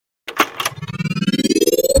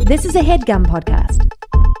This is a HeadGum podcast.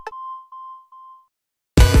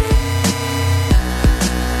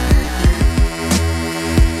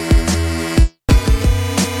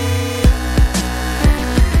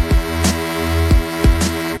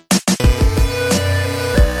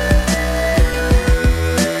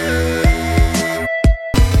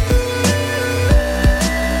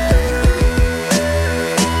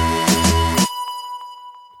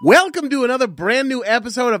 Welcome to another brand new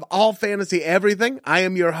episode of All Fantasy Everything. I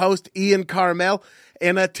am your host, Ian Carmel,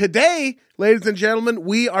 and today, ladies and gentlemen,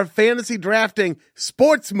 we are fantasy drafting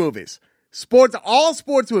sports movies. All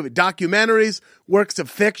sports movies, documentaries, works of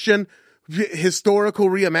fiction, historical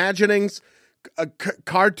reimaginings,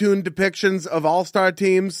 cartoon depictions of all-star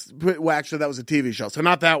teams. Well, actually, that was a TV show, so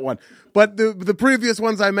not that one. But the previous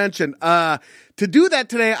ones I mentioned. To do that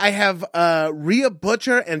today, I have Rhea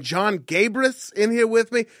Butcher and John Gabrus in here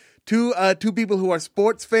with me. Two people who are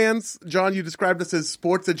sports fans. John, you described us as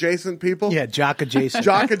sports-adjacent people. Yeah, jock-adjacent.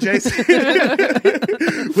 Jock-adjacent.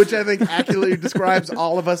 Which I think accurately describes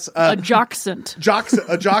all of us. A jocksant.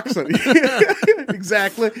 A jocksant.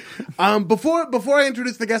 Exactly. Before I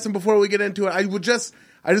introduce the guests and before we get into it, I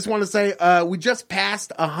just want to say we just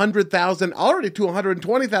passed 100,000, already to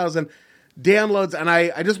 120,000 downloads, and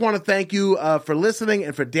I just want to thank you for listening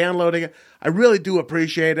and for downloading it. I really do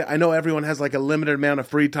appreciate it. I know everyone has like a limited amount of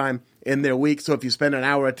free time in their week, so if you spend an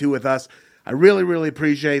hour or two with us, I really, really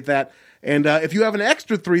appreciate that. And if you have an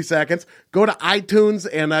extra 3 seconds, go to iTunes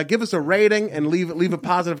and give us a rating and leave a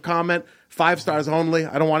positive comment. 5 stars only.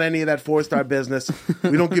 I don't want any of that 4-star business.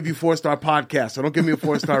 We don't give you 4-star podcasts, so don't give me a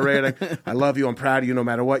 4-star rating. I love you. I'm proud of you no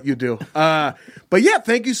matter what you do. But yeah,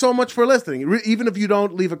 thank you so much for listening. Even if you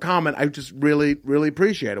don't leave a comment, I just really, really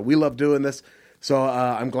appreciate it. We love doing this, so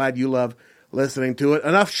I'm glad you love listening to it.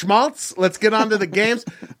 Enough schmaltz. Let's get on to the games.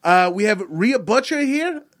 We have Rhea Butcher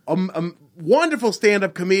here. Wonderful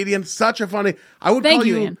stand-up comedian, such a funny. I would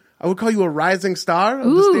call you a rising star of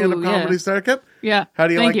the stand-up comedy circuit. Yeah. How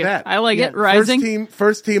do you like that? I like it. Rising.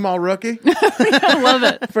 First team all rookie. I love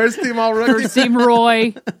it. First team all rookie. First team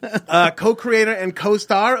Roy. Co-creator and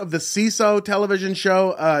co-star of the CISO television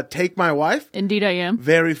show Take My Wife. Indeed I am.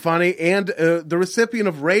 Very funny. And the recipient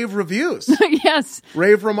of rave reviews. Yes.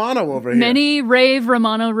 Rave Romano over here. Many rave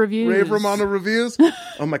Romano reviews. Rave Romano reviews.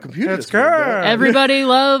 Oh, my computer. That's good. Everybody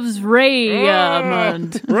loves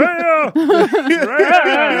Raymond. Rhea.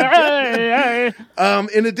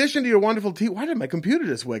 In addition to your wonderful team, why did my computer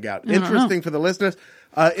just wig out? Interesting for the listeners.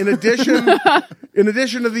 In addition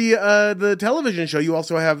to the television show, you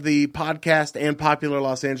also have the podcast and popular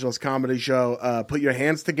Los Angeles comedy show, Put Your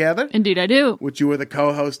Hands Together. Indeed I do. Which you were the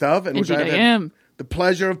co-host of. And Indeed which I am. The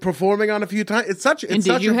pleasure of performing on a few times. It's such a fun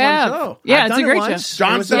show. Yeah, it's a great show.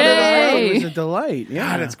 John's done it. It was a delight.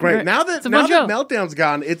 Yeah, God, it's great. Right. Now that Meltdown's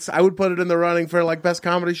gone, I would put it in the running for like best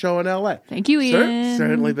comedy show in LA. Thank you, Ian.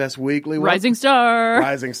 Certainly best weekly one. Rising star.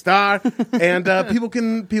 And people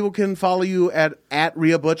can follow you at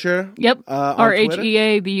Rhea Butcher. Yep.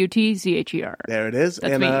 RHEABUTCHER. There it is.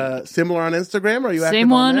 That's and me. Similar on Instagram. Are you active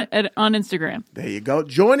Same one on that? on Instagram. There you go.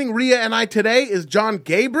 Joining Rhea and I today is John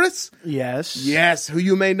Gabrus. Yes, who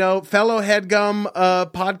you may know, fellow HeadGum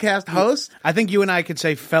podcast host. I think you and I could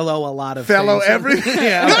say fellow a lot of fellow things. everything.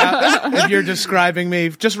 If you're describing me,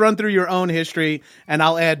 just run through your own history, and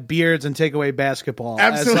I'll add beards and take away basketball.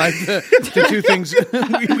 Absolutely, as like the two things.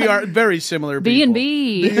 We are very similar.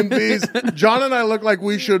 B&B's. John and I look like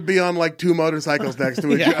we should be on like 2 motorcycles next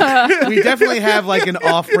to each other. We definitely have like an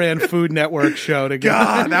off-brand Food Network show together.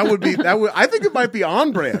 God, that would. I think it might be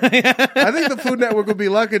on brand. I think the Food Network would be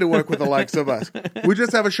lucky to work with the likes of us. We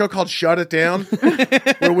just have a show called Shut It Down,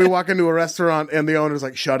 where we walk into a restaurant and the owner's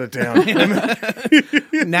like, shut it down.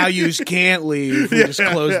 Now you can't leave. We just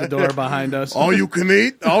close the door behind us. All you can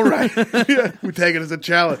eat? All right. We take it as a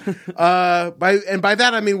challenge. By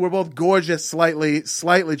that, I mean we're both gorgeous, slightly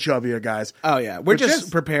chubbier guys. Oh, yeah. We're just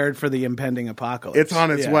prepared for the impending apocalypse. It's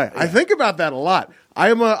on its way. Yeah. I think about that a lot.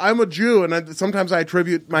 I'm a Jew, and sometimes I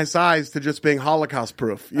attribute my size to just being Holocaust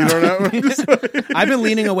proof. You know what I mean? I've been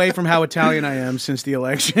leaning away from how Italian I am since the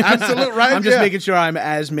election. Absolutely right. I'm just making sure I'm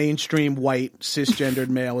as mainstream white cisgendered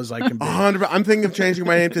male as I can be. 100%. I'm thinking of changing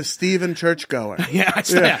my name to Steven Churchgoer.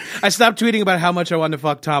 I stopped tweeting about how much I wanted to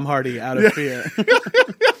fuck Tom Hardy out of fear.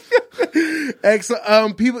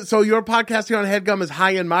 Excellent. So your podcast here on HeadGum is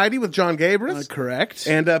High and Mighty with John Gabrus. Correct.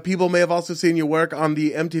 And people may have also seen you work on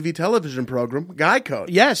the MTV television program, Guy Code.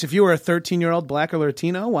 Yes, if you were a 13-year-old black or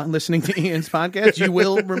Latino while listening to Ian's podcast, you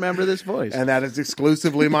will remember this voice. And that is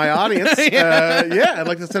exclusively my audience. I'd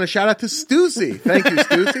like to send a shout out to Stussy. Thank you,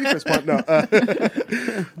 Stussy, for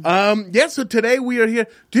so today we are here.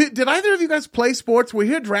 Did either of you guys play sports? We're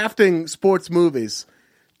here drafting sports movies.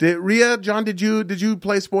 Rhea, John, did you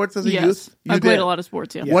play sports as a Yes. youth? You I played did. a lot of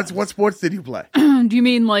sports, yeah. What sports did you play? Do you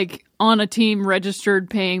mean like on a team registered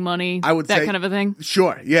paying money? I would that say kind of a thing?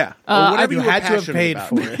 Sure, yeah. Or whatever You you were had to have passionate paid about.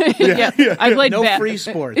 for it. Yeah. I played No free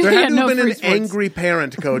sports. There had Yeah, to no have been free an sports. angry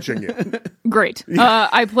parent coaching you. Great.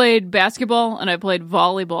 I played basketball and I played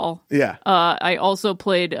volleyball. Yeah, I also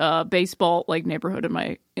played baseball, like neighborhood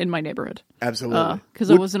in my neighborhood, absolutely. because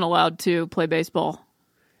I wasn't allowed to play baseball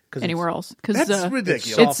anywhere else. Because That's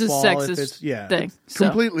ridiculous. it's a Softball, if sexist it's- thing. So.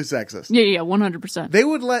 Completely sexist. Yeah, 100%.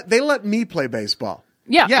 They let me play baseball.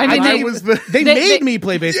 Yeah, Yeah, I mean, I they, was the They They- made they- me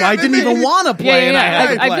play baseball. Yeah, I they didn't made even me- want to play. yeah, and I yeah.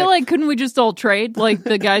 had to I play. feel like couldn't we just all trade? Like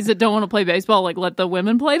the guys that don't want to play baseball, like let the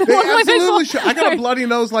women play. That want to play baseball. Absolutely should. I got a bloody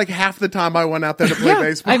nose like half the time I went out there to play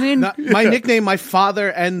baseball. I mean, My nickname, my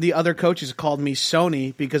father and the other coaches called me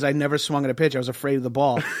Sony because I never swung at a pitch. I was afraid of the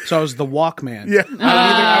ball. So I was the Walkman. Yeah.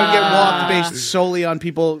 I would get walked based solely on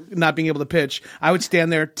people not being able to pitch. I would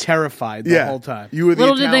stand there terrified the yeah, whole time. You were the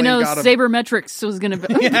little did they Italian know god of- sabermetrics was going to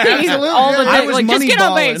be absolutely. all the Yeah. day. I was Like, just get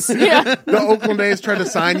on money-balling. base. Yeah, The Oakland A's tried to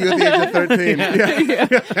sign you at the age of 13.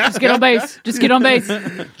 Yeah. just get on base. Just get on base.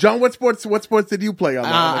 John, what sports did you play on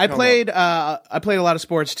that? I played a lot of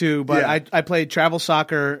sports too, but Yeah. I played travel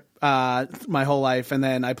soccer my whole life, and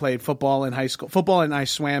then I played football in high school. Football and I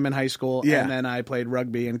swam in high school, Yeah. and then I played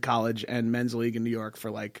rugby in college and men's league in New York for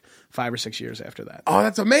like 5 or 6 years after that. Oh,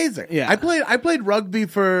 that's amazing. Yeah. I played rugby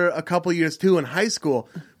for a couple years too in high school,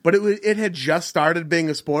 but it had just started being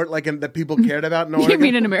a sport that people cared about in Oregon. You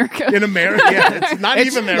mean in America? In America, yeah, it's not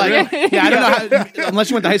even there. Like, really. yeah, I don't know how, unless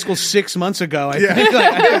you went to high school 6 months ago. I Yeah.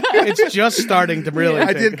 think it's just starting to really.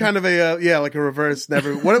 I did kind of like a reverse.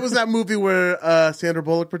 Never. What was that movie where Sandra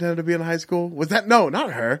Bullock pretended to be in high school? Was that no,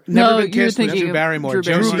 not her. Never No, been you're kissed with thinking Drew of Barrymore. Drew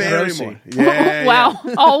Josie Drew Barrymore. Grossi. Yeah, Wow,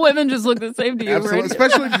 all women just look the same to you, absolutely. right?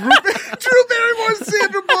 Especially Drew Barrymore and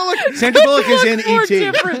Sandra Bullock. Sandra Bullock is in More E.T.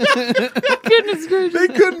 different. Goodness gracious, They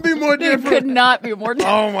couldn't be more they different. could not be more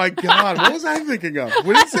different. Oh my God! What was I thinking of?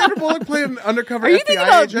 Did Sandra Bullock play an undercover Are you FBI thinking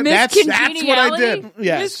about agent? Miss That's what I Congeniality? did.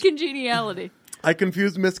 Yes. Miss Congeniality. I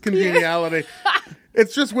confused Miss Congeniality.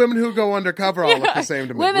 It's just women who go undercover all look the same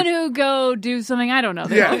to me. Women who go do something I don't know.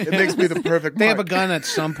 They Yeah, don't- it makes me the perfect. They have a mark. gun at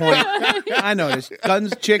some point. I noticed.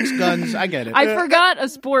 Guns, chicks, guns. I get it. I forgot a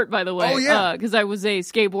sport, by the way. Oh, yeah. Because I was a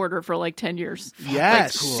skateboarder for like 10 years.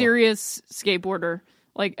 yes. Serious skateboarder.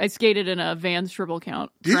 Like I skated in a Vans Triple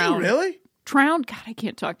Count. Did crown. you really? Crown? God, I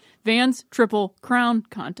can't talk. Vans Triple Crown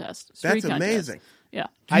contest. Street That's contest. amazing. Yeah.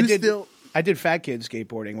 I did fat kid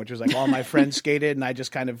skateboarding, which was like all my friends skated, and I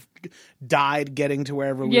just kind of died getting to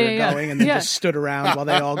wherever we Yeah, were yeah. going, and then Yeah. just stood around while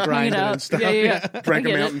they all grinded out. and stuff. Yeah, yeah, yeah. Drank I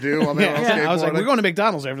a get Mountain it. Dew while they were all skateboarding. I was like, we're going to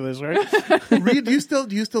McDonald's after this, right? Reed, do you still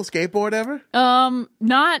skateboard ever?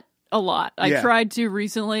 Not a lot. I Yeah. tried to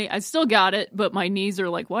recently. I still got it, but my knees are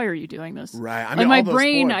like, why are you doing this? Right. I Like mean, my all those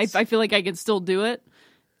brain, sports. I feel like I can still do it.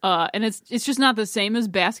 And it's just not the same as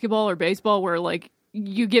basketball or baseball where like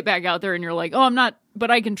you get back out there and you're like, oh, I'm not, but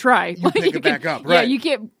I can try. You pick it back up, Yeah, right. you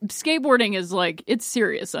can't. Skateboarding is like, it's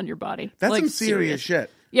serious on your body. That's like, some serious shit.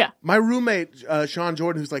 Yeah. My roommate Sean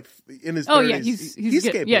Jordan, who's like in his 30s, Oh, yeah, he's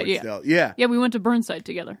good. skateboards Yeah, yeah. still. Yeah. Yeah, we went to Burnside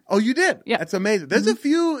together. Oh, you did? Yeah. That's amazing. There's a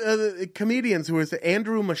few comedians who was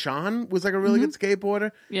Andrew Machon was like a really good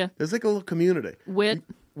skateboarder. Yeah. There's like a little community. Whit.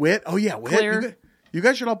 Oh yeah, Whit. Claire. You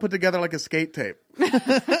guys should all put together like a skate tape.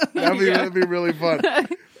 That'd be really fun.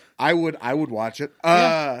 I would watch it.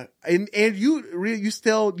 And you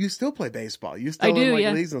still play baseball. You still I do, in like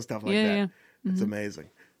yeah. leagues and stuff like Yeah, that. yeah. It's amazing.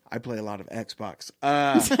 I play a lot of Xbox.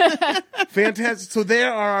 Fantastic. So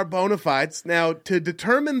there are our bona fides. Now, to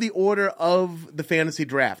determine the order of the fantasy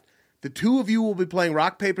draft, the two of you will be playing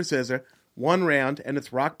rock, paper, scissors, one round, and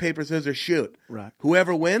it's rock, paper, scissors, shoot. Right.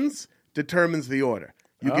 Whoever wins determines the order.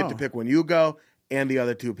 You get to pick when you go and the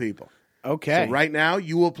other two people. Okay. So right now,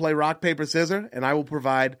 you will play rock, paper, scissors, and I will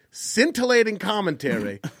provide scintillating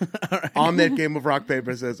commentary on that game of rock,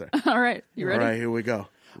 paper, scissors. All right. You ready? All right, here we go.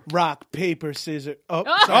 Rock, paper, scissors. Oh,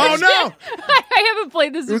 Oh, sorry. no! I haven't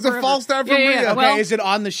played this. It was a false start from Rhea. Okay, Well, is it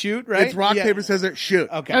on the shoot, right? It's rock, Yeah. paper, scissors, shoot.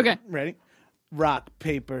 Okay. Okay. Ready? Rock,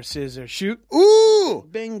 paper, scissors, shoot. Ooh!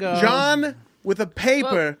 Bingo. John, with a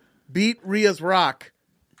paper, beat Rhea's rock.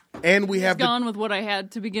 And we have gone with what I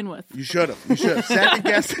had to begin with. You should have. You should have. Second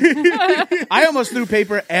guessing. I almost threw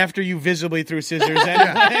paper after you visibly threw scissors.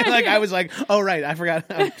 And like I was like, oh right, I forgot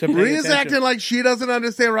to pay Rhea's attention. acting like she doesn't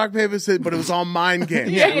understand rock, paper, scissors, but it was all mind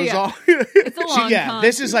games. Yeah, It was yeah. all... It's a long Yeah, con.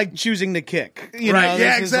 this is like choosing the kick. You Right, know,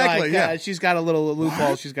 yeah, this is exactly, like, yeah. she's got a little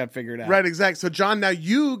loophole she's got figured out. Right, exactly. So, John, now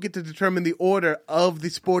you get to determine the order of the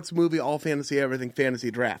sports movie, all fantasy, everything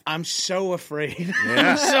fantasy draft. I'm so afraid.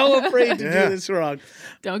 Yeah. I'm so afraid to Yeah. do this wrong.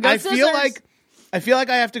 Don't go I feel scissors. like I feel like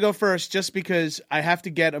I have to go first just because I have to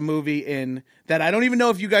get a movie in that I don't even know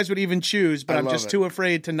if you guys would even choose, but I'm just too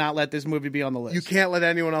afraid to not let this movie be on the list. You can't let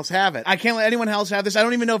anyone else have it. I can't let anyone else have this. I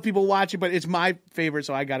don't even know if people watch it, but it's my favorite,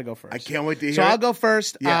 so I got to go first. I can't wait to hear So it. I'll go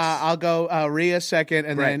first. Yes. I'll go Rhea second,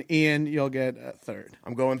 and Right. then Ian, you'll get third.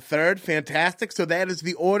 I'm going third. Fantastic. So that is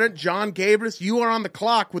the order. John Gabrus, you are on the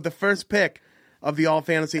clock with the first pick of the All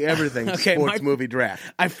Fantasy Everything sports movie draft.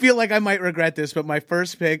 I feel like I might regret this, but my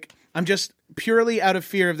first pick, I'm just purely out of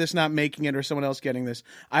fear of this not making it or someone else getting this.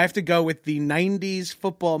 I have to go with the 90s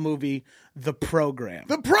football movie, The Program.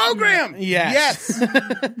 The Program! Yes.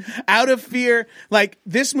 Out of fear. Like,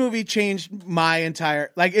 this movie changed my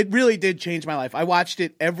entire... Like, it really did change my life. I watched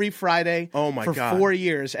it every Friday for 4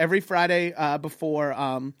 years. Every Friday before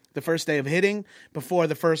the first day of hitting, before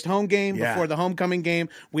the first home game, before the homecoming game.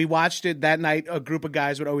 We watched it that night. A group of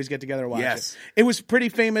guys would always get together and watch it. It was pretty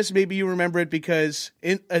famous. Maybe you remember it because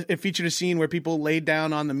it featured a scene where people laid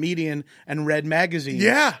down on the median and read magazines.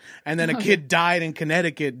 Yeah. And then a kid died in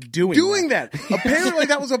Connecticut doing that. Apparently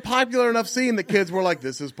that was a popular enough scene that kids were like,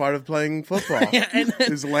 this is part of playing football.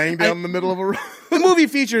 Is laying down in the middle of a room. The movie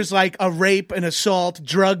features like a rape, an assault,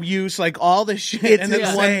 drug use, like all this shit. It's and then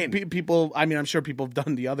insane. People, I mean, I'm sure people have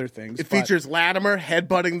done the other things. It features Latimer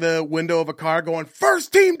headbutting the window of a car going,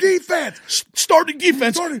 first team defense! Starting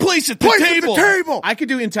defense, place at the table. I I could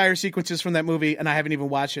do entire sequences from that movie, and I haven't even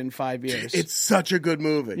watched it in 5 years. It's such a good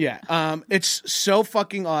movie. Yeah, it's so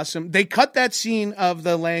fucking awesome. They cut that scene of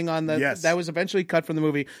the laying on the that was eventually cut from the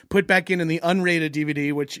movie, put back in the unrated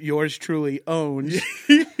DVD, which yours truly owns.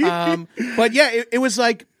 But yeah, it was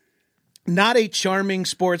like not a charming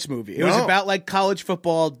sports movie. It was about like college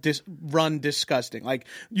football run disgusting. Like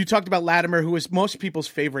you talked about Latimer, who was most people's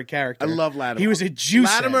favorite character. I love Latimer. He was a juice.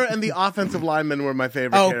 Latimer and the offensive linemen were my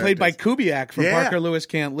favorite. characters. Played by Kubiak from Parker Lewis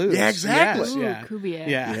Can't Lose. Yeah, exactly. Yes, Ooh, Kubiak.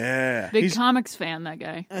 Yeah. Big comics fan, that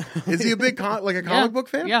guy. Is he a big comic book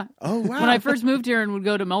fan? Yeah. Oh wow. When I first moved here and would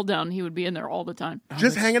go to Meltdown, he would be in there all the time.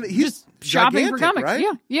 Just hanging. He's Just shopping for gigantic, comics.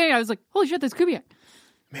 right? Yeah. I was like, holy shit, that's Kubiak.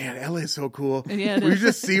 Man, LA is so cool. Yeah, it you is.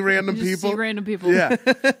 just see random You just people. see random people. Yeah.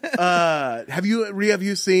 Rhea, have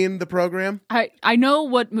you seen The Program? I know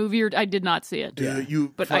what movie I did not see it.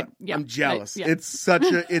 I'm jealous. It's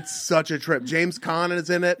such a trip. James Caan is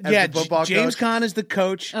in it as the football James coach. Caan is the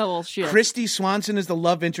coach. Oh, well, shit. Christy Swanson is the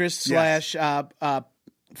love interest slash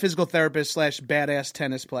physical therapist slash badass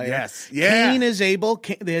tennis player. Yes. Yeah. Kane is able.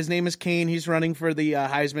 His name is Kane. He's running for the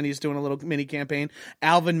Heisman. He's doing a little mini campaign.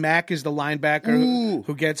 Alvin Mack is the linebacker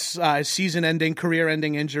who gets season-ending,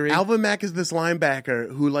 career-ending injury. Alvin Mack is this linebacker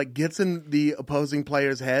who like gets in the opposing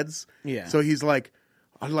players' heads. Yeah. So he's like,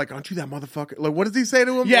 aren't you that motherfucker? Like, what does he say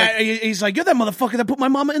to him? Yeah, he's like, you're that motherfucker that put my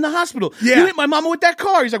mama in the hospital. Yeah. You hit my mama with that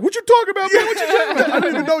car. He's like, what you talking about, man? What you talking about? I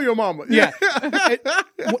didn't even know your mama. Yeah.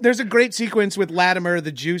 There's a great sequence with Latimer,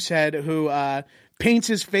 the juice head, who paints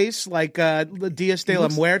his face like Diaz de la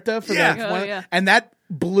Muerta for Yeah. and that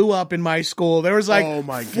blew up in my school. There was like Oh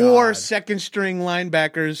my four God. second-string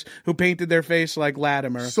linebackers who painted their face like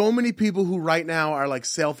Latimer. So many people who right now are like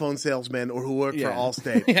cell phone salesmen or who work for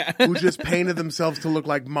Allstate who just painted themselves to look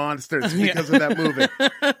like monsters because of that movie.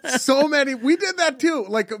 So many. We did that too.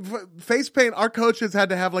 Like face paint, our coaches had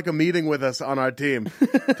to have like a meeting with us on our team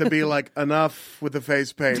to be like, enough with the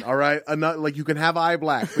face paint, all right? Enough, like you can have eye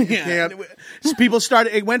black, but you can't. So people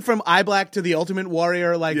started, it went from eye black to the Ultimate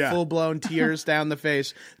Warrior, like full-blown tears down the face,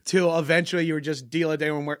 till eventually you were just Deal a Day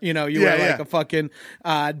when you were like a fucking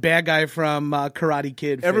bad guy from Karate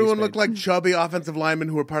Kid. Everyone looked like chubby offensive linemen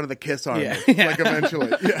who were part of the KISS Army. Like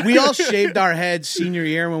eventually. We all shaved our heads senior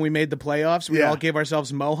year when we made the playoffs. We all gave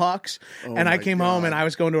ourselves mohawks. And I came home and I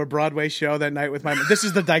was going to a Broadway show that night with this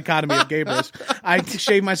is the dichotomy of Gabrus. I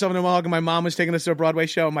shaved myself in a mohawk and my mom was taking us to a Broadway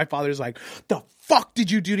show and my father's like, the fuck did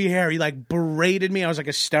you do to your hair? He like berated me. I was like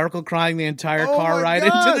hysterical crying the entire car ride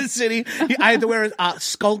into the city. I had to wear a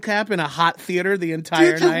skull cap in a hot theater the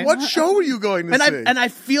entire night. What show were you going to see? And I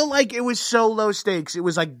feel like it was so low stakes. It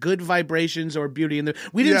was like Good Vibrations or Beauty.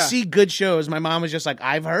 We didn't see good shows. My mom was just like,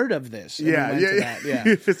 I've heard of this. And we went to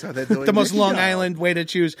that. So they're doing the most Long Island way to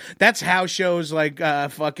choose. That's how shows like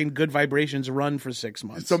fucking Good Vibrations run for 6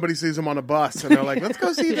 months. Somebody sees them on a bus and they're like, let's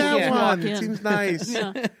go see that one. It seems nice.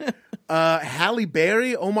 Halle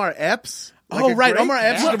Berry, Omar Epps. Omar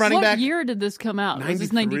Epps is the running back. What year did this come out?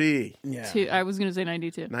 93. I was going to say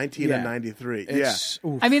 92. 19 and 93.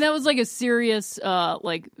 I mean, that was like a serious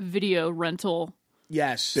like video rental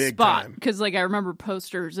big spot time. because like I remember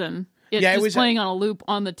posters and it was playing on a loop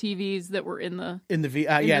on the TVs that were in the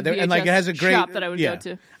and like it has a great shop that I would go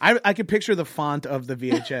to. I could picture the font of the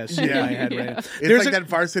VHS in my head. Right? It's there's like that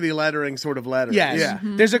varsity lettering sort of lettering. Yes. Yeah.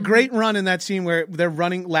 There's a great run in that scene where they're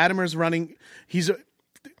running. Latimer's running.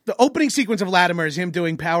 The opening sequence of Latimer is him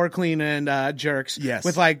doing power clean and jerks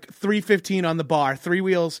with like 315 on the bar, 3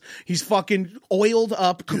 wheels. He's fucking oiled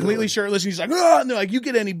up, completely shirtless. And he's like, oh, and they're like, you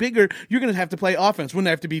get any bigger, you're going to have to play offense. Wouldn't I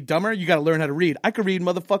have to be dumber? You got to learn how to read. I could read,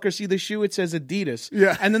 motherfucker. See the shoe? It says Adidas.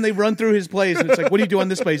 Yeah. And then they run through his plays and it's like, what do you do on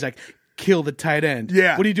this play? He's like, kill the tight end.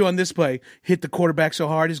 Yeah. What do you do on this play? Hit the quarterback so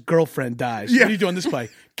hard his girlfriend dies. Yeah. What do you do on this play?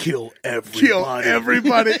 Kill everybody. Kill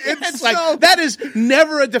everybody. It's like that is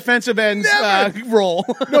never a defensive end's role.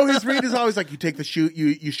 No, his read is always like you take the shoot,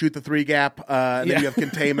 you shoot the 3 gap, and then you have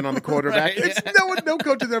containment on the quarterback. No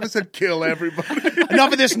coach has ever said kill everybody.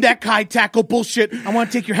 Enough of this neck high tackle bullshit. I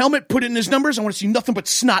want to take your helmet, put it in his numbers. I want to see nothing but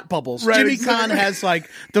snot bubbles. Right, Jimmy Kahn has like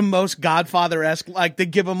the most Godfather-esque. Like they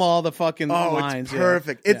give him all the fucking lines. It's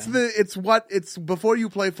perfect. It's before you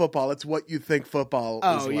play football. It's what you think football.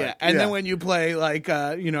 is like. And then when you play like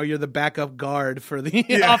you're the backup guard for the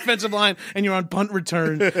offensive line and you're on punt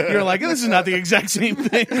return, you're like, this is not the exact same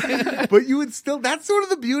thing. But you would still. That's sort of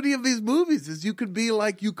the beauty of these movies is you could be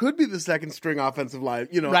the second string offensive line,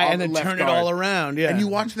 right, and then turn it all around. Yeah, and you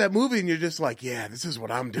watch that movie and you're just like, yeah, this is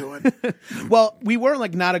what I'm doing. Well, we were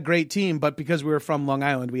like not a great team, but because we were from Long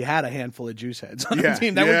Island, we had a handful of juice heads on the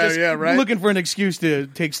team that were just looking for an excuse to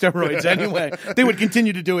take steroids anyway. They would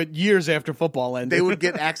continue to do it years after football ended. They would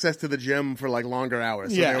get access to the gym for like longer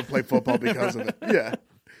hours. So they would play football because of it. Yeah.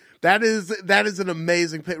 That is an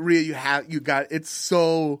amazing play. Rhea, you got it's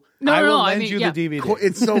so I will lend you the DVD.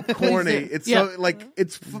 It's so corny. It's so like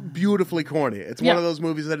it's beautifully corny. It's one of those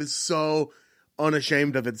movies that is so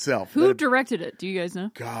unashamed of itself. Who directed it? Do you guys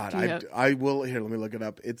know? God, I will. Here, let me look it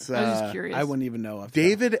up. It's I was just curious. I wouldn't even know.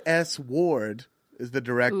 David S. Ward is the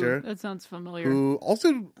director. Ooh, that sounds familiar. Who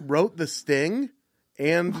also wrote The Sting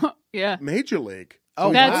and Major League.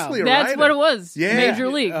 Oh, that's what it was. Yeah. Major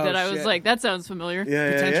League. That I was like, that sounds familiar.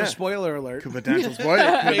 Yeah, Potential spoiler alert. Potential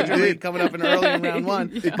spoiler. Major League coming up in early in round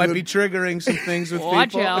 1. It might be triggering some things with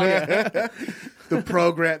Watch people. out. The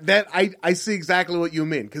program that I see exactly what you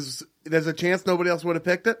mean because there's a chance nobody else would have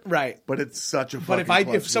picked it, right? But it's such a. But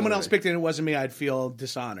if someone else picked it and it wasn't me, I'd feel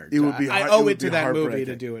dishonored. It would be. I owe it to that movie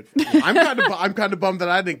to do it. I'm kind of bummed that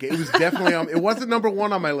I didn't get. It was definitely on. It wasn't number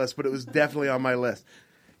 1 on my list, but it was definitely on my list.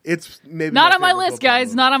 It's maybe not on my list, guys.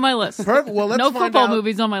 Movie. Not on my list. Perfect. Well, let's no find football out,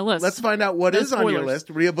 movies on my list. Let's find out what is on your list.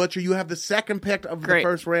 Rhea Butcher, you have the second pick of the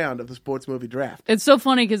first round of the sports movie draft. It's so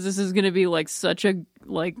funny because this is going to be like such a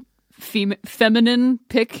feminine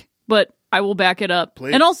pick, but I will back it up.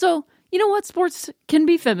 Please. And also, you know what? Sports can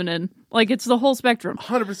be feminine. Like it's the whole spectrum.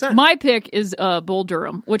 100%. My pick is Bull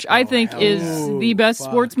Durham, which I think is the best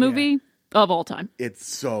sports movie of all time. It's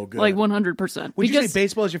so good. Like 100%. Would you say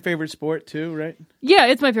baseball is your favorite sport too, right? Yeah,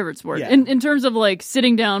 it's my favorite sport. Yeah. In terms of like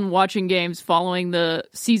sitting down, watching games, following the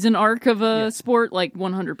season arc of a sport, like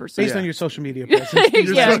 100%. Based on your social media presence.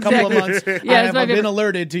 A couple of months, I have been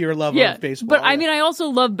alerted to your love of baseball. But I mean, I also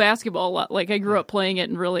love basketball a lot. Like I grew up playing it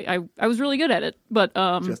and really, I was really good at it. But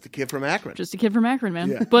just a kid from Akron. Just a kid from Akron,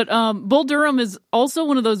 man. Yeah. But Bull Durham is also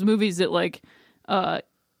one of those movies that like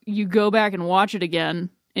you go back and watch it again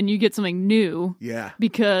and you get something new. Yeah.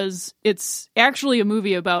 Because it's actually a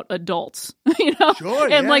movie about adults, you know? Sure,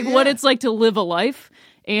 and what it's like to live a life.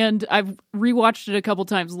 And I've rewatched it a couple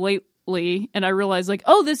times lately and I realized like,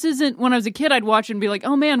 oh, this isn't when I was a kid I'd watch it and be like,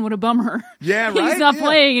 oh man, what a bummer. Yeah, right. He's not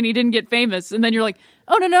playing and he didn't get famous. And then you're like,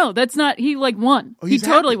 oh no, that's not he like won. He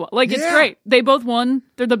totally won. Like it's great. They both won.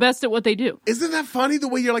 They're the best at what they do. Isn't that funny the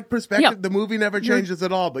way you're like perspective? Yeah. The movie never changes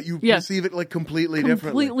at all, but you perceive it like completely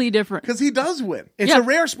different. Because he does win. It's a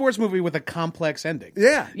rare sports movie with a complex ending.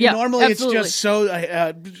 Yeah. Normally absolutely. It's just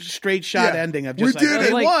so straight shot ending of just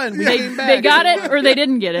they won. They got it or they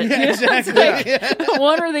didn't get it. Yeah, exactly.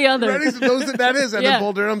 One or the other. That is. And then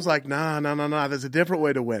Bull Durham's like, nah. There's a different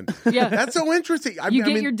way to win. Yeah. That's so interesting. You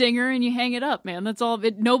get your dinger and you hang it up, man. That's all.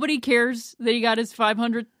 Nobody cares that he got his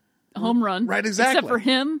 500th home run. Right, exactly. Except for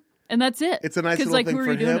him, and that's it. It's a nice little thing for him. Because, who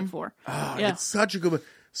are you doing it for? Oh, it's such a good one.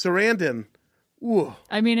 Sarandon, ooh.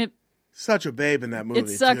 I mean, such a babe in that movie. It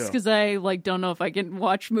sucks because I don't know if I can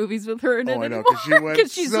watch movies with her in it anymore.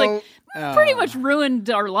 Because she's pretty much ruined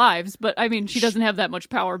our lives. But I mean, she doesn't have that much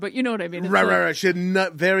power. But you know what I mean? Right. She had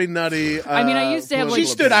very nutty. I mean, I used to have she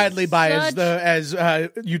stood idly by as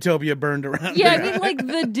Utopia burned around. Yeah, I mean, like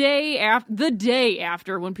the day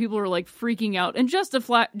after when people were like freaking out and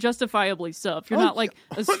justifiably so. If you're not like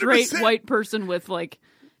a straight 100%. White person with like,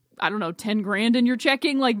 I don't know, 10 grand in your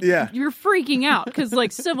checking, like you're freaking out because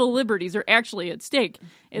like civil liberties are actually at stake.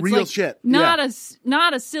 It's real like shit. Not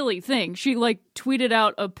a silly thing. She like tweeted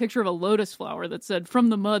out a picture of a lotus flower that said, "From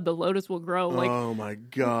the mud, the lotus will grow." Like, oh my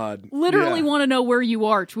God! Literally want to know where you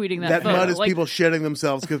are tweeting that. That photo. mud is like, people shitting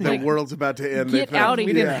themselves because their world's about to end. Get out of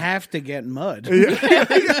We here! didn't have to get mud.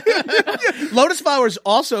 Lotus flowers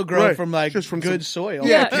also grow from like just from good soil.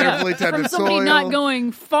 Carefully tended from somebody soil. not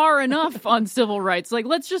going far enough on civil rights. Like,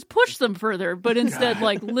 let's just push them further. But instead,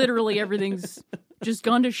 like, literally everything's just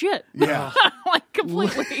gone to shit. Yeah. Like,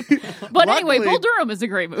 completely. But anyway, Bull Durham is a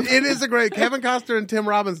great movie. It is a great. Kevin Costner and Tim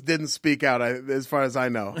Robbins didn't speak out, as far as I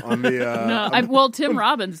know. On the Tim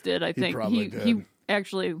Robbins did. I think he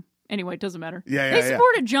actually. Anyway, it doesn't matter. They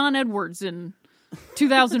supported John Edwards in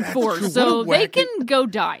 2004, so they can go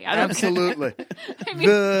die. Absolutely. I mean,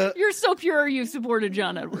 you're so pure. You supported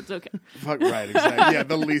John Edwards. Okay. Fuck right. Exactly. Yeah,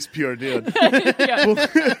 the least pure dude.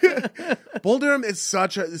 Bull Durham is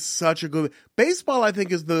such a good. Baseball, I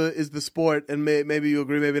think, is the sport, and maybe you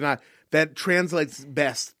agree, maybe not, that translates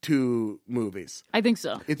best to movies. I think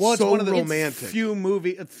so. It's so one of the romantic.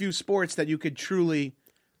 Few sports that you could truly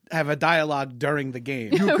have a dialogue during the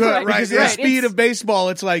game. You could, because the speed of baseball,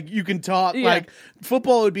 it's like you can talk. Like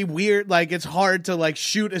football would be weird. Like it's hard to like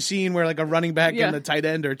shoot a scene where like a running back and the tight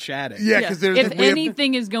end are chatting. Yeah, because if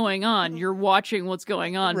anything is going on, you're watching what's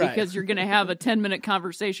going on because you're going to have a 10-minute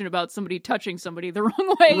conversation about somebody touching somebody the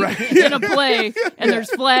wrong way in a play, and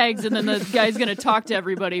there's flags, and then the guy's going to talk to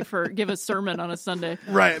everybody give a sermon on a Sunday.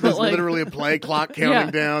 Right, there's literally a play clock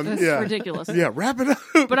counting down. That's ridiculous. Yeah, wrap it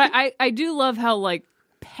up. But I do love how like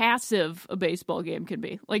passive a baseball game can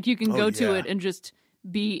be. Like you can go to it and just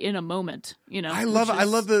be in a moment, you know. I love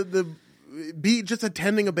the be just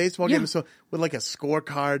attending a baseball game so with like a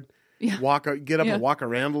scorecard, get up and walk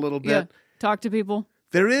around a little bit, talk to people.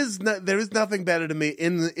 There is nothing better to me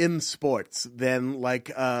in sports than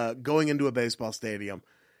like going into a baseball stadium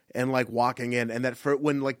and like walking in, and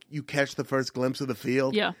when like you catch the first glimpse of the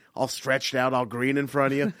field, all stretched out, all green in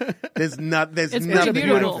front of you. There's nothing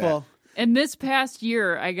beautiful. And this past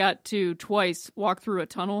year, I got to twice walk through a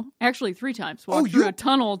tunnel. Actually, 3 times. Walk through a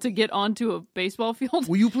tunnel to get onto a baseball field.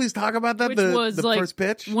 Will you please talk about that? Which was the like first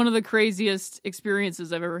pitch? One of the craziest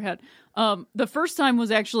experiences I've ever had. The first time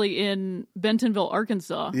was actually in Bentonville,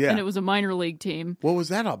 Arkansas. Yeah. And it was a minor league team. What was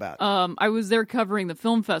that all about? I was there covering the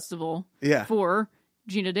film festival for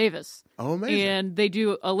Gina Davis. Oh, amazing. And they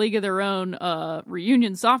do a League of Their Own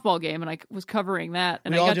reunion softball game, and I was covering that.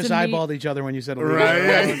 And we I all got just to eyeballed each other when you said a League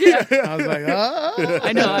right. of Their Own. I was like, oh.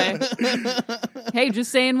 I know. Hey,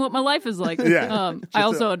 just saying what my life is like. I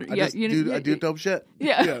also, I do dope shit.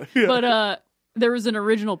 Yeah. But there was an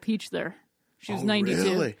original Peach there. She was 92.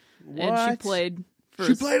 Really? And she played.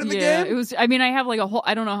 She played in the game? It was. I mean, I have like a whole.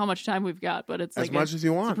 I don't know how much time we've got, but it's like as much as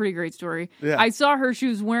you want. It's a pretty great story. Yeah. I saw her. She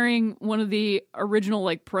was wearing one of the original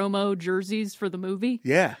like promo jerseys for the movie.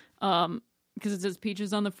 Yeah. Because it says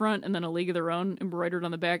Peaches on the front and then a League of Their Own embroidered on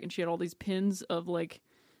the back, and she had all these pins of like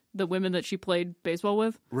the women that she played baseball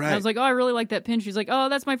with. Right. And I was like, oh, I really like that pin. She's like, oh,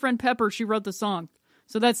 that's my friend Pepper. She wrote the song.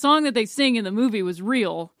 So that song that they sing in the movie was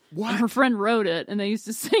real. What? And her friend wrote it, and they used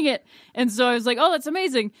to sing it. And so I was like, oh, that's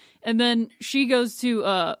amazing. And then she goes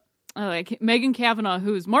to Megan Kavanaugh,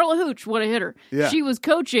 who's Marla Hooch, what a hitter. Yeah. She was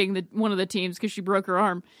coaching one of the teams because she broke her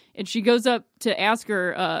arm. And she goes up to ask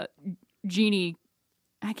her, Jeannie,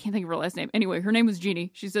 I can't think of her last name. Anyway, her name was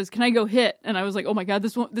Jeannie. She says, can I go hit? And I was like, oh my God,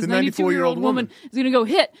 this 92-year-old woman is going to go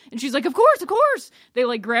hit. And she's like, of course. They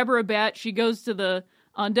like grab her a bat. She goes to the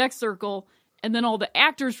on deck circle. And then all the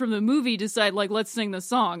actors from the movie decide, like, let's sing the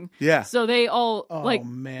song. Yeah. So they all,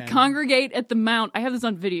 congregate at the mount. I have this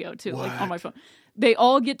on video, too, like, on my phone. They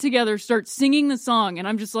all get together, start singing the song, and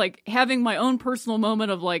I'm just, like, having my own personal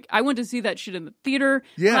moment of, like, I went to see that shit in the theater.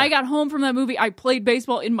 Yeah. When I got home from that movie, I played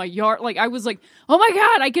baseball in my yard. Like, I was like, oh, my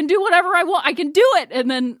God, I can do whatever I want. I can do it.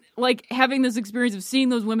 And then, like, having this experience of seeing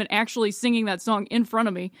those women actually singing that song in front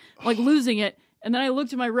of me, like, losing it. And then I look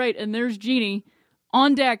to my right, and there's Jeannie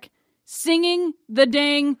on deck, singing the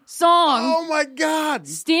dang song. Oh my God.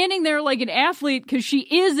 Standing there like an athlete, because she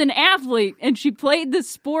is an athlete, and she played this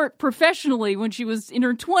sport professionally when she was in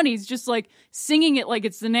her 20s, just like singing it like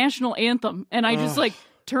it's the national anthem. And I just like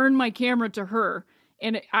turned my camera to her,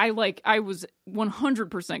 and I was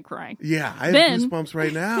 100% crying. Yeah, I have goosebumps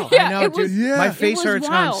right now. Yeah, I know, dude. My face hurts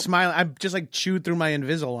when I'm wild. smiling. I just like chewed through my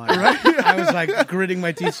Invisalign. Right? I was like gritting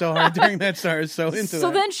my teeth so hard during that start. So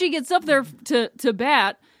then she gets up there to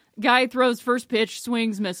bat. Guy throws first pitch,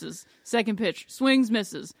 swings, misses. Second pitch, swings,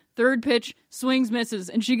 misses. Third pitch, swings, misses,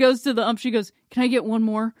 and she goes to the ump. She goes, "Can I get one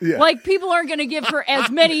more?" Yeah. Like, people aren't going to give her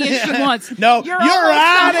as many as she wants. No, you're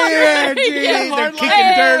out of here, Gene. Yeah, They're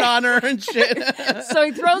kicking dirt on her and shit. So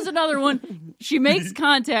he throws another one. She makes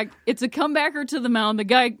contact. It's a comebacker to the mound. The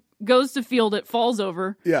guy goes to field it, falls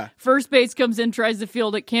over. Yeah. First base comes in, tries to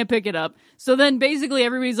field it, can't pick it up. So then basically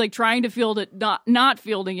everybody's like trying to field it, not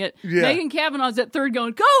fielding it. Yeah. Megan Kavanaugh's at third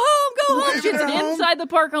going, "Go home. She's an inside the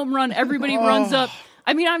park home run. Everybody runs up.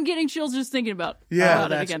 I mean, I'm getting chills just thinking about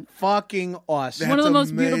it again. Fucking awesome. One of the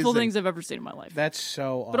most beautiful things I've ever seen in my life. That's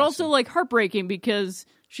so awesome. But also, like, heartbreaking because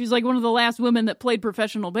she's like one of the last women that played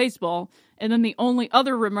professional baseball. And then the only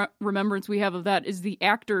other remembrance we have of that is the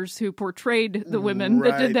actors who portrayed the women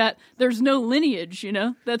that did that. There's no lineage, you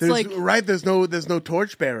know? That's there's no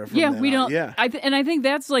torchbearer from we don't. Yeah. I think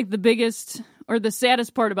that's like the biggest or the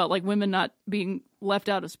saddest part about like women not being left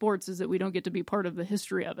out of sports is that we don't get to be part of the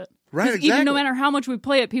history of it. Right, exactly. Even no matter how much we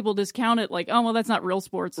play it, people discount it like, oh, well, that's not real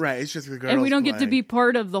sports. Right, it's just the girls and we don't play. get to be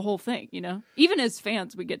part of the whole thing, you know? Even as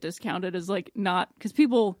fans, we get discounted as like not, because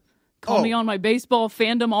people call me on my baseball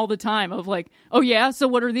fandom all the time of like, oh yeah, so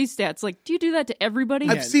what are these stats? Like, do you do that to everybody?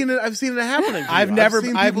 I've seen it happening. I've never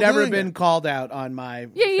been called out on my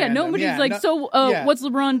fandom. Nobody's what's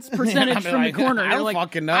LeBron's percentage from the corner? I don't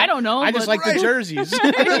fucking know. I don't know. I just like the jerseys.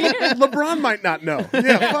 LeBron might not know.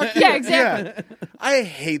 Yeah, fuck yeah, exactly. Yeah. I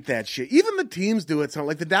hate that shit. Even the teams do it. So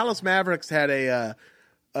like the Dallas Mavericks had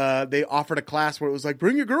they offered a class where it was like,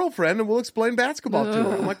 bring your girlfriend and we'll explain basketball to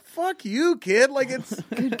her. I'm like, fuck you, kid. Like, it's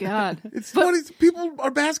good God. It's funny. People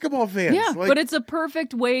are basketball fans. Yeah, like, but it's a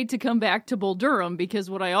perfect way to come back to Bull Durham because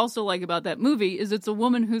what I also like about that movie is it's a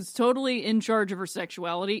woman who's totally in charge of her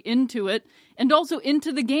sexuality, into it, and also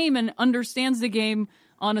into the game and understands the game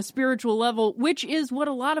on a spiritual level, which is what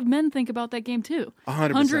a lot of men think about that game, too.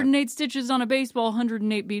 100%. 108 stitches on a baseball,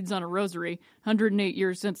 108 beads on a rosary, 108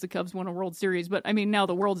 years since the Cubs won a World Series. But, I mean, now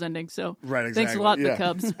the world's ending, so thanks a lot, the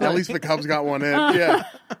Cubs. At least the Cubs got one in, yeah.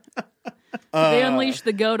 They unleashed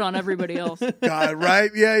the goat on everybody else. God,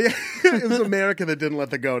 right? Yeah. It was America that didn't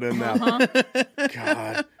let the goat in now.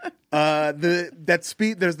 God.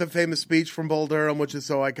 There's the famous speech from Bull Durham, which is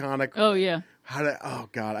so iconic. Oh, yeah. Oh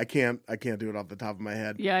God, I can't do it off the top of my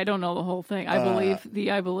head. Yeah, I don't know the whole thing. I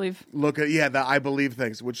believe. Look at the I believe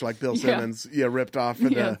things, which like Bill Simmons ripped off for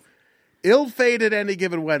the ill-fated Any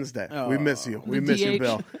Given Wednesday. We miss you. We miss you,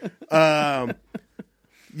 Bill.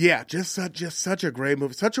 Just such a great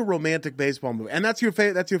movie, such a romantic baseball movie, and that's your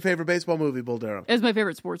favorite baseball movie, Bull Durham. It's my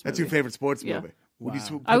favorite sports movie. That's your favorite sports movie.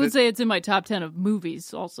 Wow. I would say it's in my top 10 of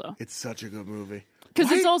movies. Also, it's such a good movie. Because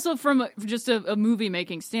it's also from just a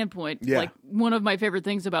movie-making standpoint. Yeah. Like, one of my favorite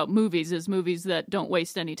things about movies is movies that don't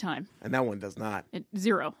waste any time. And that one does not.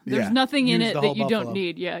 Zero. There's nothing in it that you don't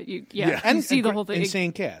need. And you see the whole thing.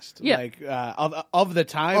 Insane cast. Yeah. Like, of the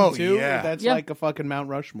time, too. Yeah. That's like a fucking Mount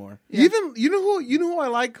Rushmore. Yeah. Even, you know who I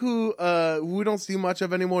like who we don't see much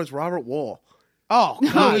of anymore is Robert Wuhl. Oh,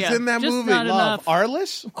 God. He's in that just movie. Not enough.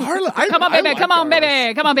 Arliss? Come on, baby. Come on,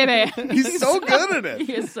 baby. Come on, baby. He's so good at it.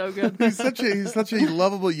 He is so good. He's such a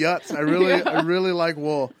lovable yutz. I really like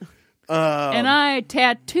Wuhl. And I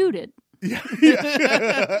tattooed it. Yeah.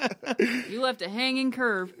 You left a hanging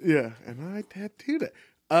curve. Yeah, and I tattooed it.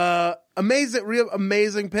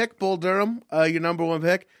 Amazing pick, Bull Durham. Your number one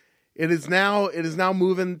pick. It is now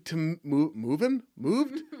moved.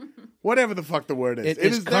 Whatever the fuck the word is. It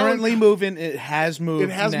is currently moving. It has moved. It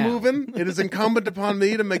has moving. It is incumbent upon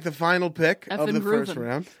me to make the final pick of the first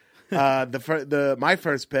round. My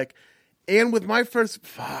first pick. And with my first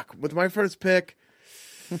pick,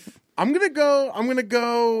 I'm gonna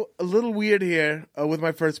go a little weird here with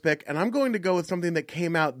my first pick, and I'm going to go with something that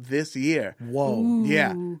came out this year. Whoa! Ooh.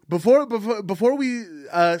 Yeah. Before we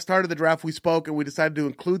started the draft, we spoke and we decided to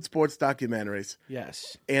include sports documentaries.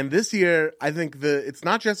 Yes. And this year, I think it's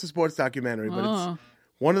not just a sports documentary, but it's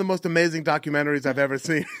one of the most amazing documentaries I've ever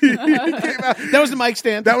seen. That was the mic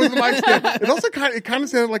stand. That was the mic stand. It also kind of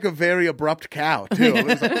sounded like a very abrupt cow too. It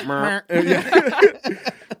was like,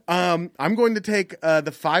 I'm going to take the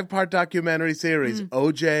 5-part documentary series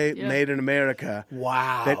OJ Made in America.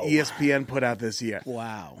 Wow. That ESPN put out this year.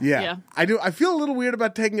 Wow. Yeah. I do. I feel a little weird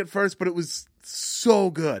about taking it first, but it was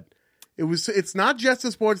so good. It's not just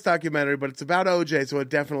a sports documentary, but it's about OJ, so it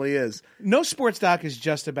definitely is. No sports doc is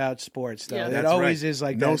just about sports, though. Yeah. It always is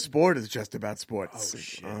like no that. sport is just about sports. Oh,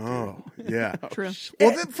 shit. Oh, yeah. True.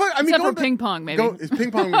 Well, Except for ping pong, maybe.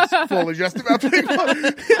 Ping pong is fully just about ping pong.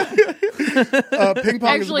 Ping pong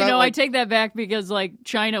Actually, is about, no, I take that back because like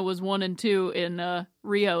China was 1 and 2 in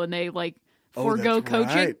Rio, and they like forego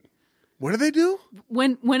coaching. Right. What do they do?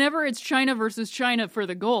 Whenever it's China versus China for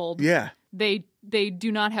the gold, Yeah. they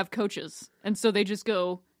do not have coaches, and so they just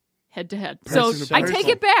go head to head. So I take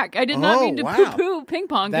it back. I did not mean to poo-poo ping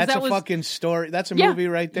pong. That's that a fucking story. That's a movie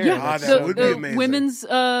right there. Yeah. That would be amazing. Women's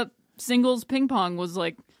singles ping pong was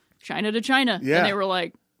like China to China. Yeah. And they were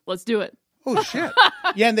like, let's do it. Oh, shit.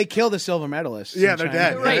 Yeah, and they kill the silver medalists. Yeah, they're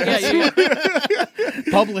dead. Right, yeah.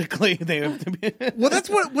 Publicly, they have to be. Well, that's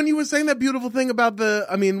what, when you were saying that beautiful thing about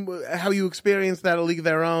how you experienced that A League of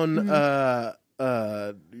Their Own,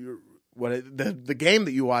 the game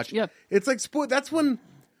that you watched. Yeah. It's like sport. That's when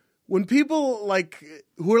people like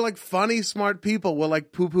who are like funny, smart people will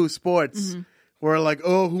like poo-poo sports. Or like,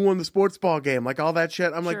 oh, who won the sports ball game? Like all that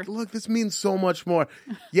shit. I'm like, look, this means so much more.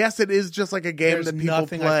 Yes, it is just like a game that people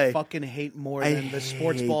nothing play. I fucking hate more than the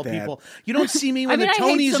sports ball people. You don't see me when the I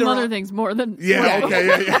Tonys hate some are other things more than yeah. Okay.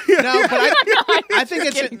 Yeah. No, but I think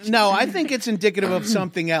I think it's indicative of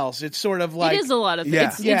something else. It's sort of like it is a lot of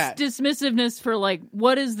things. Yeah. It's dismissiveness for like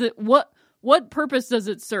what purpose does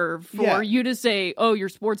it serve for you to say, oh, your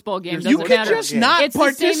sports ball game doesn't you matter? could just not it's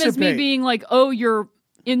participate. the same as me being like, oh, your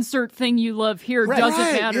insert thing you love here doesn't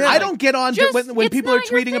matter. Yeah. I don't get on when people are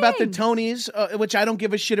tweeting about the thing. Tonys, which I don't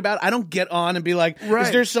give a shit about. I don't get on and be like, Right.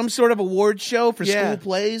 is there some sort of award show for school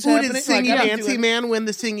plays Who happening? did Singy Like, I don't Dancy do it. Man win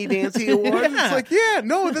the Singy Dancy award? It's like,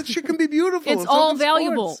 no, that shit can be beautiful. It's all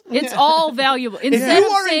valuable. It's all valuable. Instead you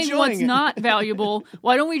of are saying enjoying what's it. not valuable,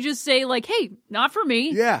 why don't we just say like, hey, not for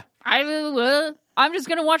me. Yeah. I'm just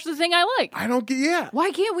gonna watch the thing I like. I don't get.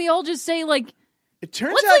 Why can't we all just say like, It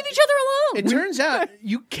turns let's out leave each other alone? It turns out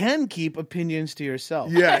you can keep opinions to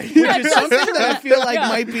yourself. Yeah. Which is something that I feel like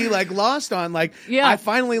might be like lost on. Like, I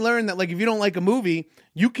finally learned that like if you don't like a movie,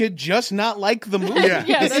 you could just not like the movie.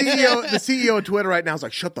 Yeah. The CEO of Twitter right now is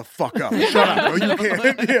like, shut the fuck up. Shut up. No, you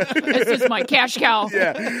can't. Yeah. This is my cash cow.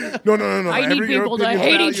 Yeah. No. I need people to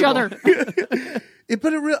hate each other.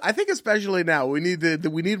 I think especially now we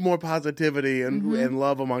need more positivity and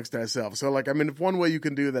love amongst ourselves. So like, I mean, if one way you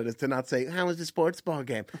can do that is to not say, how was the sports ball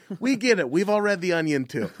game? We get it. We've all read The Onion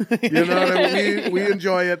too. You know what I mean? We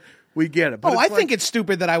enjoy it. We get it. But I think it's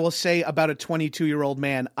stupid that I will say about a 22-year-old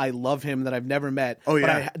man, I love him that I've never met. Oh,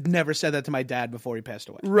 yeah. But I never said that to my dad before he passed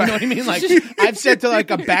away. Right. You know what I mean? Like, I've said to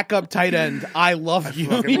like a backup tight end, I love you.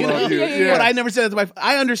 fucking love you. Yeah. But I never said that to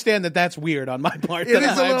I understand that that's weird on my part. It is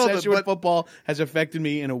a my little bit, obsession with but- football has affected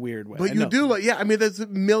me in a weird way. But you do like, I mean, there's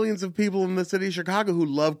millions of people in the city of Chicago who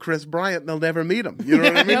love Chris Bryant and they'll never meet him. You know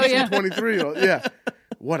what I mean? Oh, yeah. Some 23-year-old. Yeah.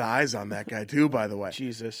 What eyes on that guy too, by the way.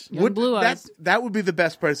 Jesus. Young blue eyes. That would be the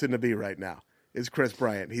best person to be right now. Is Chris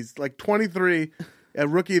Bryant. He's like 23, a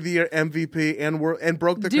Rookie of the Year MVP, and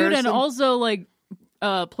broke the curse. And also like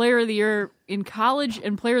Player of the Year in college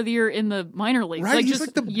and Player of the Year in the minor leagues. Right, like he's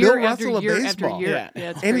just like the year Bill after Russell of year baseball. after year. Yeah.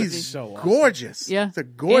 It's and crazy. he's so awesome. gorgeous. Yeah, He's a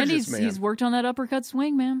gorgeous and man. he's worked on that uppercut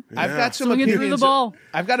swing, man. Yeah. I've got some Swinging opinions. through the ball.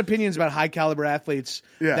 I've got opinions about high caliber athletes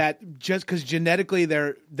that just because genetically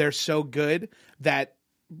they're so good that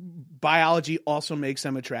biology also makes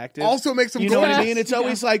them attractive. Also makes them You know what I gorgeous. mean? It's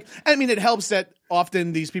always like, I mean, it helps that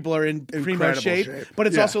often these people are in primo Incredible shape, shape. but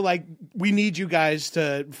it's Yeah. also like, we need you guys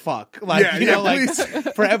to fuck. Like, Yeah, you know, yeah, like please.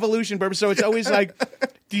 for evolution purposes. So it's always like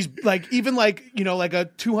these, like, even like, you know, like a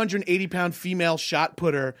 280-pound female shot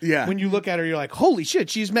putter. Yeah. When you look at her, you're like, holy shit,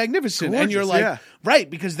 she's magnificent. And you're Gorgeous, like, yeah. right,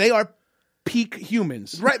 because they are peak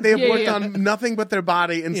humans. Right, they have worked yeah. on nothing but their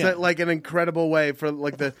body in like an incredible way for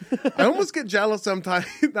like the. I almost get jealous sometimes,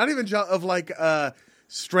 not even jealous of like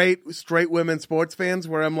straight women sports fans,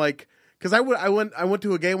 where I'm like, because I went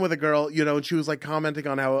to a game with a girl, you know, and she was like commenting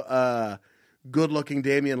on how good looking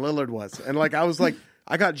Damian Lillard was, and like I was like,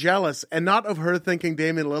 I got jealous, and not of her thinking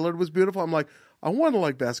Damian Lillard was beautiful. I'm like, I want to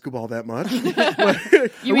like basketball that much.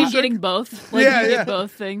 You mean getting both? Like, Yeah, you yeah. get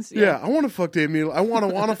both things. Yeah, I want to fuck Damian. I want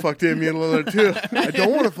to fuck Damian Lillard too. I don't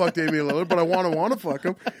want to fuck Damian Lillard, but I want to fuck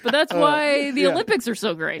him. But that's why the Olympics are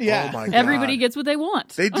so great. Yeah. Oh my God. Everybody gets what they want.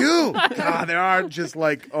 They do. God, there are just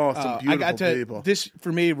like some beautiful I got to people. this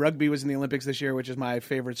for me. Rugby was in the Olympics this year, which is my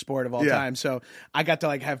favorite sport of all Yeah. time. So I got to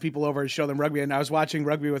like have people over and show them rugby, and I was watching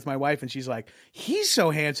rugby with my wife, and she's like, "He's so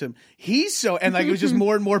handsome. He's so," and like it was just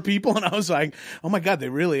more and more people, and I was like, "Oh my God, they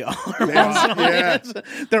really are." Yeah.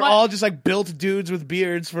 They're all just like built dudes with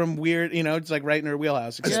beards from weird, you know, it's like right in her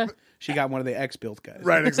wheelhouse. Except she got one of the ex-built guys.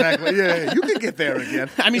 Right, exactly. Yeah, you can get there again.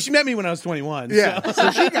 I mean, she met me when I was 21. Yeah,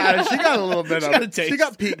 so she got it. She got a little bit of got a it. taste. She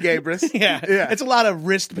got Pete Gabrus. Yeah. Yeah. It's a lot of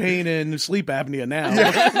wrist pain and sleep apnea now.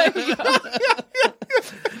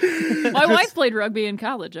 My wife played rugby in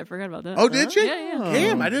college. I forgot about that. Oh, did she? Yeah.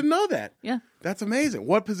 Damn, I didn't know that. Yeah. That's amazing.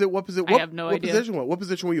 What position? I have no idea. What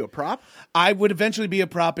position were you? A prop? I would eventually be a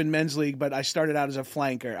prop in men's league, but I started out as a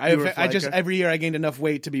flanker. I just every year I gained enough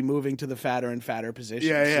weight to be moving to the fatter and fatter positions.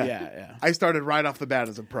 Yeah. I started right off the bat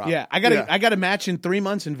as a prop. Yeah, I got a match in 3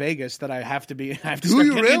 months in Vegas that I have to start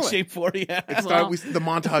getting in shape for. Yeah, the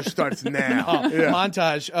montage starts now.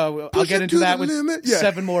 Montage. I'll get into that with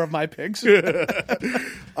 7 more of my picks. We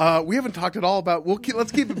haven't talked at all about.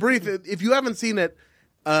 Let's keep it brief. If you haven't seen it.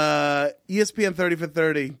 ESPN 30 for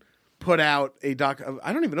 30 put out a doc.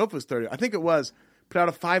 I don't even know if it was 30. I think it was put out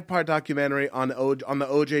a 5-part documentary on the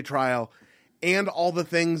OJ trial and all the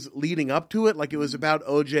things leading up to it. Like it was about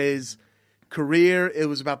OJ's career. It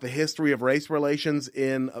was about the history of race relations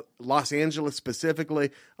in Los Angeles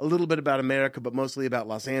specifically. A little bit about America, but mostly about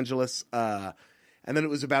Los Angeles. And then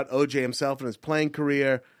it was about OJ himself and his playing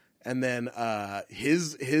career, and then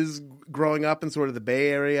his growing up in sort of the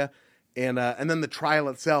Bay Area. And then the trial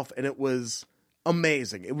itself, and it was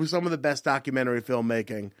amazing. It was some of the best documentary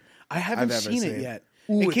filmmaking I haven't seen it yet.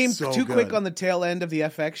 Ooh, it came so too good. quick on the tail end of the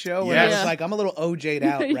FX show. And I was like, I'm a little OJ'd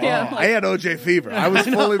out right now. I had OJ fever. I was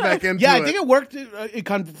fully back into it. Yeah, I think it worked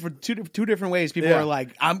for two different ways. People are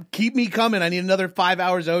like, keep me coming. I need another 5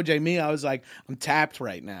 hours OJ. Me, I was like, I'm tapped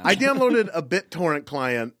right now. I downloaded a BitTorrent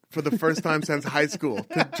client for the first time since high school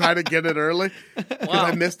to try to get it early because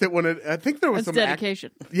I missed it when it. I think there was some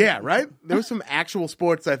dedication. Yeah, right. There was some actual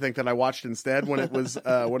sports I think that I watched instead when it was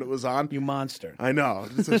on. You monster! I know,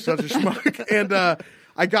 it's such a schmuck. And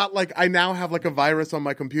I now have like a virus on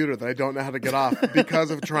my computer that I don't know how to get off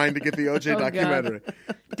because of trying to get the OJ documentary.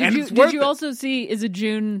 Did you also see? Is it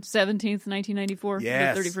June 17th, 1994?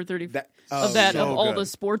 Yes, 30 for 30 of all the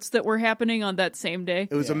sports that were happening on that same day.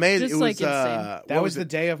 It was amazing. Just it was insane. That was the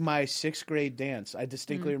day of my 6th grade dance. I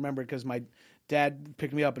distinctly remember because my dad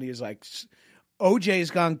picked me up and he was like, OJ's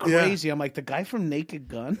gone crazy. I'm like, the guy from Naked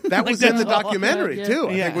Gun? That was in the documentary, too.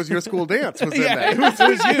 I think was your school dance was in that. It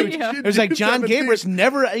was huge. It was like John Gabrus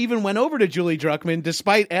never even went over to Julie Druckmann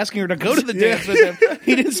despite asking her to go to the dance with him.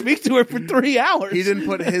 He didn't speak to her for 3 hours. He didn't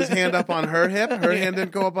put his hand up on her hip. Her hand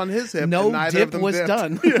didn't go up on his hip. No and dip was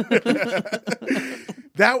done.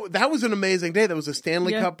 That was an amazing day. That was a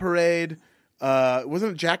Stanley Cup parade.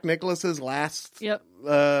 Wasn't it Jack Nicklaus's last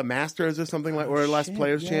Masters or something or last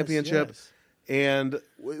Players Championship? Yes. And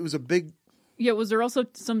it was a big. Yeah, was there also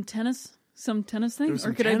some tennis thing? There was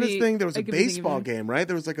some tennis thing. There was a baseball game, right?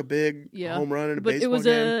 There was like a big home run in a baseball game. But it was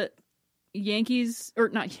a Yankees or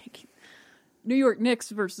not Yankees. New York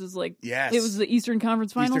Knicks versus it was the Eastern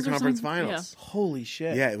Conference Finals. Eastern Conference Finals. Yeah. Holy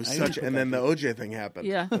shit! Yeah, it was and then the OJ thing happened.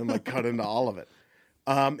 Yeah, and cut into all of it.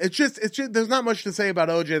 It's just there's not much to say about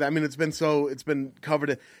OJ. I mean, it's been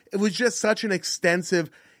covered. It was just such an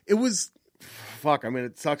extensive. It was. Fuck, I mean,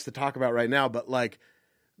 it sucks to talk about right now, but like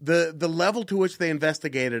the level to which they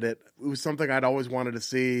investigated it was something I'd always wanted to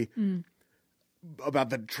see about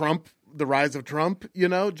the rise of Trump,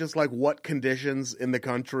 just like what conditions in the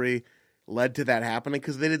country led to that happening,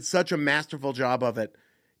 because they did such a masterful job of it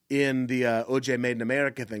in the OJ Made in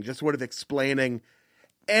America thing, just sort of explaining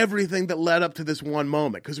everything that led up to this one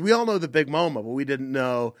moment, because we all know the big moment, but we didn't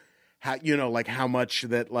know how much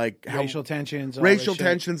that racial tensions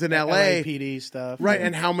in LA, PD stuff, right?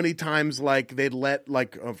 And how many times they'd let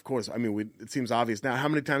of course, I mean, it seems obvious now. How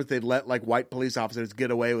many times they'd let white police officers get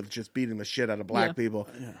away with just beating the shit out of black people,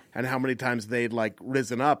 and how many times they'd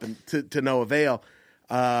risen up and to no avail.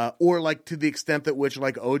 Or to the extent that which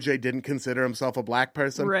OJ didn't consider himself a black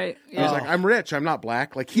person, right? Yeah. He was like, "I'm rich, I'm not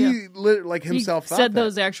black." He himself he said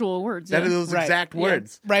those actual words. That those exact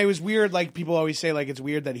words. Right. It was weird. People always say it's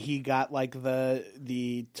weird that he got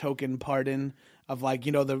the token pardon of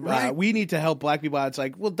we need to help black people out. It's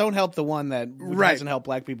like, well, don't help the one that doesn't help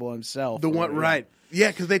black people himself. The one, right?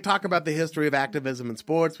 Yeah, because they talk about the history of activism in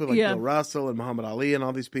sports with Bill Russell and Muhammad Ali and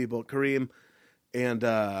all these people, Kareem. And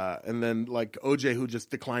then OJ, who just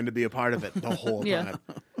declined to be a part of it the whole time.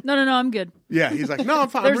 No, I'm good. Yeah, he's like, no, I'm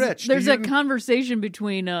fine. I'm rich. There's a conversation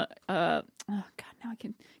between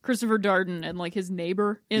Christopher Darden and his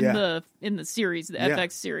neighbor in the series, the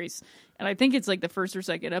FX series, and I think it's the first or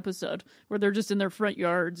second episode where they're just in their front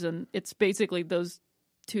yards, and it's basically those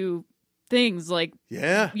two things. But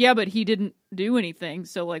he didn't do anything,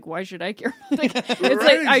 so why should I care? It's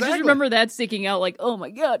exactly. I just remember that sticking out. Oh my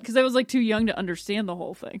god, because I was too young to understand the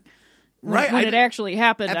whole thing. When it actually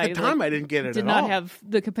happened, at the time, I didn't get it. Did not have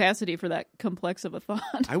the capacity for that complex of a thought.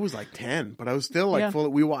 I was 10, but I was still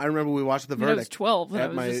full. I remember we watched The Verdict. I was 12,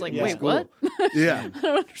 and I was just wait, school. what? Yeah, I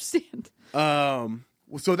don't understand.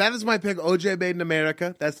 So that is my pick, OJ Made in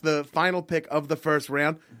America. That's the final pick of the first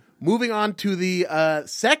round. Moving on to the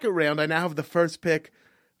second round, I now have the first pick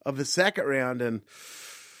of the second round, and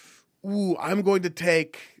I'm going to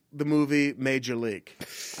take the movie Major League.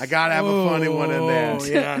 I gotta have a funny one in there.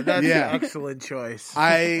 Yeah, that's an excellent choice.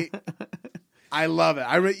 I love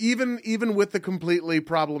it. Even with the completely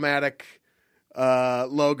problematic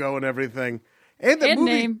logo and everything. And the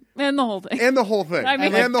movie, name and the whole thing. And the whole thing. I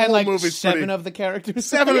mean, and the whole like movie. Seven of the characters.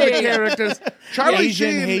 Seven of the characters. Charlie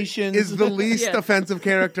Sheen Haitians. is the least offensive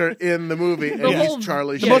character in the movie. And he's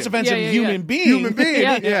Charlie Sheen. The most offensive human being. Human being,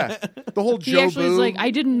 yeah. The whole Joe He actually Boo. is like, I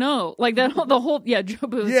didn't know. Like, the whole Joe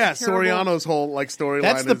Boo. Yeah, terrible. Soriano's whole storyline.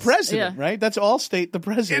 That's the president, right? That's Allstate, the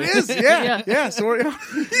president. It is, yeah.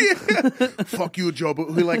 Soriano. Fuck you, Joe Boo.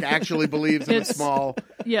 Who actually believes in a small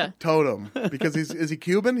totem. Because is he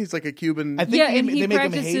Cuban? He's like a Cuban. I think and they he make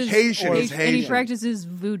him Haitian. He's and he practices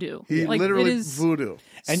voodoo. He literally voodoo.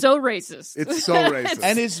 So racist. It's so racist.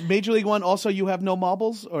 And is Major League One also You Have No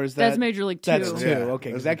Marbles? Or is that... That's Major League 2. That's 2. Yeah,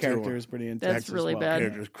 Okay, because that character 2. is pretty intense. That's really as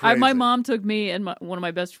well. bad. My mom took me and one of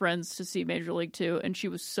my best friends to see Major League 2, and she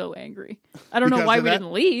was so angry. I don't know why we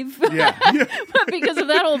didn't leave. Yeah. But because of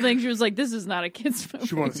that whole thing, she was like, this is not a kid's movie.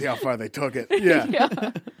 She wanted to see how far they took it.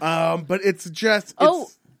 Yeah. But it's just...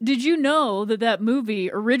 Did you know that movie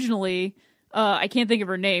originally... I can't think of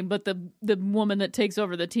her name, but the woman that takes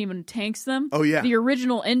over the team and tanks them. Oh, yeah. The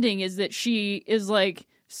original ending is that she is like,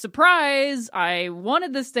 surprise, I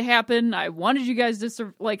wanted this to happen. I wanted you guys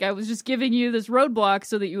to, I was just giving you this roadblock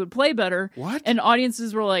so that you would play better. What? And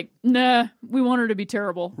audiences were like, nah, we want her to be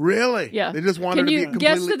terrible. Really? Yeah. They just wanted her to be completely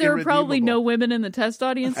guess that there were probably no women in the test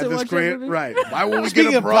audience that watched that movie? Right. Why won't we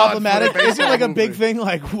Speaking get a of broad problematic, for a is it like a big movie? thing?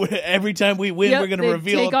 Like, every time we win, we're going to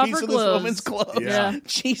reveal a piece of this woman's clothes. Yeah.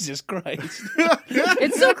 Jesus Christ.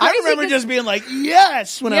 It's so crazy. I remember just being like,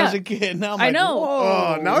 yes, when I was a kid. Now I'm like, I know.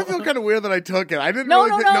 Whoa. Oh, now I feel kind of weird that I took it. I didn't No,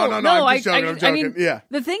 really think... No, I'm just joking. I'm joking. I mean, yeah.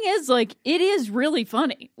 the thing is, it is really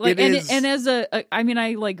funny. It is. And as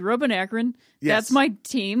I grew up in Akron. Yes. That's my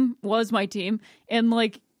team, was my team. And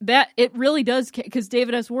that, it really does, because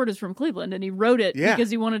David S. Ward is from Cleveland, and he wrote it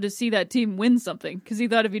because he wanted to see that team win something. Because he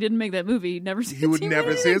thought if he didn't make that movie, he'd never see it. He would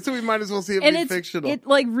never see it, so we might as well see it be fictional. It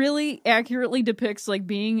really accurately depicts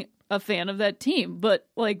being a fan of that team. But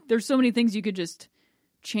there's so many things you could just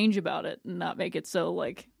change about it and not make it so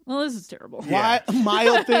well, this is terrible. Why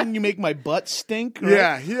mild thing? You make my butt stink. Right?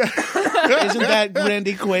 Yeah. Isn't that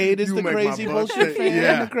Randy Quaid is the crazy bullshit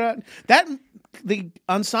fan in the crowd? The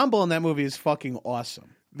ensemble in that movie is fucking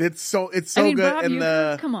awesome. It's so good. Bob and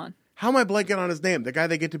Uecker, come on. How am I blanking on his name? The guy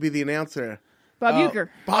they get to be the announcer. Bob Uecker.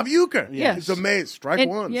 Bob Uecker. Yeah. He's amazing. Strike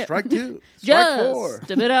one, strike two, strike just four.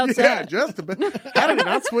 Just a bit outside. Yeah, just a bit. How did he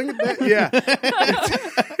not swing it there? Yeah.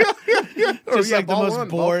 Just the most one,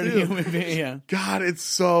 bored human being. Yeah. God, it's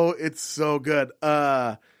so good.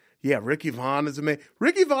 Ricky Vaughn is amazing.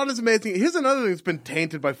 Ricky Vaughn is amazing. Here's another thing that's been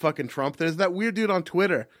tainted by fucking Trump. There's that weird dude on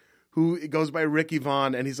Twitter who goes by Ricky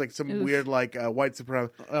Vaughn, and he's some weird white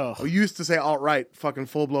supremacist. Who used to say alt-right, fucking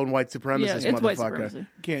full-blown white supremacist it's motherfucker. white supremacy.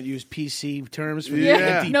 Can't use PC terms for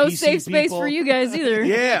No PC safe space people. for you guys either.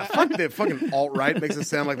 Yeah, fuck that fucking alt-right makes it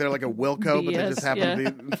sound like they're like a Wilco, but they just happen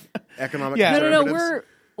to be economic conservatives. No, we're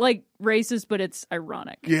racist, but it's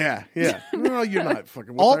ironic. Yeah. No, you're not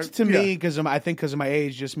fucking. Alt to me, because of my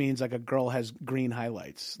age, just means a girl has green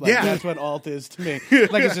highlights. That's what alt is to me.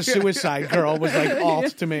 It's a suicide girl was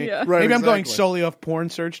alt to me. Yeah. Right, Maybe I'm going exactly. solely off porn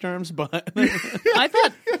search terms, but I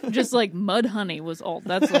thought just Mud Honey was alt.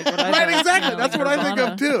 That's what I thought. Right, exactly. That's what I think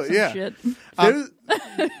of too. Yeah. Shit.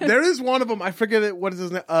 There is one of them. I forget it. What is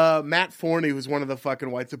his name? Matt Forney, who's one of the fucking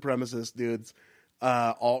white supremacist dudes,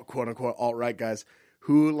 quote unquote alt right guys.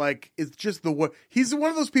 Who is just the word? He's one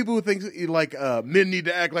of those people who thinks men need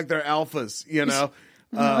to act like they're alphas,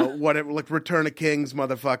 whatever, Return of Kings,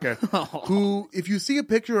 motherfucker. Who, if you see a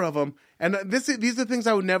picture of him, and these are things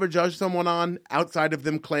I would never judge someone on outside of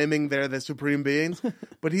them claiming they're the supreme beings,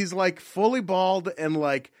 but he's fully bald and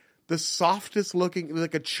the softest looking,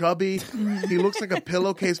 a chubby. He looks like a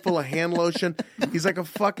pillowcase full of hand lotion. He's a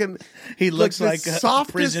fucking. He looks like the a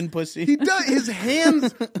softest prison pussy. He does. His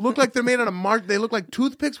hands look like they're made out of They look like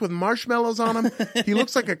toothpicks with marshmallows on them. He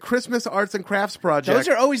looks like a Christmas arts and crafts project. Those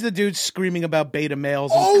are always the dudes screaming about beta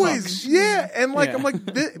males. And always, cunts. yeah. And I'm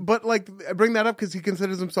I bring that up because he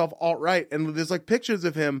considers himself alt right, and there's pictures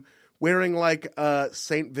of him wearing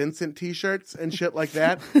St. Vincent t-shirts and shit like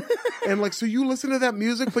that. And so you listen to that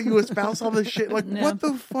music, but you espouse all this shit. What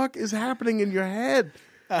the fuck is happening in your head?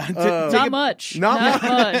 Not much. Not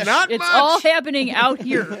much. Not it's much. all happening out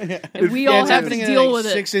here, and we all have to deal with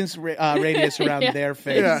it. 6-inch radius around their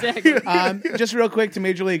face. Exactly. Just real quick, to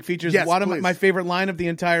Major League features one of my favorite line of the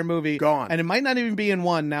entire movie. Go on. And it might not even be in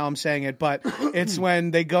one. Now I'm saying it, but it's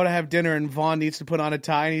when they go to have dinner and Vaughn needs to put on a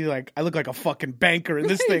tie, and he's like, "I look like a fucking banker in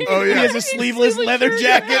this thing." Oh yeah. He has a sleeveless leather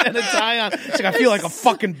jacket and a tie on. It's like, I feel like a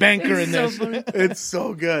fucking banker in this. Funny. It's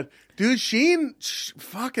so good. Dude, Sheen,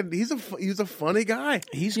 fucking, he's a funny guy.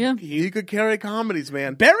 He could carry comedies,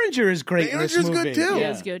 man. Berenger is great in this movie. Good too.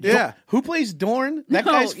 Yeah, it's good. Yeah. Who plays Dorn? That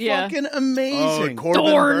guy's fucking amazing. Corbin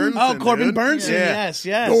Dorn. Burnson, Corbin dude. Burnson. Yeah.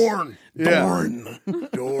 Yes. Dorn.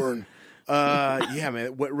 Dorn. Yeah,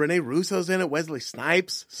 man. Rene Russo's in it. Wesley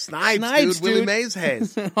Snipes, Snipes, dude. Willie Mays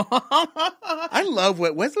Hayes. I love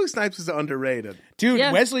Wesley Snipes is underrated. Dude,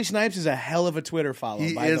 Wesley Snipes is a hell of a Twitter follow.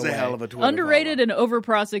 He by is the a way. hell of a Twitter Underrated follow. and over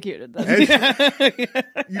prosecuted.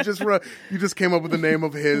 You just came up with the name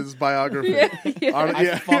of his biography.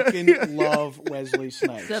 I fucking love Wesley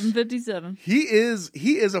Snipes. 757. He is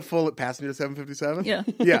a full passenger 757.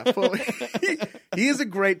 Yeah. Fully. He is a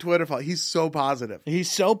great Twitter follow. He's so positive.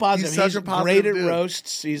 He's so positive. He's such a positive great at dude.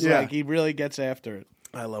 roasts. He's like, he really gets after it.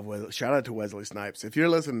 I love Wesley. Shout out to Wesley Snipes. If you're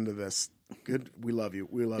listening to this, good. We love you.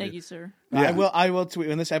 We love Thank you. you, sir. Yeah. I will tweet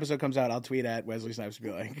when this episode comes out. I'll tweet at Wesley Snipes and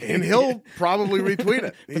be like, And he'll probably retweet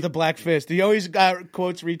it. with a black fist. He always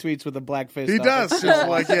quotes retweets with a black fist. He does. Just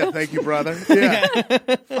like, thank you, brother. Yeah.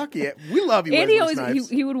 Fuck yeah. We love you, And Wesley Snipes.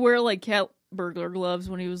 he would wear like cat burglar gloves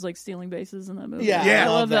when he was like stealing bases in that movie. Yeah, Yeah. I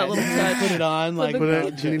love that little touch. Put it on, like,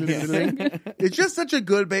 It's just such a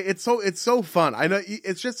good it's so fun. I know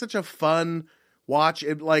it's just such a fun watch.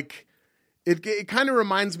 It kind of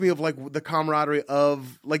reminds me of like the camaraderie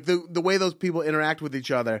of like the way those people interact with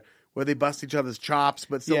each other, where they bust each other's chops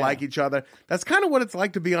but still like each other. That's kind of what it's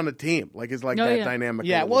like to be on a team. Like it's like that dynamic.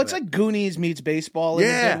 Yeah, well, it's like Goonies meets baseball in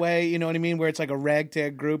a good way. You know what I mean? Where it's like a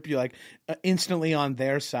ragtag group. You're like instantly on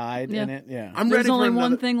their side in it. Yeah, There's only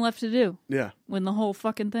one thing left to do. Yeah. Win the whole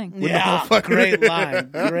fucking thing. Great line.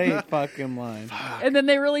 Great fucking line. And then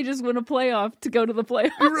they really just win a playoff to go to the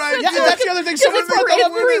playoffs. Right. Yeah, that's the other thing. Someone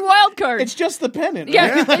It's three wild cards. It's just the pennant. Right?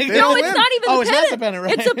 Yeah. They No, don't it's win. not even Oh, the it's pennant. not the pennant,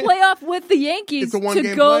 right? It's a playoff with the Yankees It's a one-game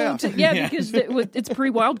to go playoff. to because it's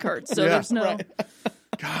pre-wild card, so there's no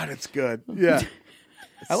God, it's good. Yeah.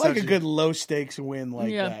 I like a good low stakes win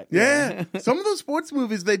like that. Yeah. Some of those sports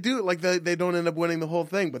movies, they do like they don't end up winning the whole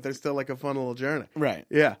thing, but they're still like a fun little journey. Right.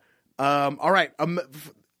 Yeah. All right.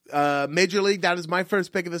 Major League, that is my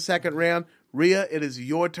first pick of the second round. Rhea, it is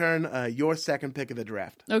your turn. Your second pick of the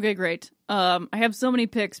draft. Okay, great. I have so many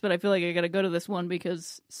picks, but I feel like I got to go to this one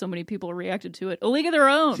because so many people reacted to it. A League of Their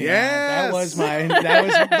Own. Yeah. That was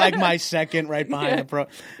like my second right behind the pro.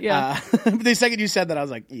 Yeah. The second you said that, I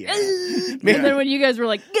was like, yeah. And then when you guys were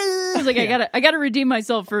like, I was like, I gotta redeem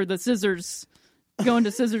myself for the scissors. Going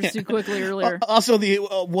to scissors too quickly earlier. Also, the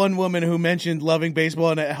one woman who mentioned loving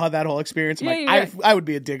baseball and how that whole experience. I would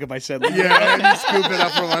be a dick if I said that. Yeah, you scoop it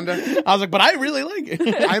up from under. I was like, but I really like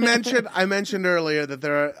it. I mentioned earlier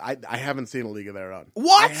that I haven't seen A League of Their Own.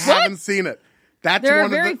 What? I haven't seen it. There are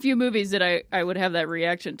very few movies that I would have that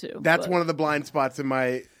reaction to. That's one of the blind spots in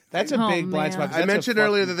my. That's a big blind spot. I mentioned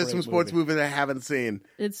earlier that there's some sports movies I haven't seen.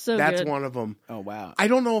 It's so That's good. one of them. Oh wow! I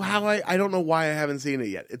don't know I don't know why I haven't seen it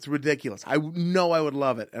yet. It's ridiculous. I know I would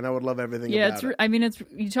love it, and I would love everything. about it. I mean, it's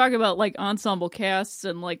you talk about like ensemble casts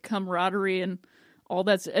and like camaraderie and all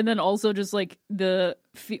that, and then also just like the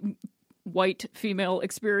white female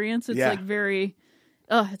experience. It's like very,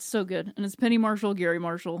 it's so good, and it's Penny Marshall, Gary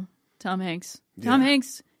Marshall, Tom Hanks. Tom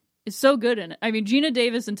Hanks is so good in it. I mean, Gina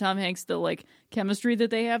Davis and Tom Hanks, the like chemistry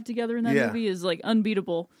that they have together in that movie is like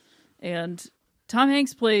unbeatable. And Tom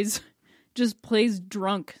Hanks plays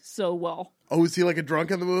drunk so well. Oh, is he like a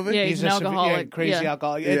drunk in the movie? Yeah, he's an alcoholic. Crazy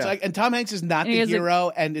alcoholic. It's like, and Tom Hanks is not the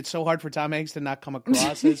hero, and it's so hard for Tom Hanks to not come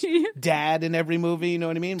across as dad in every movie. You know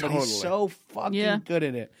what I mean? But he's so fucking good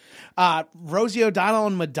at it. Rosie O'Donnell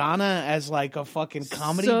and Madonna as like a fucking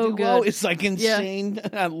comedy duo. Good. It's like insane.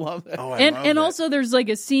 I love it. Oh, and also there's like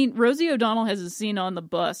a scene. Rosie O'Donnell has a scene on the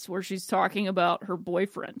bus where she's talking about her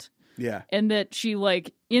boyfriend. Yeah, and that she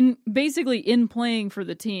like in playing for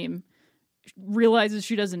the team realizes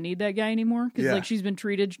she doesn't need that guy anymore because like she's been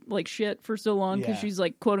treated like shit for so long because she's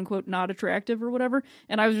like quote unquote not attractive or whatever.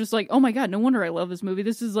 And I was just like, oh my god, no wonder I love this movie.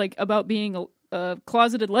 This is like about being a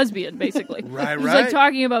closeted lesbian basically. Right. She's like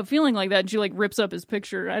talking about feeling like that, and she like rips up his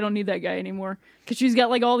picture. I don't need that guy anymore because she's got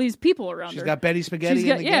like all these people around her. She's got Betty Spaghetti.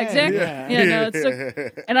 Exactly. Yeah, no, it's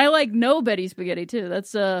so, and I like no Betty Spaghetti too.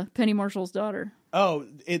 That's Penny Marshall's daughter. Oh,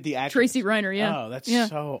 the actress. Tracy Reiner. Yeah. Oh, that's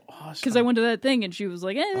so awesome. Because I went to that thing and she was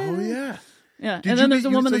like, Oh yeah. Yeah, and then there's a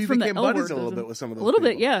woman that's from the L Word. A little bit with some of those. A little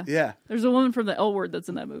people. bit, yeah. Yeah. There's a woman from the L Word that's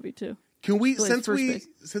in that movie too. Can we, since we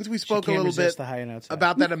spoke a little bit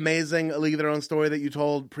about that amazing League of Their Own story that you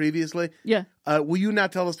told previously? Yeah. Will you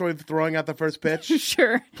not tell the story of throwing out the first pitch?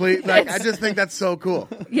 Sure. Please. I just think that's so cool.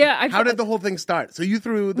 Yeah. How did the whole thing start? So you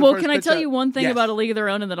threw the first pitch. Well, can I tell you one thing about A League of Their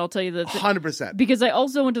Own, and then I'll tell you that 100%. Because I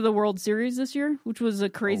also went to the World Series this year, which was a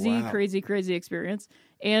crazy experience.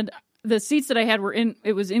 And the seats that I had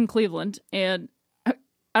was in Cleveland, and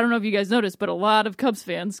I don't know if you guys noticed, but a lot of Cubs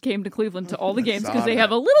fans came to Cleveland to all the games because they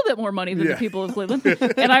have a little bit more money than the people of Cleveland.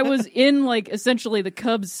 And I was in essentially the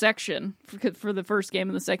Cubs section for the first game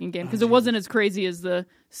and the second game because it wasn't as crazy as the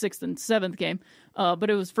 6th and 7th game, but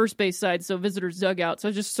it was first base side, so visitors dugout. So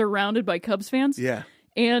I was just surrounded by Cubs fans. Yeah.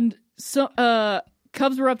 And so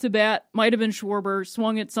Cubs were up to bat, might have been Schwarber,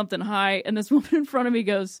 swung at something high, and this woman in front of me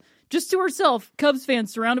goes, just to herself, Cubs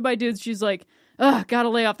fans surrounded by dudes, she's like, ugh, gotta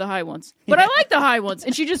lay off the high ones. But I like the high ones.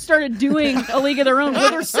 And she just started doing A League of Their Own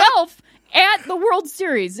with herself at the World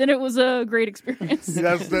Series. And it was a great experience. See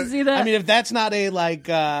that? I mean, if that's not a,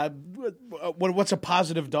 what's a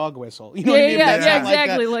positive dog whistle? You know what I mean? Yeah,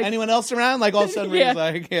 exactly. Like, anyone else around? All of a sudden, Rhea's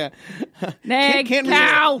nag, can't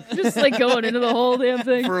cow. Just going into the whole damn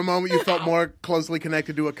thing. For a moment, you felt more closely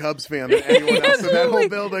connected to a Cubs fan than anyone else in that whole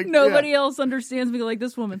building. Nobody else understands me like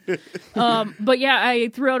this woman. But yeah, I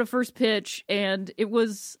threw out a first pitch, and it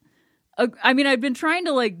was, I'd been trying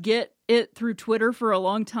to get it through Twitter for a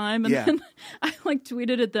long time, and then I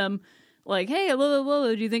tweeted at them hey, blah, blah, blah,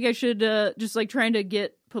 do you think I should just trying to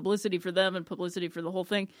get publicity for them and publicity for the whole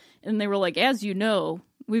thing? And they were like, as you know,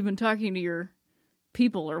 we've been talking to your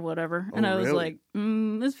people or whatever. And I was really? like,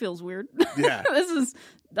 this feels weird. Yeah.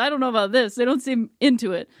 I don't know about this. They don't seem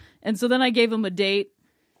into it. And so then I gave them a date.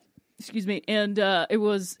 Excuse me, and it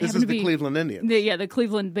was... This is the Cleveland Indians. The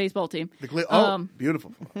Cleveland baseball team.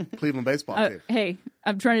 Beautiful. Cleveland baseball team. Hey,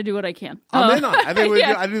 I'm trying to do what I can. I'm in on it. I think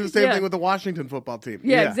I do the same thing with the Washington football team.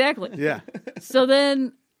 Yeah, exactly. Yeah. So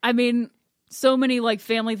then, so many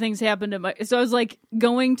family things happened so I was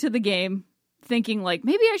going to the game thinking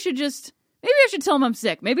maybe I should tell them I'm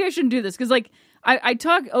sick. Maybe I shouldn't do this because I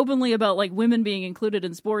talk openly about women being included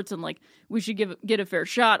in sports and we should get a fair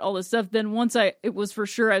shot, all this stuff. Then once it was for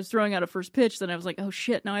sure I was throwing out a first pitch, then I was like, oh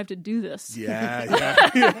shit, now I have to do this. Yeah.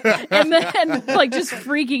 And then just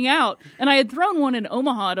freaking out. And I had thrown one in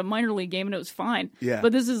Omaha at a minor league game and it was fine. Yeah.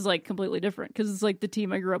 But this is completely different because it's the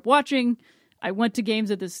team I grew up watching. I went to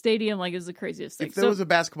games at this stadium. It's the craziest thing. If there was a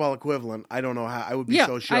basketball equivalent, I don't know how. I would be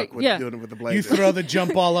so shook with doing it with the Blazers. You throw the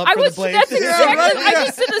jump ball up for the Blazers. That's exactly. I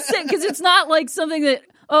just did the same because it's not something that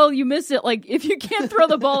you miss it. If you can't throw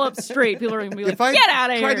the ball up straight, people are gonna be like, "Get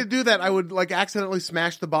out of here!" If I tried to do that, I would accidentally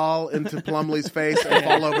smash the ball into Plumlee's face and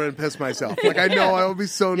fall over and piss myself. I know I would be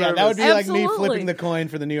so nervous. Yeah, that would be Absolutely. me flipping the coin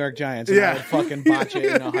for the New York Giants. And I would fucking botch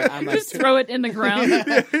it. I'm just throw it in the ground.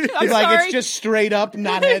 I'm sorry. It's just straight up,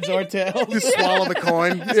 not heads or tails. Just swallow the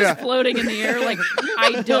coin. Just floating in the air.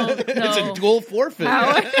 I don't know. It's a dual forfeit.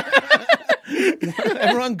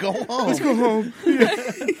 Everyone go home. Let's go home.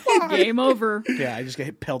 Game over. Yeah, I just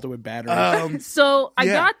get pelted with batteries. So I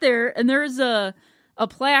got there, and there's a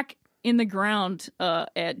plaque in the ground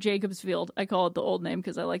at Jacobs Field. I call it the old name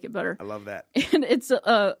because I like it better. I love that. And it's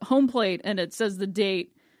a home plate, and it says the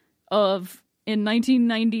date in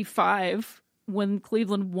 1995 when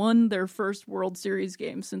Cleveland won their first World Series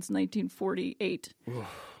game since 1948.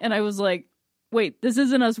 And I was like, wait, this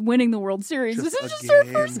isn't us winning the World Series. This is just our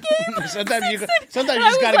first game. Sometimes you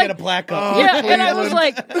just got to get a plaque up. And I was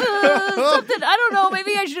like, something, I don't know,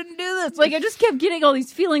 maybe I shouldn't do this. I just kept getting all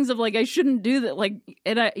these feelings of I shouldn't do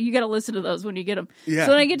that. You got to listen to those when you get them. Yeah.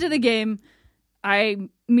 So when I get to the game, I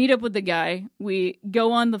meet up with the guy. We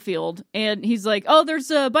go on the field, and he's like, "Oh,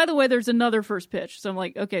 by the way, there's another first pitch." So I'm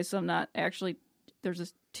like, "Okay, so I'm not actually.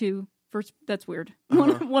 There's two first. That's weird.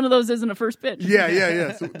 One of those isn't a first pitch."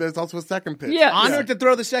 Yeah. So there's also a second pitch. Yeah, honored to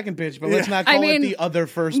throw the second pitch, but let's not call it the other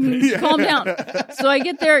first pitch. Calm down. So I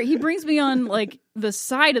get there. He brings me on the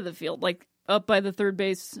side of the field, up by the third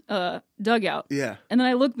base dugout. Yeah. And then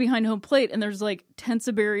I look behind home plate, and there's tents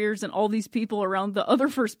of barriers and all these people around the other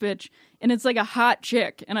first pitch, and it's a hot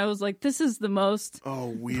chick. And I was like, this is the most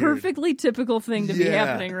weird. Perfectly typical thing to be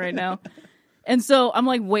happening right now. And so I'm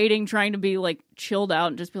waiting, trying to be chilled out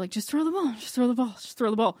and just be just throw the ball, just throw the ball, just throw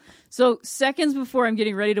the ball. So seconds before I'm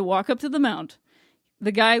getting ready to walk up to the mound,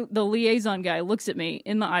 the liaison guy looks at me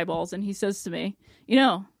in the eyeballs, and he says to me,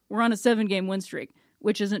 we're on a 7-game win streak.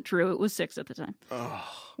 Which isn't true. It was 6 at the time.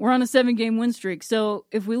 We're on a 7-game win streak. So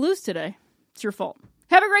if we lose today, it's your fault.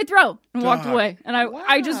 Have a great throw. And walked away. And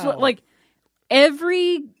I just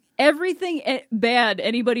everything bad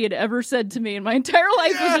anybody had ever said to me in my entire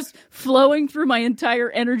life was just flowing through my entire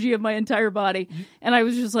energy of my entire body. And I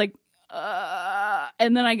was just like,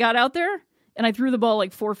 and then I got out there and I threw the ball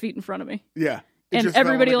like 4 feet in front of me. Yeah. And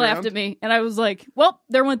everybody laughed at me. And I was like, well,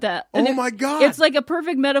 there went that. And my God. It's like a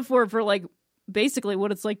perfect metaphor for like basically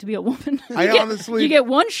what it's like to be a woman. You get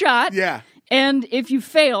one shot. Yeah. And if you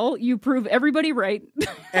fail, you prove everybody right.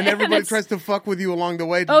 And everybody tries to fuck with you along the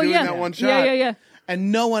way to doing that one shot. Yeah.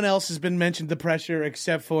 And no one else has been mentioned the pressure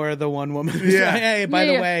except for the one woman. Yeah. Hey, by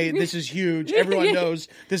the way, this is huge. Everyone knows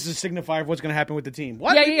this is a signifier of what's going to happen with the team.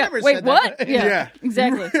 What? Yeah. Wait, what? That. Yeah,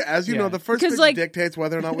 exactly. As you know, the first pitch dictates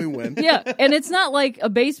whether or not we win. Yeah, and it's not like a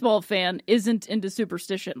baseball fan isn't into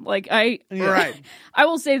superstition. Like I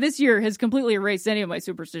will say this year has completely erased any of my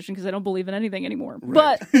superstition because I don't believe in anything anymore.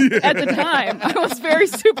 Right. But at the time, I was very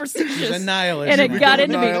superstitious. A nihilist. And it got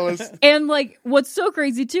into me. And like, what's so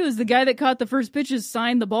crazy too is the guy that caught the first pitches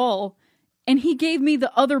signed the ball, and he gave me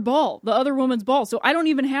the other ball, the other woman's ball. So I don't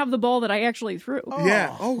even have the ball that I actually threw. Oh.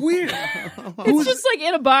 Yeah. Oh, weird. It's just like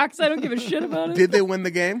in a box. I don't give a shit about it. Did they win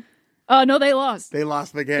the game? No, they lost. They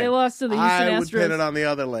lost the game. They lost to the Houston Astros. I would pin it on the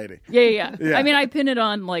other lady. Yeah. I mean, I pin it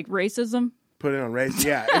on like racism. Put it on race.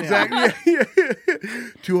 Yeah, exactly.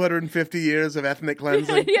 250 years of ethnic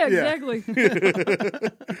cleansing. Yeah, exactly.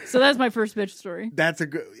 So that's my first pitch story.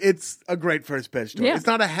 It's a great first pitch story. Yeah.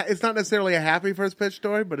 It's not necessarily a happy first pitch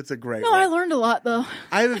story, but it's a great one. I learned a lot though.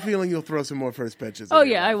 I have a feeling you'll throw some more first pitches. Oh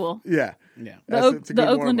yeah, I will. Yeah. The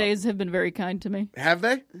Oakland A's have been very kind to me. Have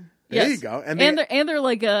they? Yes. There you go. And they're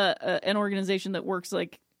like an organization that works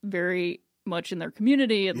like very much in their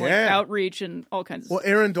community and like outreach and all kinds of stuff.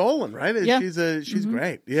 Well, Erin Dolan, right? Yeah. She's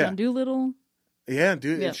great. Yeah. Sean Doolittle. Yeah,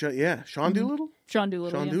 Sean Doolittle? Sean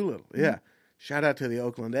Doolittle. Yeah. Shout out to the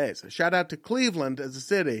Oakland A's. Shout out to Cleveland as a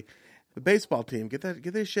city. The baseball team, get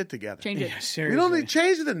their shit together. Change it. Yeah, seriously. We don't need to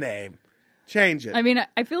change the name. Change it. I mean,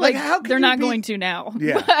 I feel like they're not going to now.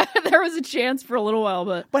 Yeah. There was a chance for a little while,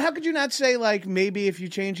 but how could you not say like maybe if you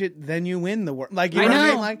change it, then you win the world? Like you know what I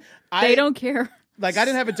mean? Like they don't care. Like I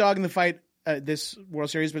didn't have a dog in the fight. This World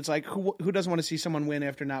Series, but it's like who doesn't want to see someone win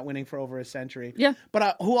after not winning for over a century? Yeah,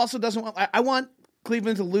 but who also doesn't want? I want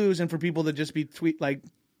Cleveland to lose and for people to just be tweeting.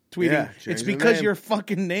 Yeah, it's because your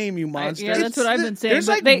fucking name, you monster. Yeah, that's what I've been saying. There's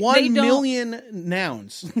like 1 million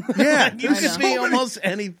nouns. Yeah, you could be almost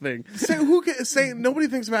anything. Nobody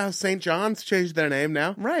thinks about how St. John's changed their name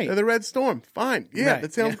now. Right, they're the Red Storm. Fine. Yeah,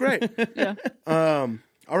 that sounds great. Yeah.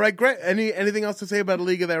 All right, great. Anything else to say about A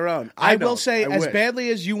League of Their Own? I will say, as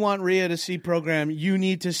badly as you want Rhea to see program, you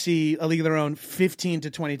need to see A League of Their Own 15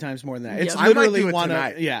 to 20 times more than that. It's literally one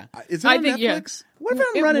of Is it on Netflix? What if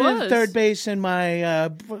I'm running in third base and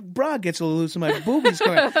my bra gets a little loose and my boobies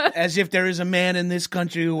come out? As if there is a man in this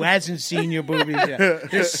country who hasn't seen your boobies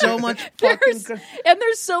yet. There's so much fucking... And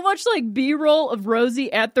there's so much like B-roll of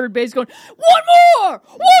Rosie at third base going, one more!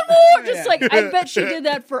 Just like, I bet she did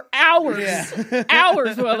that for hours.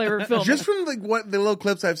 Hours while they were filming. Just from like the little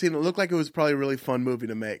clips I've seen, it looked like it was probably a really fun movie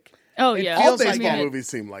to make. Oh, yeah. All baseball movies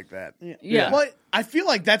seem like that. Yeah. Well, I feel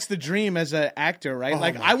like that's the dream as an actor,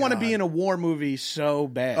 right? I want to be in a war movie so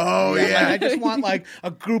bad. Oh, yeah. Like, I just want like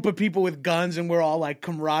a group of people with guns and we're all like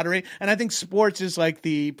camaraderie. And I think sports is like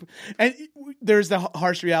and there's the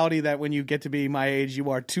harsh reality that when you get to be my age, you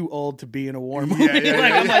are too old to be in a war movie.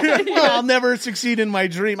 I'm like, I'll never succeed in my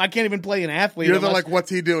dream. I can't even play an athlete. You're like, what's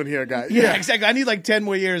he doing here, guy? Yeah, exactly. I need like 10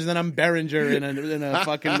 more years and then I'm Behringer in a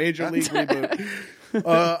fucking major league reboot.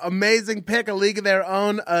 Amazing pick, A League of Their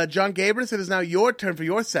Own. John Gabrus, it is now your turn for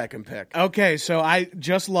your second pick. Okay, so I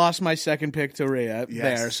just lost my second pick to Rhea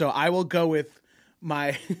there, so I will go with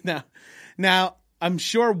my now. I'm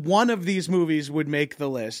sure one of these movies would make the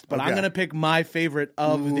list, but I'm going to pick my favorite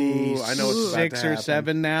of the 6 or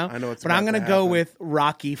 7 now. I know it's but I'm going to go with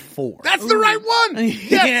Rocky 4. That's the right one.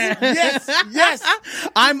 Yes.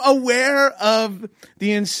 I'm aware of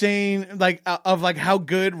the insane, of how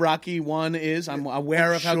good Rocky 1 is. I'm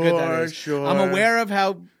aware of how good that is. Sure. I'm aware of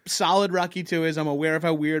how solid Rocky 2 is. I'm aware of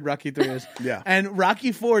how weird Rocky 3 is. Yeah. And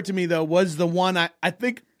Rocky 4 to me though was the one I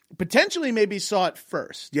think potentially maybe saw it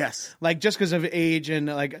first. Yes. Like just because of age and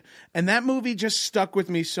that movie just stuck with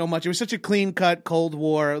me so much. It was such a clean cut Cold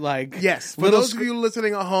War Yes. For those of you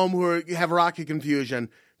listening at home who have Rocky confusion,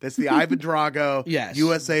 that's the Ivan Drago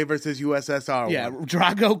USA versus USSR one. Yeah,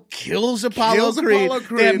 Drago kills Apollo Creed.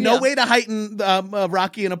 They have no way to heighten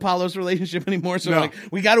Rocky and Apollo's relationship anymore, so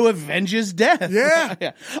we got to avenge his death.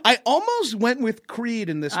 Yeah. I almost went with Creed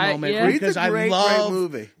in this moment because I love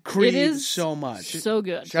movie. Creed so much. So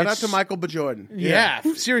good. Shout out to Michael B. Jordan. Yeah,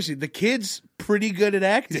 seriously, the kid's pretty good at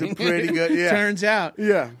acting. He's pretty good, Turns out.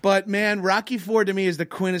 Yeah. But man, Rocky 4 to me is the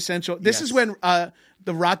quintessential. This is when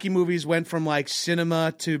the Rocky movies went from like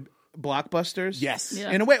cinema to blockbusters. Yes.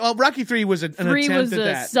 Yeah. In a way, well, Rocky 3 was an Three attempt was at a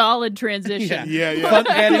that. solid transition.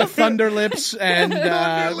 Adding Thunder Lips and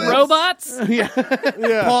Robots.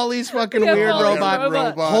 Paulie's fucking weird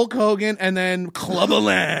robot, Hulk Hogan, and then Clubber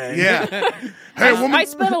Lang. Yeah. Hey, woman. I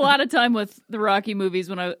spent a lot of time with the Rocky movies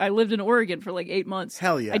when I lived in Oregon for like 8 months.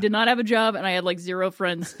 Hell yeah. I did not have a job and I had like 0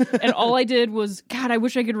 friends. And all I did was, God, I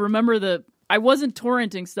wish I could remember I wasn't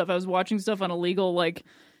torrenting stuff. I was watching stuff on illegal like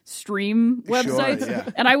stream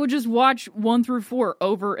websites, and I would just watch 1 through 4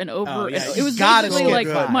 over and over. And it was basically like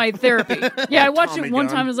my therapy. Yeah, I watched it one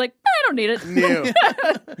time and was like, I don't need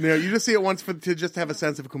it. No, you just see it once to just have a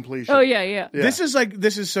sense of completion. Oh yeah. This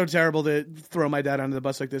is so terrible to throw my dad under the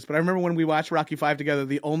bus like this, but I remember when we watched Rocky 5 together,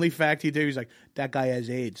 the only fact he did, he's like, that guy has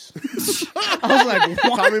AIDS. I was like,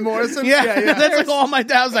 what? Tommy Morrison? Yeah. That's like all my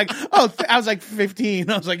dad was like, I was like 15.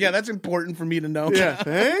 I was like, yeah, that's important for me to know. Yeah,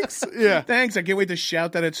 thanks. Yeah. Thanks. I can't wait to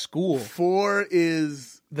shout that at school. 4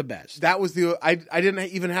 is the best. That was I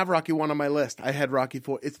didn't even have Rocky 1 on my list. I had Rocky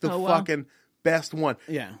 4. It's the fucking best one.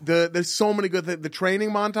 Yeah. There's so many good things. The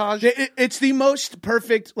training montage. It's the most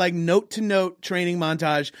perfect, like, note-to-note training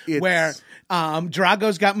montage where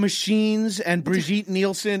Drago's got machines and Brigitte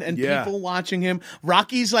Nielsen and people watching him.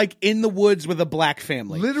 Rocky's, like, in the woods with a black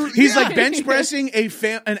family. Literally. He's, like, bench pressing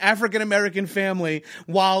an African-American family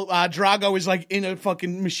while Drago is, like, in a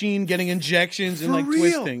fucking machine getting injections and, like,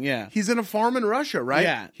 twisting. Yeah. He's in a farm in Russia, right?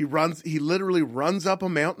 Yeah. He literally runs up a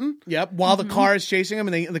mountain. Yep. While the car is chasing him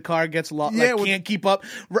and the car gets lost. Can't keep up.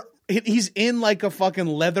 He's in like a fucking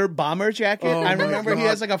leather bomber jacket. I remember he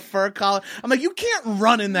has like a fur collar. I'm like, you can't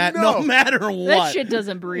run in that no matter what. That shit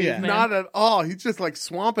doesn't breathe, man. Not at all. He's just like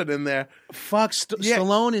swamping in there. Fuck,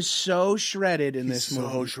 Stallone is so shredded in this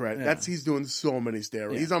movie. So shredded. Yeah. He's doing so many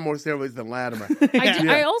steroids. He's on more steroids than Latimer.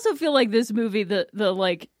 I also feel like this movie, the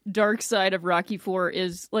like dark side of Rocky 4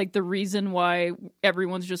 is like the reason why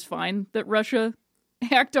everyone's just fine that Russia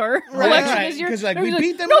hacked our election this year. Because like, we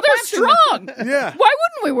beat them. No, they're strong. Yeah. Why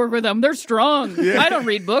wouldn't we work with them? They're strong. Yeah. I don't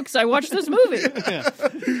read books. I watch this movie.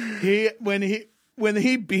 When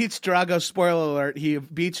he beats Drago, spoiler alert, he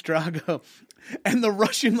beats Drago. And the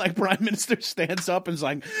Russian like prime minister stands up and is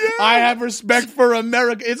like, I have respect for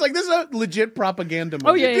America. It's like, this is a legit propaganda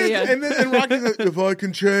movie. Oh, yeah. And Rocky's like, if I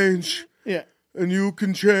can change, and you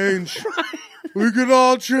can change. Right. We could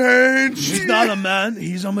all change. He's not a man.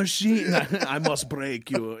 He's a machine. I must break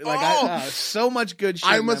you. Like so much good shit.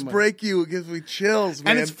 I must break you. It gives me chills,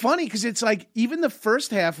 man. And it's funny because it's like even the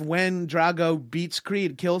first half when Drago beats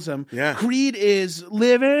Creed, kills him. Yeah. Creed is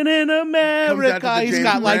living in America. He's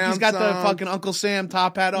got the fucking Uncle Sam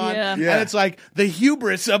top hat on. Yeah. And it's like the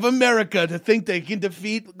hubris of America to think they can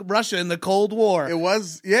defeat Russia in the Cold War. It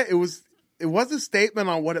was a statement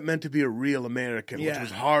on what it meant to be a real American, which was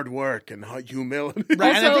hard work and humility.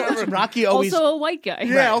 Right. Also, Rocky always also a white guy.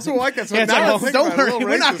 Yeah, also a white guy. So don't worry,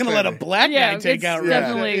 we're not going to let a black guy take out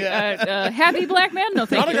definitely happy black man. No,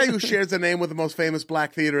 thank you. Not a guy who shares the name with the most famous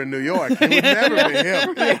black theater in New York. It would never be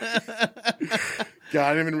him. God,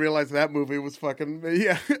 I didn't even realize that movie was fucking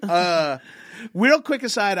Real quick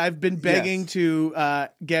aside, I've been begging to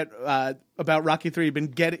get about Rocky 3. Been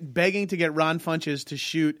begging to get Ron Funches to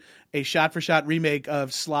shoot a shot-for-shot remake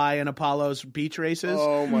of Sly and Apollo's beach races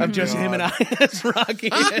of just him and I as Rocky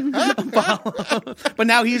and Apollo. But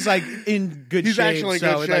now he's like in good shape. He's actually in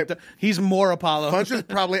good shape. He's more Apollo. Funches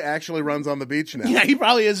probably actually runs on the beach now. Yeah, he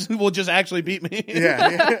probably is. Will just actually beat me.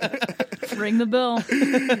 Yeah. Ring the bell.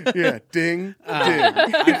 Yeah, ding, ding.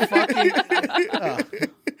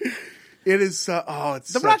 It is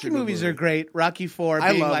it's the Rocky movies are great. Rocky 4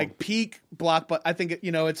 being like peak blockbuster. I think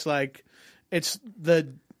it's like it's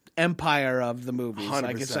the empire of the movies. 100%.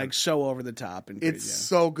 Like it's like so over the top and it's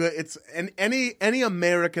so good. It's any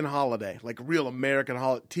American holiday, like real American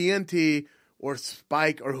holiday, TNT or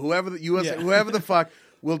Spike or whoever the whoever the fuck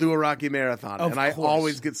will do a Rocky marathon, and I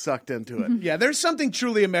always get sucked into it. Yeah, there's something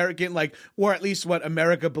truly American, like, or at least what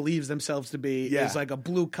America believes themselves to be is like a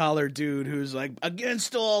blue collar dude who's like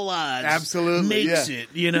against all odds, absolutely makes it.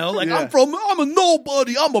 You know, like I'm a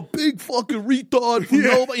nobody. I'm a big fucking retard from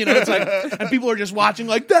nobody. You know, it's like, and people are just watching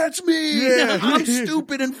like that's me. Yeah. I'm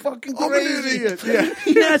stupid and fucking crazy. I'm an idiot. Yeah.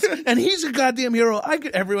 Yes, and he's a goddamn hero.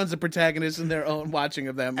 Everyone's a protagonist in their own watching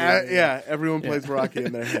of them. Everyone plays Rocky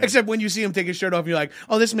in their head, except when you see him take his shirt off, you're like,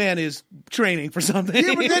 oh, this man is training for something.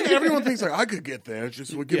 Yeah, but then everyone thinks like, I could get there.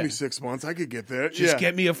 Just give me 6 months. I could get there. Just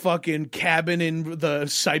get me a fucking cabin in the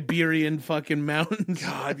Siberian fucking mountains.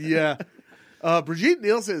 God, yeah. Brigitte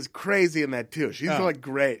Nielsen is crazy in that too. She's like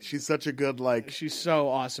great. She's such a good She's so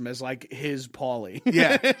awesome as like his Paulie.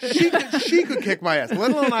 Yeah, she could kick my ass.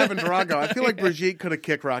 Let alone Ivan Drago. I feel like Brigitte could have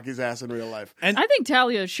kicked Rocky's ass in real life. And I think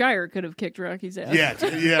Talia Shire could have kicked Rocky's ass.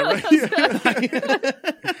 Yeah, right.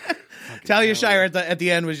 Talia Shire at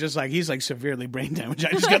the end was just like, he's like severely brain damaged.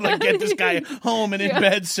 I just gotta like get this guy home and in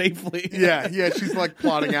bed safely. Yeah. She's like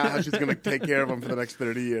plotting out how she's gonna take care of him for the next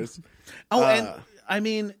 30 years. And I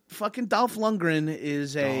mean, fucking Dolph Lundgren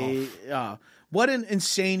is what an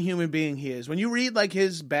insane human being he is. When you read like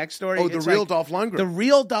his backstory, the real Dolph Lundgren. The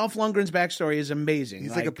real Dolph Lundgren's backstory is amazing.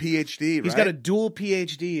 He's like a PhD, right? He's got a dual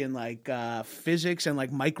PhD in like physics and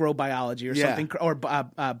like microbiology or something, or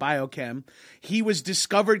biochem. He was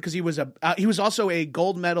discovered because he was also a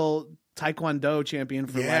gold medal Taekwondo champion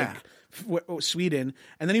for Sweden,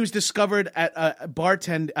 and then he was discovered at a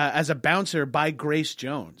bartend as a bouncer by Grace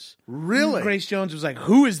Jones. Really? Grace Jones was like,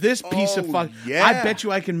 "Who is this piece of fuck? Yeah. I bet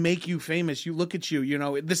you I can make you famous. You look at you. You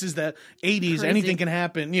know, this is the '80s. Crazy. Anything can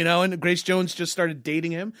happen. You know." And Grace Jones just started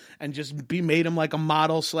dating him and just made him like a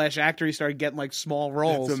model / actor. He started getting like small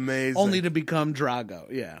roles. That's amazing. Only to become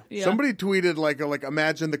Drago. Yeah. Somebody tweeted like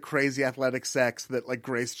imagine the crazy athletic sex that like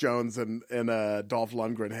Grace Jones and Dolph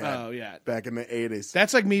Lundgren had. Oh yeah. Back in the 80s.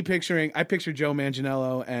 That's like me picturing. I picture Joe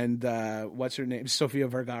Manganiello and what's her name, Sofia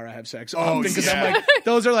Vergara have sex. Oh, because yeah. I'm like,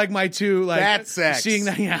 those are like my two like That's sex. Seeing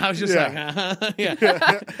that, I was just like,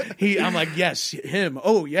 I'm like, yes, him.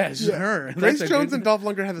 Oh, yes, her. Grace Jones and Dolph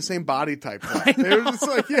Lundgren have the same body type. They were just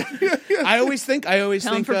like, I always think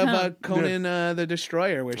Pound for of pound. Conan the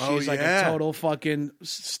Destroyer, where she's like a total fucking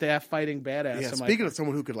staff fighting badass. Yeah, I'm speaking like, of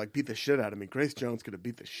someone who could like beat the shit out of me, Grace Jones could have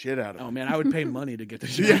beat the shit out of me. oh man, I would pay money to get the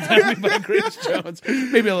shit out of me by Grace Jones.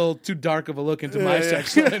 Maybe a little too dark of a look into my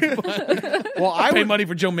sex life. But Well, I pay would money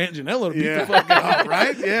for Joe Manganiello to beat Yeah. the fuck out.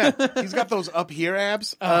 Right? Yeah. He's got those up here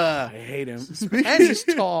abs. I hate him. And he's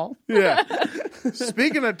tall. Yeah.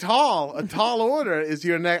 Speaking of tall, a tall order is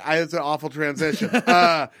your next. It's an awful transition.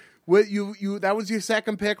 What you that was your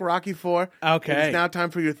second pick, Rocky IV. Okay. And it's now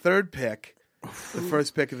time for your third pick. The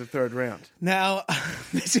first pick of the third round. Now,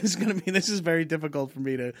 this is very difficult for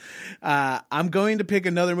me to. I'm going to pick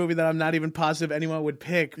another movie that I'm not even positive anyone would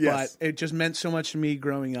pick, Yes. but it just meant so much to me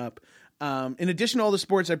growing up. In addition to all the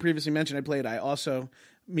sports I previously mentioned I played,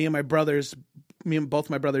 me and both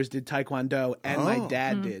my brothers did Taekwondo, and my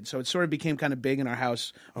dad did. So it sort of became kind of big in our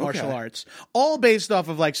house, martial arts. All based off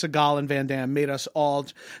of like Seagal and Van Damme made us all.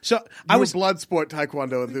 So I was blood sport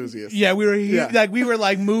Taekwondo enthusiast. Yeah, we were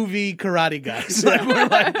like movie karate guys. Like, we were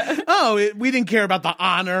like, we didn't care about the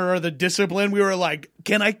honor or the discipline. We were like,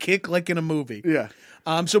 can I kick like in a movie? Yeah.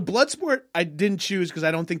 So Bloodsport I didn't choose because I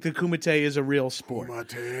don't think the Kumite is a real sport.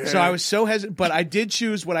 Kumite. So I was so hesitant, but I did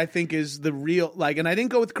choose what I think is the real, like, and I didn't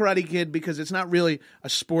go with Karate Kid because it's not really a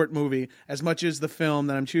sport movie as much as the film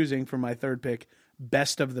that I'm choosing for my third pick,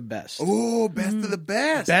 Best of the Best. Oh, Best of the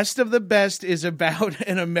Best. Best of the Best is about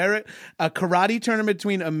a karate tournament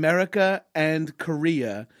between America and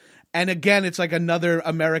Korea. And again, it's like another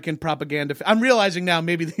American propaganda. I'm realizing now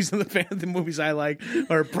maybe these are the movies I like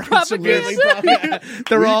are severely propaganda.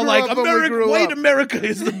 They're all like, white America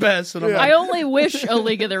is the best. And I'm like, I only wish A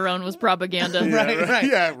League of Their Own was propaganda. Right.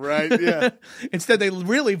 Yeah, right. Yeah. Instead, they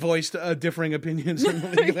really voiced differing opinions in A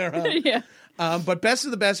League of Their Own. Yeah. But Best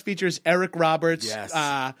of the Best features Eric Roberts,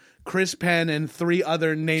 Chris Penn, and three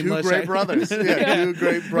other nameless... Two great brothers. Two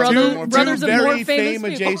great brothers. Brothers of very more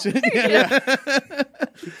famous people. adjacent.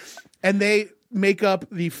 And they make up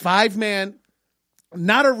the 5-man,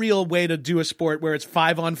 not a real way to do a sport where it's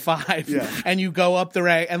 5-on-5 and you go up the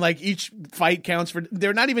rank and like each fight counts for,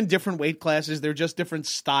 they're not even different weight classes. They're just different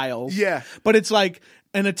styles. Yeah. But it's like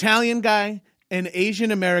an Italian guy, an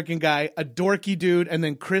Asian American guy, a dorky dude, and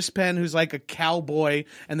then Chris Penn, who's like a cowboy,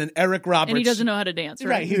 and then Eric Roberts. And he doesn't know how to dance,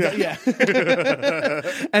 right?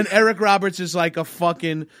 And Eric Roberts is like a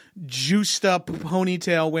fucking juiced up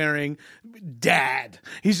ponytail wearing dad.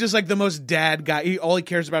 He's just like the most dad guy. All he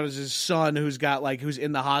cares about is his son who's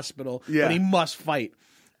in the hospital, but he must fight.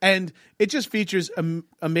 And it just features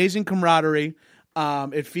amazing camaraderie.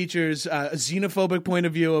 It features a xenophobic point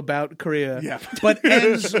of view about Korea, but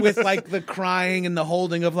ends with like the crying and the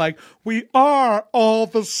holding of like, we are all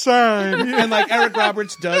the same. And like Eric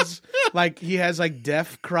Roberts does, like he has like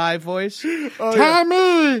deaf cry voice.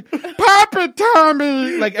 Tommy! Papa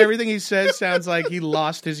Tommy! Like everything he says sounds like he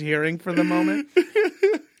lost his hearing for the moment.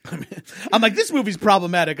 I'm like, this movie's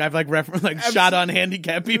problematic. I've like shot on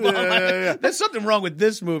handicapped people. I'm like, there's something wrong with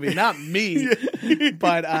this movie, not me.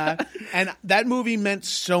 But and that movie meant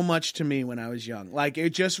so much to me when I was young. Like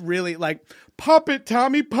it just really like pop it,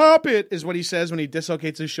 Tommy, pop it is what he says when he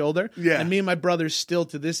dislocates his shoulder. Yeah. And me and my brothers still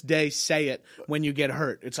to this day say it when you get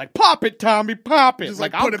hurt. It's like pop it, Tommy, pop it. Just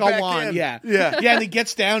like like, I'll put it go back on. in. Yeah. Yeah. Yeah. And he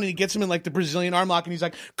gets down and he gets him in like the Brazilian arm lock and he's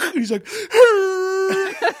like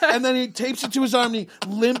and then he tapes it to his arm and he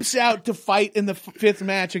limps out to fight in the fifth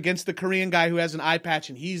match against the Korean guy who has an eye patch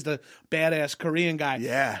and he's the badass Korean guy.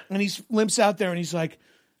 Yeah. And he limps out there and he's like,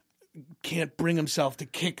 can't bring himself to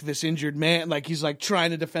kick this injured man. Like he's like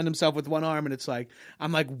trying to defend himself with one arm and it's like,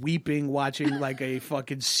 I'm like weeping watching like a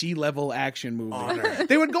fucking C-level action movie.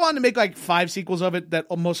 They would go on to make like 5 sequels of it that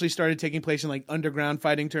mostly started taking place in like underground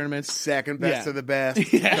fighting tournaments. Second best to the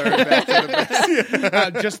best. Yeah. Third best to the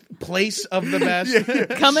best. Just place of the best.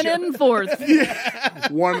 Coming in fourth.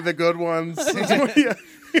 One of the good ones.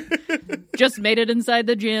 Just made it inside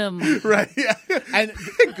the gym. Right. Yeah. And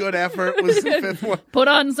good effort was the fifth one. Put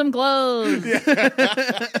on some clothes.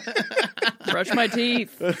 Brush my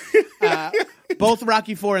teeth. Both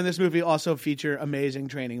Rocky IV and this movie also feature amazing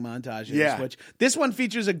training montages. Yeah. Which this one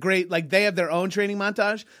features a great, like they have their own training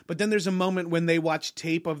montage, but then there's a moment when they watch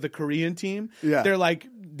tape of the Korean team. Yeah. They're like,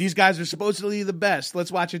 these guys are supposedly the best. Let's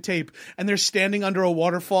watch a tape. And they're standing under a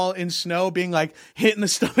waterfall in snow being like hit in the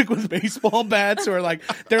stomach with baseball bats or like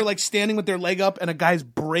they're like standing with their leg up and a guy's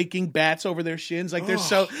breaking bats over their shins. Like they're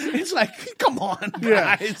so, it's like, come on,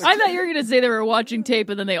 guys. I thought you were going to say they were watching tape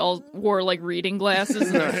and then they all wore like reading glasses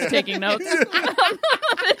and they're taking notes.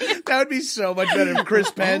 That would be so much better. Chris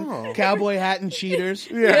Penn, cowboy hat and cheaters.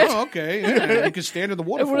 Yeah. Oh, okay. Yeah. You can stand in the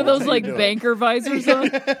waterfall. One of those like banker visors on.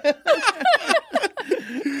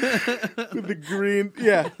 With the green.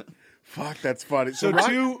 Yeah. Fuck, that's funny. So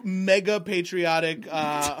two mega patriotic,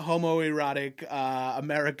 homoerotic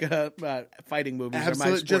America fighting movies are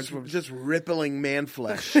my sports movies. Just rippling man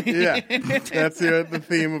flesh. Yeah. That's the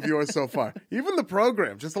theme of yours so far. Even the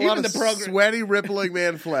program. Just a lot of sweaty, rippling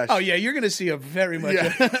man flesh. Oh, yeah. You're going to see a very much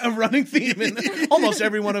a running theme in almost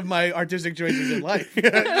every one of my artistic choices in life.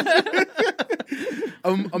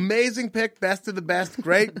 Amazing pick. Best of the best.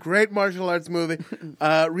 Great martial arts movie.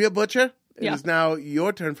 Rhea Butcher. It is now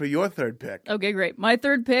your turn for your third pick. Okay, great. My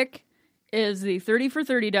third pick is the 30 for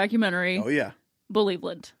 30 documentary. Oh, yeah.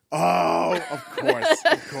 Believeland. Oh, of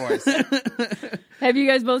course. Have you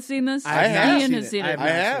guys both seen this? I have. Ian has seen it. I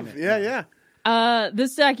have. Yeah.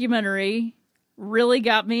 This documentary really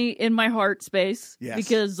got me in my heart space. Yes.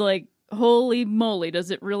 Because, like, holy moly, does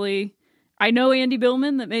it really... I know Andy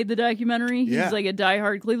Billman that made the documentary. He's like a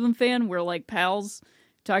diehard Cleveland fan. We're like pals.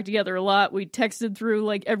 Talked together a lot. We texted through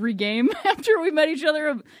like every game after we met each other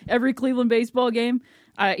of every Cleveland baseball game.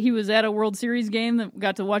 He was at a World Series game that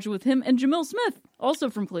got to watch it with him and Jamil Smith,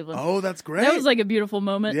 also from Cleveland. Oh, that's great. That was like a beautiful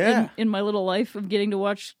moment in my little life of getting to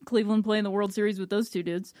watch Cleveland play in the World Series with those two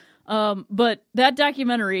dudes. But that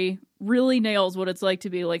documentary really nails what it's like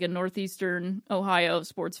to be like a Northeastern Ohio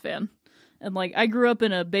sports fan. And like I grew up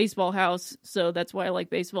in a baseball house, so that's why I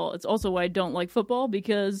like baseball. It's also why I don't like football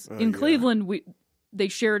because in Cleveland they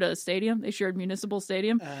shared a stadium. They shared Municipal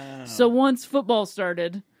Stadium. Oh. So once football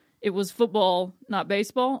started, it was football, not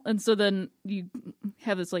baseball. And so then you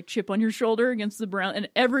have this like chip on your shoulder against the Browns. And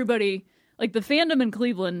everybody, like the fandom in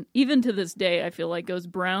Cleveland, even to this day, I feel like goes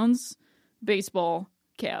Browns, baseball,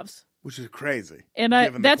 Cavs. Which is crazy. And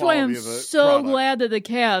that's why I'm so glad that the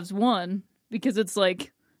Cavs won because it's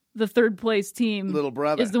like the third place team little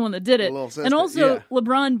brother is the one that did it. And also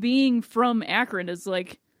LeBron being from Akron is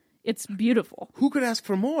like, it's beautiful. Who could ask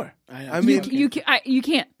for more? I mean, you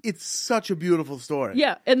can't. It's such a beautiful story.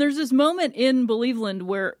 Yeah, and there's this moment in Believeland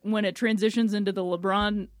where when it transitions into the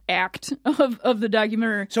LeBron act of the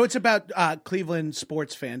documentary. So it's about Cleveland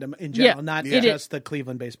sports fandom in general, not just the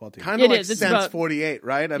Cleveland baseball team. Kind of like Sense 48,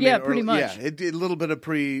 right? I mean, pretty much. Yeah, a little bit of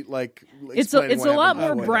It's a lot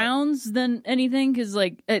more Browns than anything because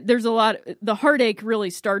like there's a lot. The heartache really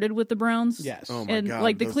started with the Browns. Yes, oh my and God.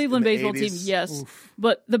 like the Cleveland baseball 80s. team. Yes, Oof.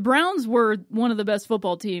 but the Browns were one of the best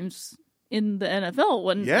football teams in the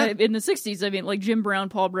NFL in the 60s. I mean, like Jim Brown,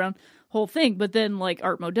 Paul Brown, whole thing. But then like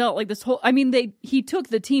Art Modell, like this whole, I mean, he took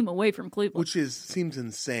the team away from Cleveland. Which seems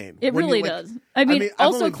insane. It really does. I mean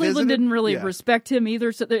also Cleveland didn't really respect him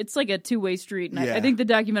either. So it's like a two-way street. And I think the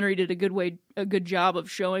documentary did a good job of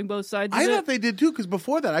showing both sides of it. I thought they did too, because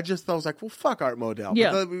before that, I was like, well, fuck Art Modell.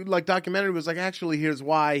 Yeah. But like documentary was like, actually, here's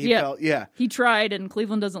why he felt, He tried and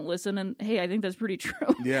Cleveland doesn't listen. And hey, I think that's pretty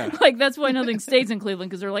true. Yeah. Like that's why nothing stays in Cleveland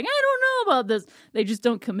because they're like, I don't know about this. They just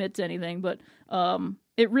don't commit to anything. But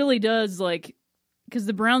it really does like, because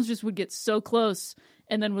the Browns just would get so close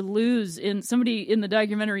and then would lose in somebody in the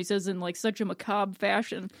documentary says in like such a macabre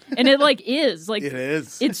fashion. And it like is like, it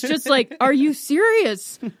is. It's just like, are you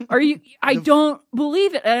serious? I don't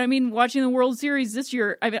believe it. And I mean, watching the World Series this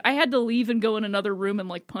year, I had to leave and go in another room and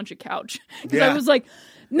like punch a couch. Because I was like,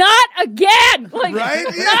 not again! Like, right?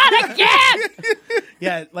 Not again!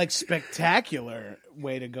 Yeah, like spectacular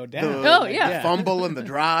way to go down. The fumble and the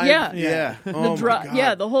drive. Yeah. Oh, my God.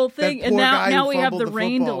 Yeah, the whole thing. That And poor guy now who we have the fumbled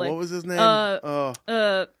rain football. delay. What was his name? Why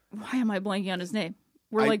am I blanking on his name?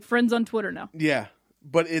 We're like friends on Twitter now. Yeah.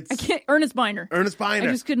 But it's... I can't... Ernest Biner. I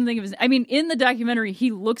just couldn't think of his name. I mean, in the documentary, he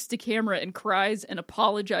looks to camera and cries and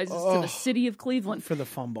apologizes to the city of Cleveland. For the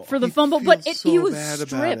fumble. But he was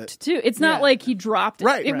stripped, too. It's not like he dropped it.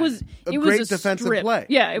 Right. It was a a great defensive strip. play.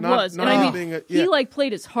 Yeah, it was. And I mean, he like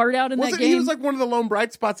played his heart out in that game. He was like one of the lone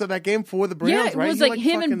bright spots of that game for the Browns, right? Yeah, it was like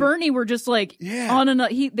him and Bernie were just like on and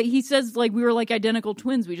he says like we were like identical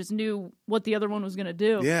twins. We just knew what the other one was going to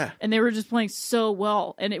do. Yeah. And they were just playing so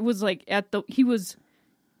well. And it was like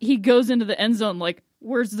he goes into the end zone like,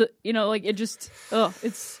 where's the, like it just,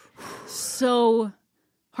 it's so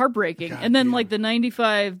heartbreaking. God, and then like the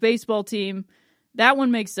 95 baseball team, that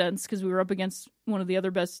one makes sense because we were up against one of the other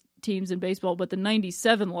best teams in baseball, but the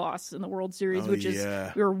 97 loss in the World Series, which is,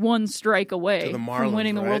 we were one strike away from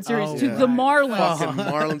winning the World Series to the Marlins. Fucking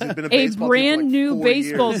Marlins have been a brand new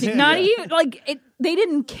baseball years. team. Not even, like, they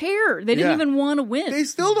didn't care. They didn't even want to win. They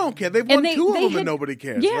still don't care. They've won two of them and nobody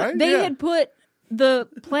cares, right? They had put the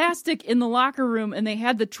plastic in the locker room and they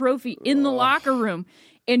had the trophy in the locker room.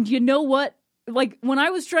 And you know what? Like, when I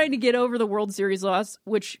was trying to get over the World Series loss,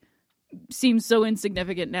 which seems so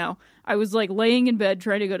insignificant now, I was like laying in bed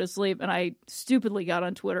trying to go to sleep and I stupidly got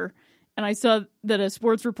on Twitter and I saw that a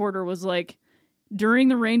sports reporter was like, during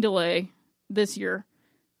the rain delay this year,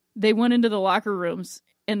 they went into the locker rooms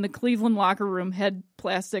and the Cleveland locker room had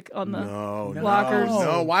plastic on the lockers.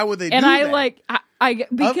 No, why would they do that? that?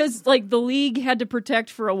 Because like the league had to protect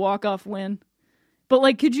for a walk-off win. But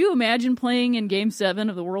like, could you imagine playing in Game 7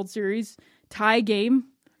 of the World Series, tie game?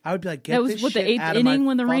 I would be like, that was this what shit the 8th inning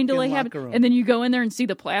when the rain delay happened, room. and then you go in there and see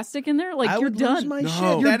the plastic in there. Like, you're done.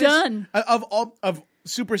 You're done. Of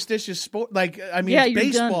superstitious sport, like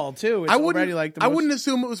baseball too. It's I wouldn't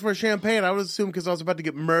assume it was for champagne. I would assume because I was about to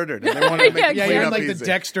get murdered. And they wanted to make you're like the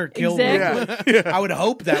Dexter kill. Exactly. I would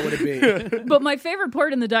hope that would be. But my favorite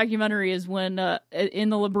part in the documentary is when in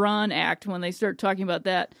the LeBron act when they start talking about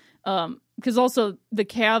that. Because also the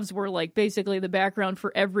Cavs were like basically the background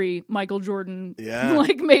for every Michael Jordan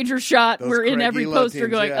like major shot. Those we're in Craig every Elo poster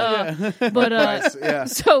teams, going, but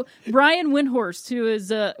so Brian Windhorst, who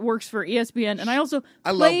is works for ESPN, and I love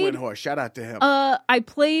Windhorst. Shout out to him. I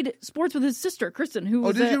played sports with his sister Kristen, who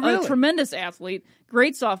was a tremendous athlete,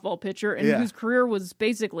 great softball pitcher, and whose career was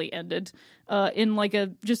basically ended in like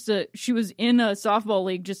she was in a softball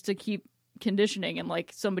league just to keep conditioning, and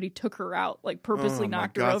like somebody took her out, like purposely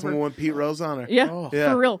knocked her over. Someone went Pete Rose on her.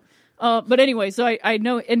 For real. But anyway, so I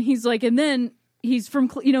know, and he's like, and then he's from,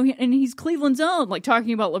 and he's Cleveland's own, like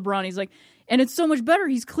talking about LeBron. He's like, and it's so much better.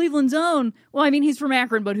 He's Cleveland's own. Well, I mean, he's from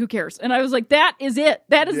Akron, but who cares? And I was like, that is it.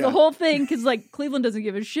 That is the whole thing. Cause like Cleveland doesn't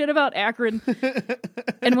give a shit about Akron.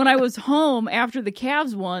 And when I was home after the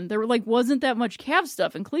Cavs won, there wasn't that much Cavs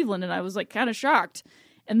stuff in Cleveland. And I was like kind of shocked.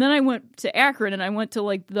 And then I went to Akron and I went to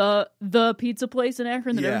like the pizza place in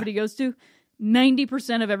Akron that everybody goes to.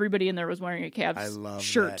 90% of everybody in there was wearing a Cavs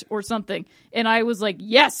shirt or something. And I was like,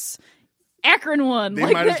 yes, Akron won.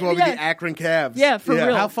 They might as well be the Akron Cavs. Yeah, for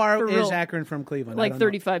real. How far is Akron from Cleveland? Like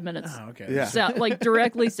 35 minutes. Oh, okay. Yeah. South, like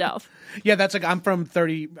directly south. Yeah, that's like I'm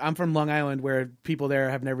from Long Island, where people there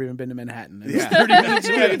have never even been to Manhattan. It's 30 minutes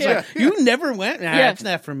away. It's like, you never went? Nah, that's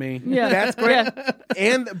not for me. Yeah. That's great. Yeah.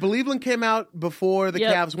 And Cleveland came out before the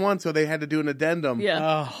Cavs won, so they had to do an addendum.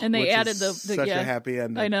 Yeah. And they added such a happy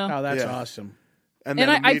ending. I know. Oh, that's awesome. And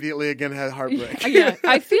then immediately again had heartbreak.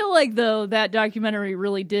 I feel like though that documentary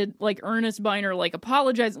really did, like Ernest Biner like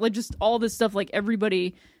apologized, like just all this stuff, like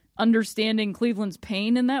everybody understanding Cleveland's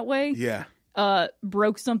pain in that way. Yeah.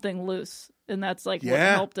 Broke something loose, and that's like what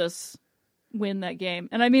helped us win that game.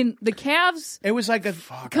 And I mean, the Cavs. It was like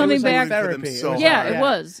coming back therapy. It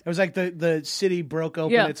was. It was like the city broke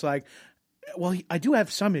open. Yeah. It's like, well, I do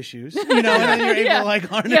have some issues, and then you're able to like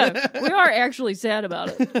harness. Yeah, we are actually sad about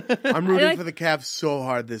it. I'm rooting for the Cavs so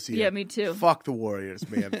hard this year. Yeah, me too. Fuck the Warriors,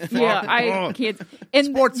 man. I can't. And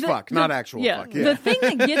sports fuck, not actual fuck. Yeah. The thing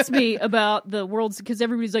that gets me about the World, because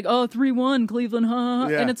everybody's like, oh, 3-1 Cleveland, huh?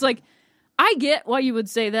 And it's like, I get why you would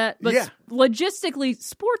say that, but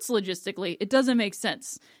sports logistically, it doesn't make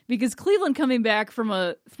sense. Because Cleveland coming back from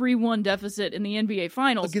a 3-1 deficit in the NBA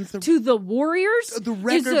Finals to the Warriors, the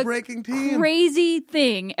record-breaking team, crazy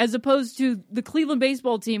thing, as opposed to the Cleveland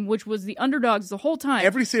baseball team, which was the underdogs the whole time.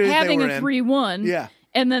 Every series having they were a 3-1, yeah,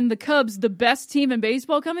 and then the Cubs, the best team in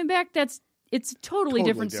baseball, coming back. It's a totally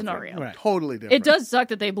different scenario. Right. Totally different. It does suck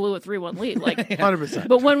that they blew a 3-1 lead, like 100%.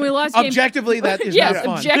 But when we lost game, objectively, that is not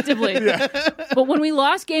fun. Objectively. But when we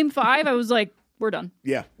lost Game 5, I was like, we're done.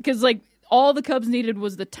 Yeah, because like all the Cubs needed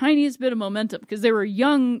was the tiniest bit of momentum because they were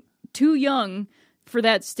too young for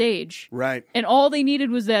that stage, right? And all they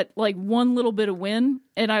needed was that like one little bit of win,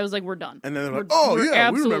 and I was like, we're done. And then they're like,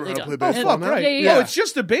 we remember how to play baseball. Oh, fuck, right? Yeah. Oh, it's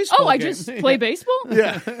just a baseball. I game. just play baseball.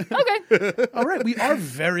 Yeah. Okay. All right, we are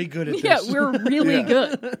very good at this. Yeah, we're really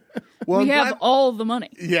good. Well, we have all the money.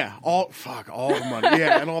 Yeah, all the money.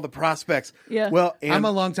 Yeah, and all the prospects. Yeah. Well, I'm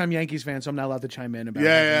a longtime Yankees fan, so I'm not allowed to chime in about.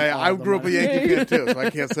 Yeah. I grew up a Yankee fan too, so I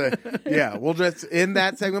can't say. Yeah, we'll just end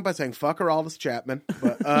that segment by saying fuck Aroldis Chapman.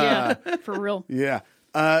 But, yeah, for real. Yeah.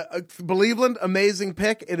 Believeland, amazing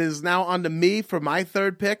pick. It is now on to me for my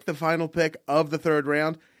third pick, the final pick of the third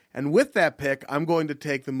round. And with that pick, I'm going to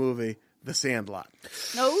take the movie The Sandlot.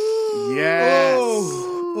 Oh. Yes.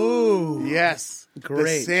 Ooh. Yes. Great.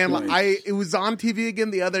 The Sandlot. It was on TV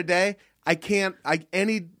again the other day.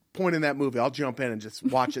 Any point in that movie, I'll jump in and just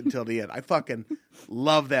watch it until the end. I fucking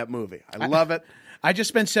love that movie. I love it. I just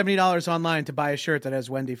spent $70 online to buy a shirt that has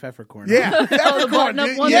Wendy Pfeffercorn. Yeah, the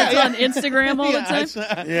button-up one that's on Instagram all the time.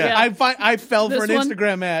 I fell for This an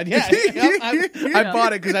Instagram ad. Yeah, I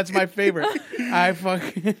bought it because that's my favorite.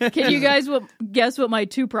 Can you guys guess what my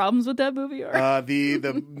two problems with that movie are?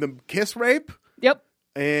 The kiss rape. Yep.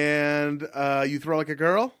 And you throw like a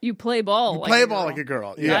girl. You play ball. Like a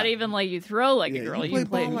girl. Yeah. Not even like you throw like a girl. You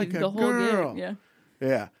play ball like the a whole girl. game. Yeah.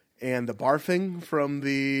 Yeah. And the barfing from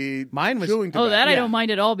the chewing tobacco. I don't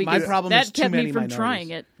mind at all because my problem that is too kept many me from minorities. trying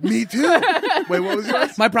it. Me too. Wait, what was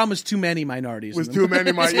yours? My problem was too many minorities. Too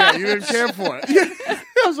many minorities. Yeah, you didn't care for it.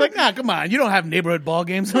 I was like, come on, you don't have neighborhood ball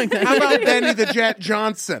games like that. How about Benny the Jet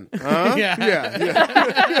Johnson? Huh? Yeah.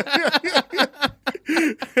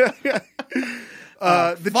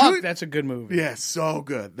 That's a good movie. Yeah, so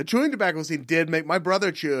good. The chewing tobacco scene did make my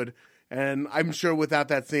brother chewed. And I'm sure without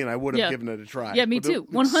that scene, I would have given it a try. Yeah, me too.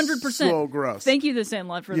 100%. So gross. Thank you, The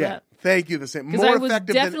Sandlot, for that. Thank you, The Sandlot. Because I was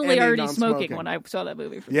definitely already smoking when I saw that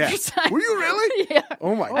movie for the first time. Were you really? Yeah.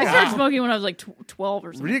 Oh, my God. I started smoking when I was like 12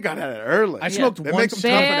 or something. Rhea got at it early. I smoked once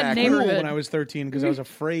bad neighborhood when I was 13 because I was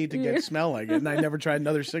afraid to get smell like it, and I never tried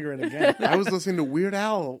another cigarette again. I was listening to Weird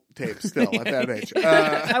Al tapes still at that age.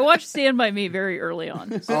 I watched Stand By Me very early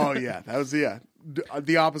on. So. Oh, yeah. That was,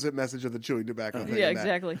 the opposite message of the chewing tobacco thing. Yeah,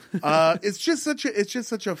 exactly. It's just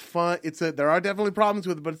such a fun. There are definitely problems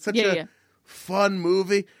with it, but it's such a fun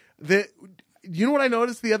movie. You know what I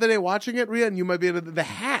noticed the other day watching it, Rhea, and you might be into the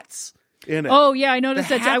hats in it. Oh yeah, I noticed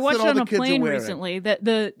that. I watched it on a plane recently. That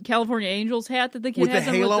the California Angels hat that the kid with has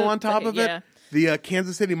the halo with on top of it. Yeah. The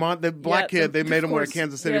Kansas City the black kid, they made him wear a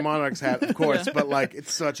Kansas City Monarchs hat, of course, but like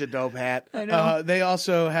it's such a dope hat. I know. They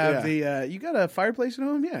also have you got a fireplace at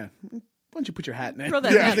home? Yeah. Why don't you put your hat in there? Throw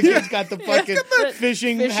that hat. The kid's got the fucking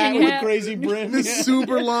fishing hat with crazy brim. This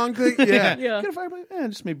super long thing. Yeah. Get a fireplace? Yeah,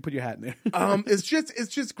 just maybe put your hat in there. It's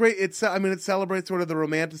just great. It celebrates sort of the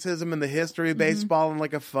romanticism and the history of baseball in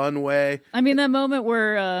like a fun way. I mean, that moment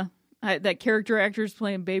where that character actor is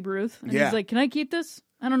playing Babe Ruth, and he's like, "Can I keep this?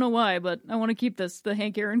 I don't know why, but I want to keep the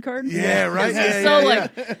Hank Aaron card." Yeah, right.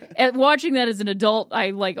 At watching that as an adult,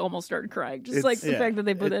 I like almost started crying. Just the fact that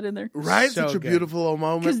they put that in there. Right, so such a beautiful little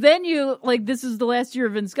moment. Because then you this is the last year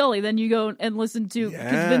of Vin Scully. Then you go and listen to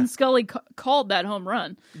because Vin Scully called that home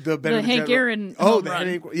run, the Hank Aaron home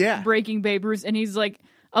run, breaking Babe Ruth, and he's like,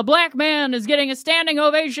 "A black man is getting a standing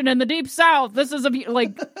ovation in the Deep South. This is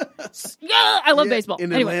I love baseball."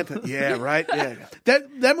 In Atlanta. Yeah, right. Yeah.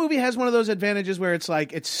 That movie has one of those advantages where it's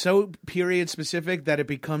like it's so period specific that it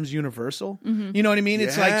becomes universal. Mm-hmm. You know what I mean? Yeah.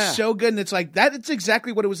 It's like so good, and it's like that. It's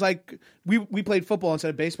exactly what it was like. We played football instead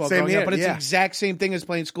of baseball growing up, but it's the exact same thing as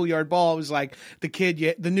playing schoolyard ball. It was like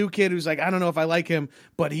the new kid who's like, I don't know if I like him,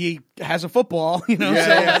 but he has a football. You know,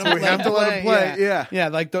 so we have to let him play. Yeah.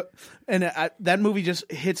 Like that movie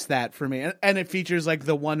just hits that for me, and it features like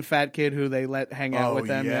the one fat kid who they let hang out with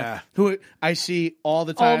them, who I see all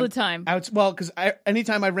the time. Because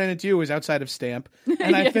anytime I ran into you was outside of Stamp,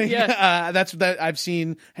 and I think that's that I've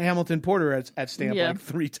seen Hamilton Porter at Stamp like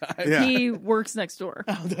 3 times. Yeah. He works next door.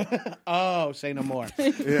 Oh, say no more.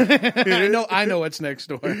 I know what's next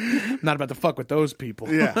door. I'm not about to fuck with those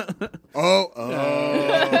people. Yeah. Yeah.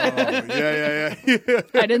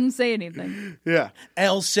 I didn't say anything. Yeah.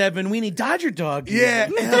 L7, we weenie Dodger dog. Yeah.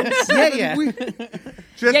 Yeah.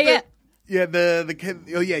 Just Yeah. The kid.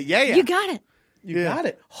 Oh, yeah. You got it. You got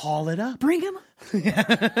it. Haul it up. Bring him.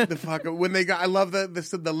 The fuck when they got. I love the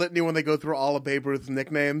litany when they go through all of Babe Ruth's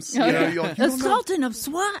nicknames. Oh, you know, yeah. you're like, The Sultan of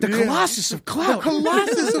SWAT. The Colossus of Clout.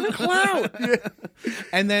 Colossus of Clout. Yeah.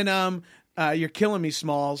 And then You're Killing Me,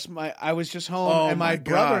 Smalls. I was just home, and my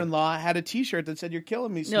brother-in-law had a T-shirt that said "You're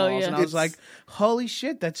Killing Me, Smalls," and I was like, "Holy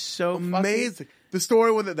shit, that's so amazing!" The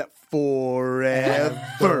story with it, that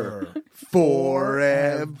forever.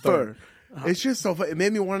 It's just so fun. It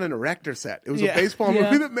made me want an erector set. It was a baseball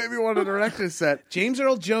movie that made me want an erector set. James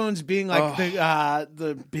Earl Jones being like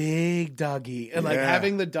the big doggy and like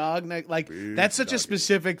having the dog neck, like big that's such doggy. A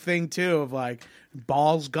specific thing too of like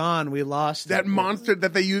ball's gone, we lost that monster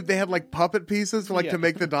that they used. They had like puppet pieces for, like to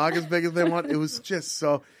make the dog as big as they want. It was just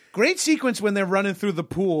so. Great sequence when they're running through the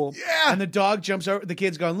pool and the dog jumps over. The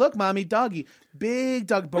kid's going, "Look, mommy, doggy, big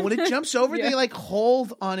dog." But when it jumps over, they like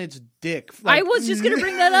hold on its dick. Like, I was just going to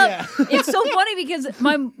bring that up. It's so funny because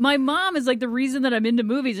my mom is like the reason that I'm into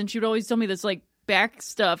movies, and she would always tell me this like back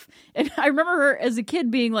stuff. And I remember her as a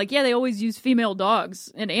kid being like, they always use female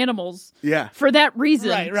dogs and animals for that reason.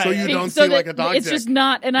 Right. So you don't see like a dog it's dick. just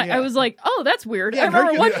not. And I was like, oh, that's weird. Yeah, I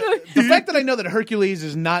remember the fact that I know that Hercules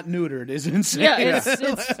is not neutered is insane. Yeah, it's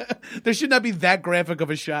there should not be that graphic of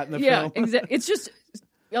a shot in the film. Yeah, exactly. It's just...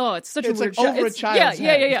 Oh, it's such a weird like over shot. a child's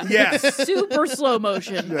head. Yeah. Super slow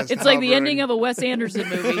motion. Just it's like the ending of a Wes Anderson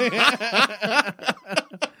movie.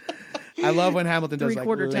 I love when Hamilton does like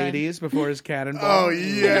Three-quarter time. ladies before his cannonball. Oh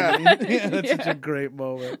yeah, that's such a great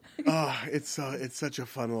moment. Oh, it's such a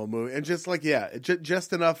fun little movie, and just like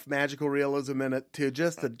just enough magical realism in it to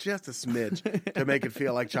just a smidge to make it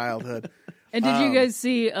feel like childhood. And did you guys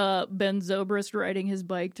see Ben Zobrist riding his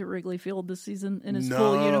bike to Wrigley Field this season in his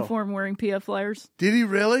full uniform wearing PF Flyers? Did he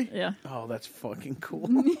really? Yeah. Oh, that's fucking cool.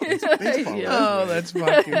 Oh, that's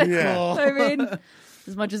fucking cool. I mean,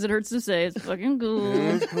 as much as it hurts to say, it's fucking cool.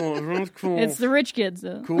 It's cool. It's cool. It's the rich kids,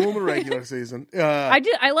 though. Cool in the regular season.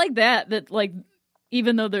 I like that like,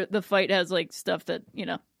 even though the fight has like stuff that,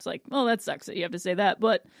 it's like, well, that sucks that you have to say that,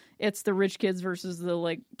 but it's the rich kids versus the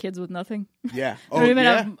like kids with nothing. Yeah. They don't even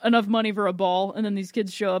have enough money for a ball, and then these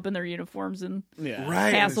kids show up in their uniforms and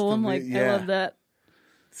hassle them. Like, I love that.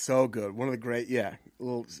 So good. One of the great,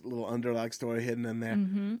 little underdog story hidden in there.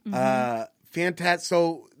 Mm-hmm. Fantastic.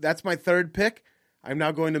 So that's my third pick. I'm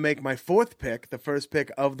now going to make my fourth pick, the first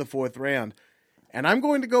pick of the fourth round. And I'm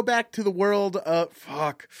going to go back to the world of,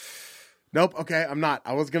 Nope, okay, I'm not.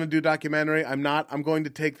 I was going to do documentary. I'm not. I'm going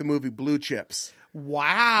to take the movie Blue Chips.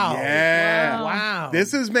 Wow. Yeah. Wow.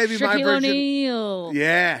 This is maybe my Shaquille version. O'Neal.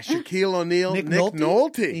 Yeah, Shaquille O'Neal, Nick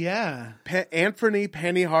Nolte. Yeah. Anthony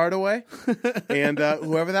Penny Hardaway, and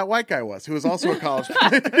whoever that white guy was, who was also a college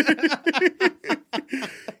player.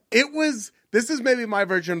 This is maybe my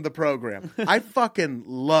version of the program. I fucking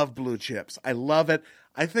love Blue Chips. I love it.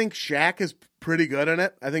 I think Shaq is pretty good in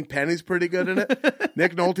it. I think Penny's pretty good in it.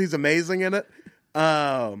 Nick Nolte's amazing in it.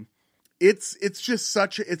 It's just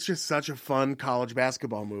such a fun college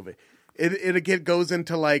basketball movie. It again goes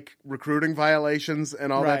into like recruiting violations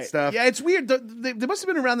and all that stuff. Yeah, it's weird. They must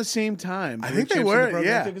have been around the same time. I think they were.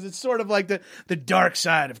 Yeah, because it's sort of like the dark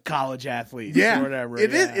side of college athletes. Yeah, or whatever.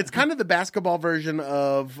 It is. It's kind of the basketball version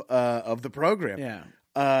of the program. Yeah.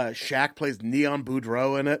 Shaq plays Neon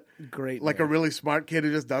Boudreaux in it. Great, like a really smart kid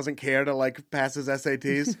who just doesn't care to like pass his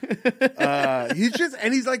SATs.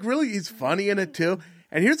 He's funny in it too.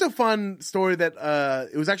 And here's a fun story that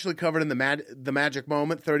it was actually covered in the Magic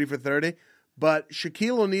Moment 30 for 30. But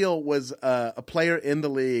Shaquille O'Neal was a player in the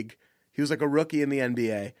league. He was like a rookie in the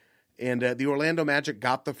NBA, and the Orlando Magic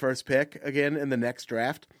got the first pick again in the next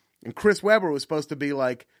draft. And Chris Webber was supposed to be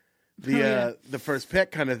like the first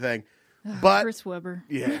pick kind of thing. But Chris Webber.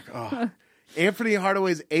 Yeah. Anthony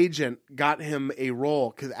Hardaway's agent got him a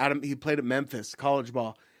role because he played at Memphis college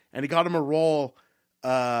ball, and he got him a role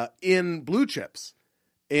in Blue Chips,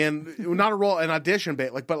 and not a role, an audition,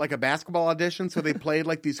 but like a basketball audition. So they played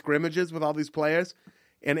like these scrimmages with all these players,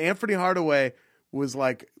 and Anthony Hardaway was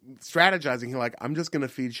like strategizing. He's like, I'm just gonna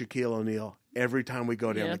feed Shaquille O'Neal every time we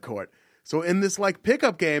go down the court. So in this like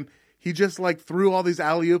pickup game, he just like threw all these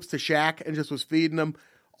alley-oops to Shaq and just was feeding him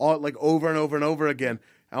all like over and over and over again.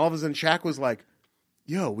 And all of a sudden Shaq was like,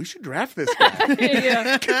 yo, we should draft this guy.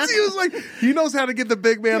 Yeah. Because he was like, he knows how to get the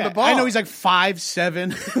big man the ball. I know he's like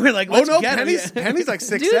 5'7". We're like, let's get him. Penny's like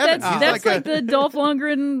 6'7". Dude, that's like the Dolph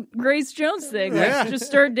Lundgren, Grace Jones thing. Like, Yeah. just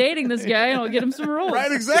start dating this guy and I'll get him some roles.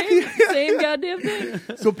 Right, exactly. Same goddamn thing.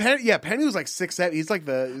 So Penny was like 6'7". He's like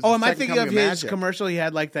the. Oh, am I thinking of his commercial? He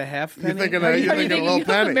had like the half penny. You're thinking of Little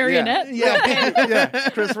Penny. Marionette? Yeah,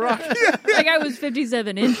 Chris Rock. Yeah. That guy was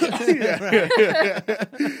 57 inches.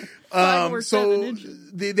 So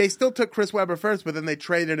they still took Chris Webber first, but then they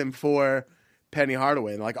traded him for Penny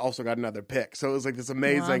Hardaway and like also got another pick. So it was like this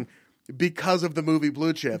amazing. Because of the movie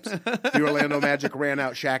Blue Chips, the Orlando Magic ran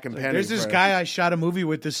out Shaq and Penny. There's this guy I shot a movie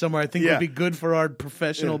with this summer. I think would be good for our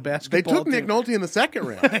professional basketball. They took Nick Nolte in the second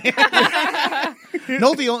round.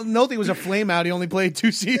 Nolte was a flame out. He only played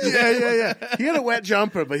 2 seasons. Yeah. He had a wet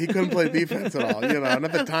jumper, but he couldn't play defense at all. And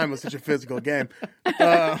at the time it was such a physical game.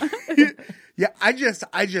 I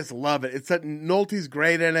just love it. It's that Nolte's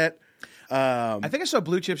great in it. I think I saw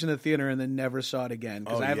Blue Chips in the theater and then never saw it again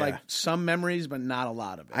because I have like some memories, but not a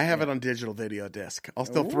lot of it. I have it on digital video disc. I'll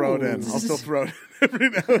still throw it in. Every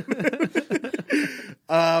now and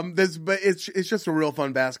then. But it's just a real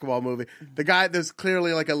fun basketball movie. The guy, there's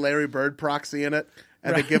clearly like a Larry Bird proxy in it,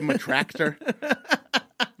 and they give him a tractor.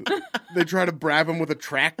 They try to brab him with a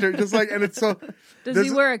tractor, and it's so. Does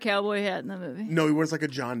he wear a cowboy hat in the movie? No, he wears like a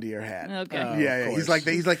John Deere hat. Okay. Yeah. He's like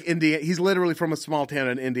Indiana. He's literally from a small town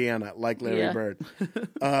in Indiana, like Larry Bird.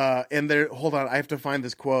 And there, hold on, I have to find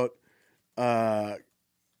this quote.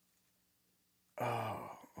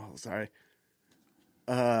 Sorry.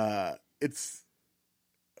 It's.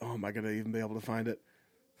 Oh, am I gonna even be able to find it?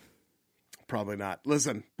 Probably not.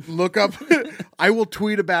 Listen, look up. I will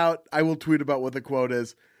tweet about what the quote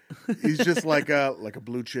is. He's just like a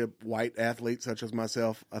blue chip white athlete such as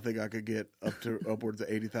myself. I think I could get upwards of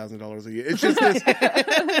 $80,000 a year. It's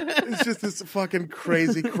just this fucking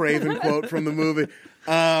crazy craven quote from the movie.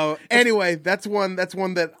 Anyway, that's one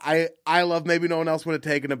that I love. Maybe no one else would have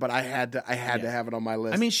taken it, but I had to have it on my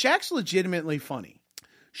list. I mean, Shaq's legitimately funny.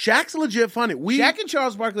 Shaq's legit funny. Shaq and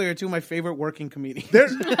Charles Barkley are two of my favorite working comedians. They're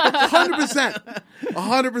 100%.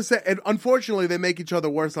 100%. And unfortunately, they make each other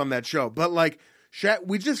worse on that show. But like, Shaq,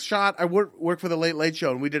 we just shot, I work for the Late Late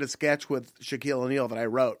Show, and we did a sketch with Shaquille O'Neal that I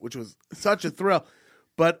wrote, which was such a thrill.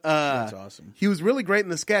 But that's awesome. He was really great in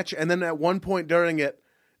the sketch. And then at one point during it,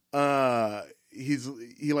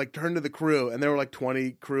 he like turned to the crew, and there were like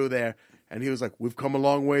 20 crew there. And he was like, "We've come a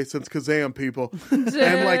long way since Kazam, people." And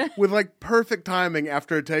like with like perfect timing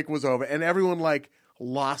after a take was over, and everyone like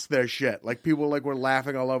lost their shit. Like people like were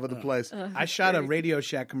laughing all over the place. I shot a Radio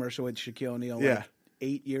Shack commercial with Shaquille O'Neal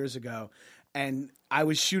 8 years ago, and I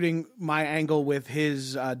was shooting my angle with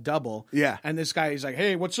his double. Yeah. And this guy, he's like,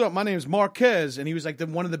 "Hey, what's up? My name is Marquez." And he was like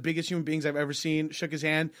one of the biggest human beings I've ever seen. Shook his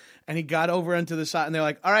hand, and he got over into the side, and they're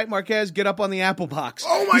like, "All right, Marquez, get up on the apple box."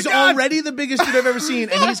 Oh my he's God! He's already the biggest dude I've ever seen,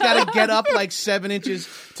 and he's got to get up like 7 inches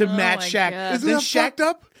to match Shaq. God. Isn't that fucked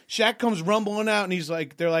up? Shaq comes rumbling out, and he's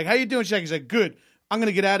like, they're like, "How you doing, Shaq?" He's like, "Good. I'm going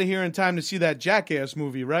to get out of here in time to see that Jackass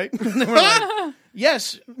movie, right?" And we're like,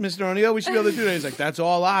 "Yes, Mr. O'Neal, we should be able to do that." He's like, "That's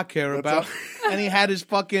all I care about." And he had his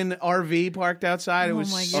fucking RV parked outside. It was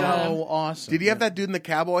so awesome. Did he have that dude in the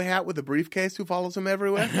cowboy hat with the briefcase who follows him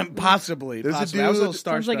everywhere? Possibly. There's a dude. I was a little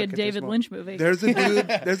starstruck. Sounds like a David Lynch movie. There's a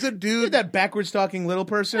dude. That backwards talking little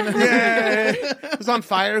person. Yeah. Was on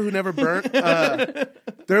fire who never burnt.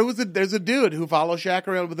 There's a dude who follows Shaq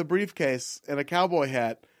around with a briefcase and a cowboy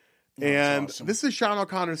hat. And awesome. This is Sean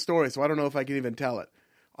O'Connor's story, so I don't know if I can even tell it.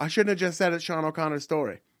 I shouldn't have just said it's Sean O'Connor's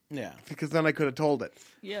story. Yeah. Because then I could have told it.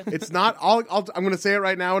 Yeah. It's not. I'm going to say it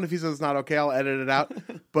right now, and if he says it's not okay, I'll edit it out.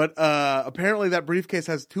 But apparently that briefcase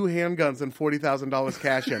has 2 handguns and $40,000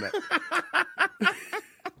 cash in it.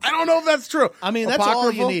 I don't know if that's true. I mean, that's all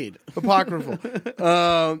you need.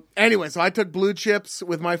 Apocryphal. Anyway, so I took Blue Chips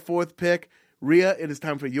with my 4th pick. Rhea, it is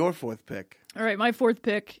time for your 4th pick. All right, my 4th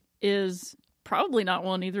pick is probably not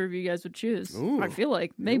one either of you guys would choose. Ooh, I feel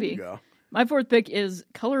like maybe. Here we go. My 4th pick is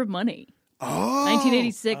Color of Money. Oh,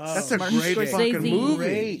 1986. That's a Martin great Scorsese. fucking movie.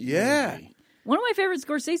 Great Yeah. movie. One of my favorite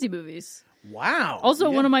Scorsese movies. Wow. Also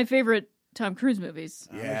one of my favorite Tom Cruise movies.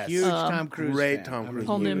 I'm a Yes. huge Tom Cruise Great fan. Tom Cruise I'm a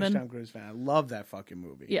Paul huge Newman. Tom Cruise fan. I love that fucking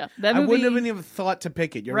movie. Yeah, that I movie. wouldn't have even thought to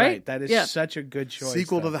pick it. You're right. Right? That is Yeah. such a good choice.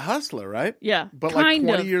 Sequel to though. The Hustler, right? Yeah, But like kind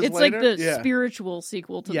 20 of. years it's later? like the Yeah. spiritual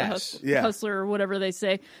sequel to Yes. the Yeah. Hustler or whatever they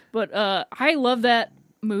say. But I love that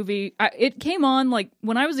movie. It came on like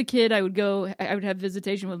when I was a kid. I would have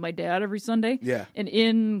visitation with my dad every Sunday. Yeah. And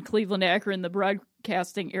in Cleveland, Akron, the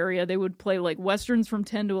broadcasting area, they would play like westerns from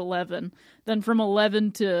 10 to 11. Then from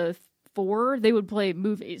 11 to 4, they would play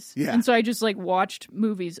movies. Yeah. And so I just like watched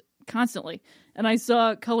movies constantly. And I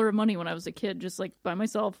saw Color of Money when I was a kid, just like by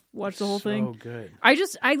myself, watched the whole thing. So good.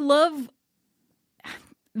 I love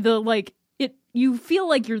you feel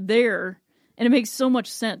like you're there, and it makes so much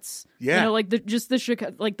sense. Yeah. You know, like the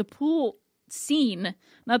Chicago, like the pool scene,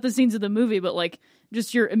 not the scenes of the movie, but like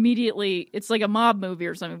just you're immediately, it's like a mob movie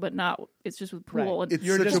or something, but not, it's just with pool. Right. And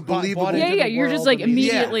It's such a believable. yeah, you're just like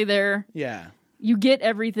immediately there. Yeah. You get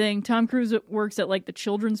everything. Tom Cruise works at like the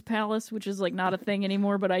Children's Palace, which is like not a thing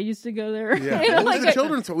anymore, but I used to go there. Yeah. You know, What was the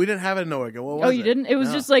children's? We didn't have it in Oregon. What was it? Oh, you didn't? It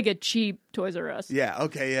was just like a cheap Toys R Us. Yeah.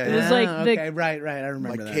 Okay. Yeah. It was yeah. like okay, right. I remember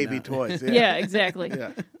like that. KB now. Toys. Yeah. Yeah, exactly.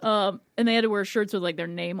 Yeah. And they had to wear shirts with like their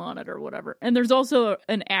name on it or whatever. And there's also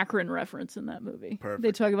an Akron reference in that movie. Perfect.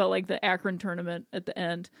 They talk about like the Akron tournament at the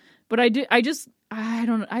end. But I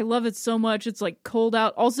don't know. I love it so much. It's like cold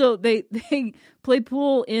out. Also, they play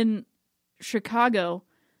pool in Chicago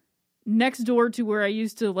next door to where I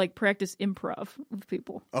used to like practice improv with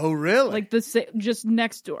people. Oh, really? Like just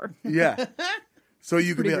next door. Yeah. So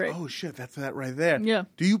you could be pretty like, great. oh shit, that's that right there. Yeah.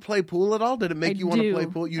 Do you play pool at all? Did it make you want to play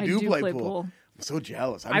pool? You I do play play pool. I'm so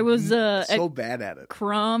jealous. I was so bad at it.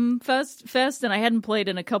 Crom Fest, and I hadn't played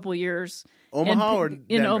in a couple years. Omaha or in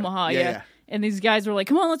Denver? Omaha, Yeah, yeah. yeah. And these guys were like,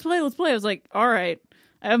 "Come on, let's play." I was like, "All right."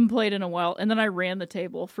 I haven't played in a while, and then I ran the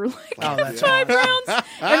table for like 5 rounds.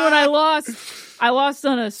 And when I lost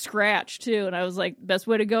on a scratch too. And I was like, "Best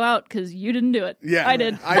way to go out because you didn't do it." Yeah, I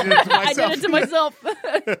did. I did it to myself. I did it to myself.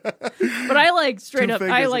 But I like straight Two up,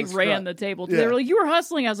 fingers I and like a strut. ran the table. They Yeah. were like, "You were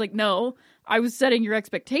hustling." I was like, "No, I was setting your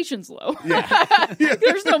expectations low." Yeah.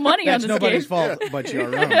 There's no money on That's this nobody's game. fault but your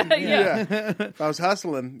own. Yeah. If I was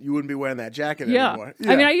hustling, you wouldn't be wearing that jacket Yeah. anymore.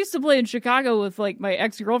 I mean, I used to play in Chicago with like my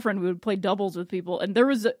ex-girlfriend. We would play doubles with people. And there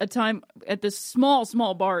was a time at this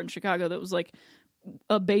small bar in Chicago that was like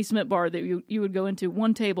a basement bar that you would go into,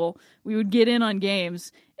 one table. We would get in on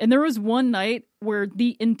games. And there was one night where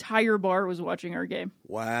the entire bar was watching our game.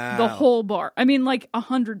 Wow. The whole bar. I mean, like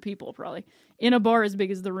 100 people probably in a bar as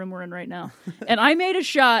big as the room we're in right now. And I made a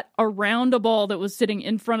shot around a ball that was sitting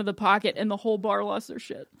in front of the pocket, and the whole bar lost their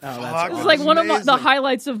shit. Oh, that's Fuck. It was like one of the amazing.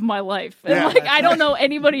 highlights of my life. And Yeah. like, I don't know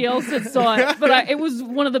anybody else that saw it, but it was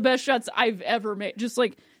one of the best shots I've ever made. Just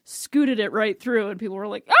like scooted it right through, and people were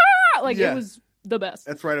like, "Ah!" Like Yeah. it was the best.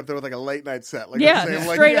 That's right up there with like a late night set. Like Yeah, the same,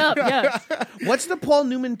 like, straight up. Yeah. What's the Paul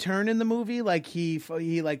Newman turn in the movie? Like he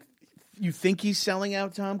like you think he's selling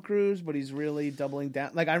out Tom Cruise, but he's really doubling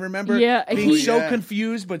down. Like I remember being so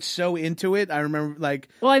confused but so into it. I remember like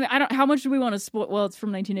Well, I mean, I don't. How much do we want to spoil? Well, it's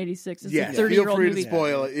from 1986. It's Yes, a 30-year-old feel free movie. to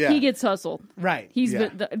spoil it. Yeah. He gets hustled. right. He's Yeah.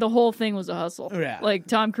 the whole thing was a hustle. Yeah. Like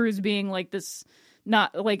Tom Cruise being like this,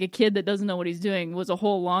 not like a kid that doesn't know what he's doing, was a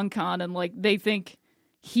whole long con, and like they think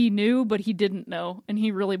he knew, but he didn't know, and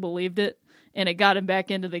he really believed it, and it got him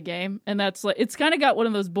back into the game. And that's like, it's kind of got one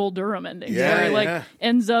of those Bull Durham endings where he like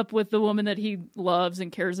ends up with the woman that he loves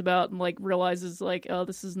and cares about, and like realizes like, oh,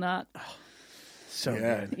 this is not So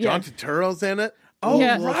Yeah. good. John Turturro's in it. Oh,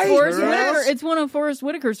 yeah, right. Forrest Yes. Whitaker. It's one of Forrest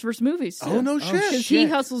Whitaker's first movies. Too. Oh, no shit. Because he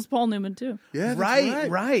hustles Paul Newman too. Yeah, that's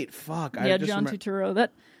Right. Fuck. Yeah, John Turturro.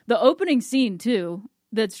 That the opening scene too.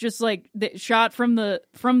 That's just like shot from the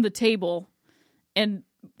table, and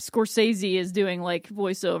Scorsese is doing like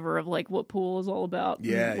voiceover of like what pool is all about.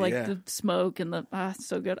 Yeah, and, like yeah. the smoke and the it's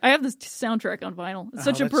so good. I have this soundtrack on vinyl. It's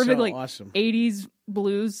such a that's perfect so like awesome. 80s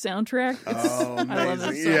blues soundtrack. Oh, amazing. I love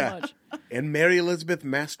it so Yeah. much. And Mary Elizabeth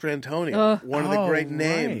Mastrantonio, one of the great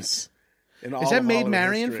names. In all Is that of Maid Hollywood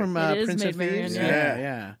Marian history. from It is Prince Maid of Marian, Thieves? yeah.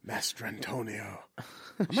 Yeah. Mastrantonio.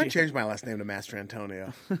 I might change my last name to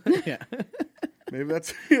Mastrantonio. Yeah. Maybe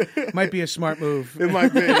that's Might be a smart move. it.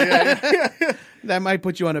 Might be. Yeah. That might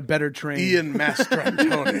put you on a better train. Ian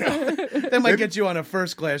Mastrantonio. That might get you on a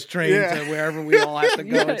first class train Yeah. to wherever we all have to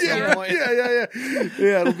go at some point.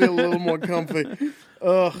 Yeah, it'll be a little more comfy.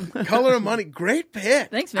 Color of Money, great pick.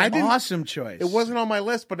 Thanks, man. Awesome choice. It wasn't on my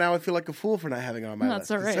list, but now I feel like a fool for not having it on my No, list.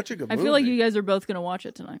 that's all right. It's such a good I movie. feel like you guys are both going to watch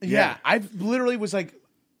it tonight. Yeah, I literally was like,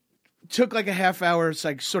 took like a half hour,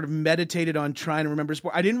 like sort of meditated on trying to remember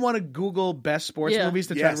sport. I didn't want to Google best sports movies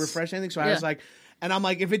to try to refresh anything, so I was like, and I'm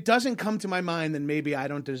like, if it doesn't come to my mind, then maybe I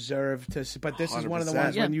don't deserve to. But this is one of the 100%.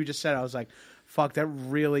 ones when you just said, I was like, fuck, that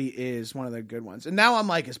really is one of the good ones. And now I'm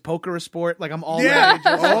like, is poker a sport? Like I'm all Yeah.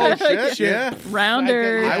 just, Oh shit. Yeah.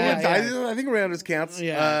 Rounder. I think Rounders counts.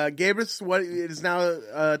 Yeah. Gabrus, what it is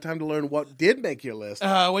now time to learn what did make your list.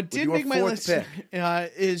 What did your make my fourth list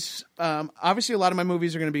is obviously a lot of my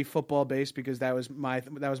movies are going to be football based because that was my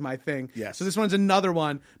thing. Yes. So this one's another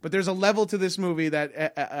one, but there's a level to this movie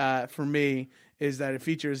that for me is that it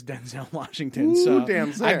features Denzel Washington. Ooh, so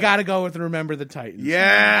Denzel. I got to go with Remember the Titans.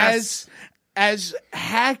 Yes. as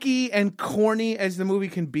hacky and corny as the movie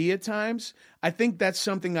can be at times, I think that's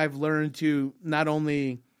something I've learned to not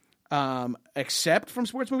only accept from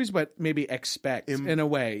sports movies, but maybe expect in a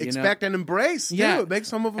way. Expect and embrace, too. Yeah. It makes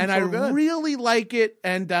some of them and so I good. really like it.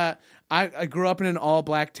 And I grew up in an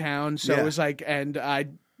all-black town, so it was like, and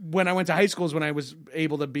when I went to high school is when I was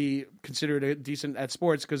able to be considered decent at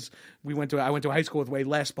sports because I went to a high school with way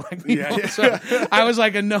less black people. Yeah. So I was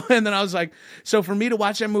like, no. And then I was like, so for me to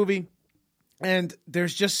watch that movie, and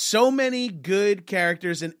there's just so many good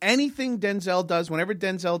characters in anything Denzel does. Whenever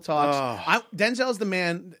Denzel talks, Denzel's the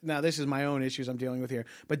man. Now, this is my own issues I'm dealing with here,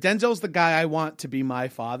 but Denzel's the guy I want to be my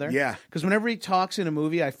father. Yeah. Because whenever he talks in a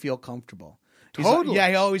movie, I feel comfortable. Totally.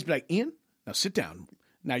 He'll always be like, Ian, now sit down.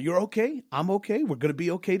 Now you're okay. I'm okay. We're gonna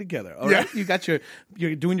be okay together. All right. You got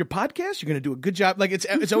you're doing your podcast. You're gonna do a good job. Like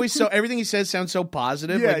it's always so. Everything he says sounds so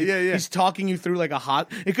positive. Yeah, like yeah. He's talking you through like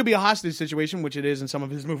it could be a hostage situation, which it is in some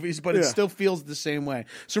of his movies, but it still feels the same way.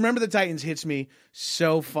 So Remember the Titans hits me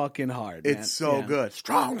so fucking hard. Man. It's so good.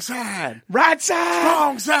 Strong side. Right side.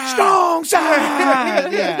 Strong side. Strong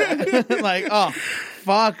side. Yeah. Like, oh.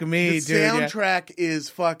 Fuck me, the dude. Soundtrack is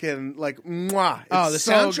fucking like mwah. The It's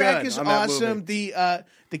so soundtrack good is on that awesome. movie.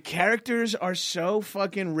 The characters are so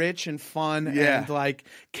fucking rich and fun, Yeah. and like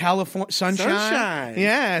California Sunshine.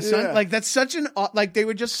 Yeah, like that's such an like they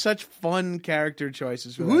were just such fun character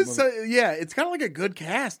choices. For that movie. It's kind of like a good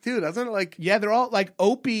cast too, doesn't it? Like They're all like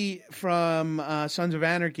Opie from Sons of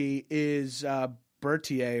Anarchy is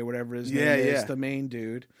Berthier or whatever his name is, the main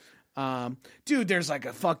dude. Dude, there's like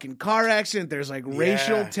a fucking car accident. There's like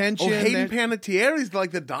racial tension. Oh, Hayden Panettiere's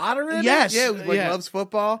like the daughter in yes, it? Yeah, who loves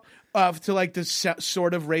football. To like the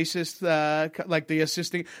sort of racist, like the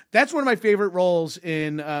assisting. That's one of my favorite roles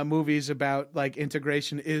in movies about like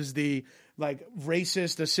integration is the like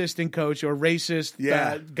racist assistant coach or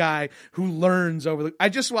racist guy who learns over the. I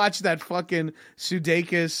just watched that fucking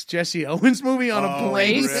Sudeikis Jesse Owens movie on a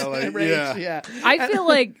plane. Really? Yeah. I feel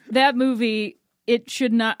like that movie. It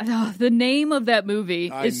should not. The name of that movie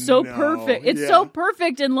is so perfect. It's so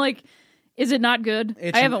perfect, and like, is it not good?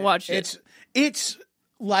 I haven't watched it. It's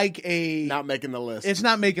like a not making the list. It's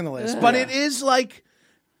not making the list, but it is like.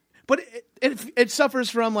 But it suffers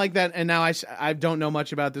from like that, and now I don't know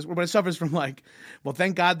much about this, but it suffers from like, well,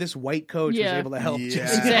 thank God this white coach was able to help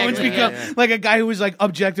Jesse Owens become like a guy who was like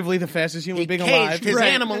objectively the fastest human being alive. His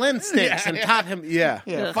animal instincts and taught him.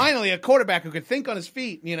 Yeah. Finally, a quarterback who could think on his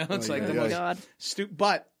feet. You know, it's like the most stupid.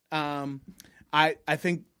 But I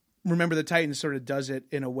think Remember the Titans sort of does it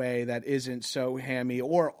in a way that isn't so hammy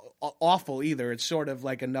or awful either. It's sort of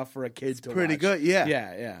like enough for a kid to pretty watch. Good. Yeah.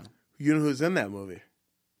 Yeah. You know who's in that movie?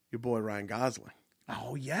 Your boy Ryan Gosling.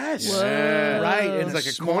 Oh, yes. Whoa. Right. He's like a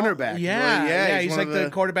cornerback. Yeah. He's like the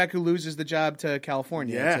quarterback who loses the job to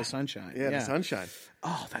California. Yeah. To Sunshine. Yeah, the Sunshine.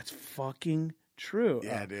 Oh, that's fucking true.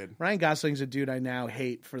 Yeah, dude. Ryan Gosling's a dude I now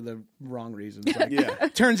hate for the wrong reasons.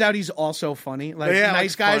 Like, turns out he's also funny. Like,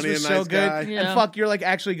 Nice Guys was so good. Yeah. And fuck, you're like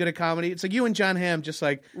actually good at comedy. It's like you and John Hamm just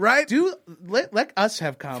like, right? Let us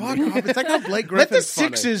have comedy. Fuck off. It's like how Blake Let Griffin's the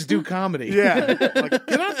Sixes do comedy. Yeah. Like,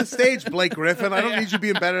 get off the stage, Blake Griffin. I don't need you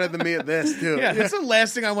being better than me at this, too. Yeah, that's the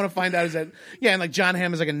last thing I want to find out is that, and like John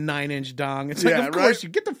Hamm is like a 9-inch dong. It's like, of course, you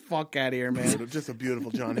get the fuck out of here, man. Just a beautiful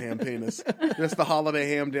John Hamm penis. Just the holiday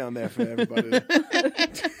ham down there for everybody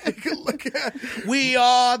to take a look at. We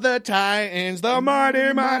are the Titans, the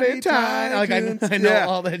mighty, mighty Titans. I know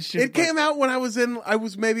all that shit. It came out when I was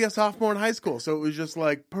maybe a sophomore in high school, so it was just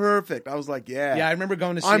like perfect. I was like, yeah. Yeah, I remember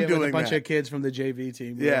going to see it with a bunch of kids from the JV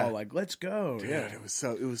team. We were all like, let's go. Dude, it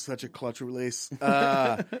was such a clutch release.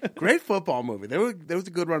 Great football movie. There was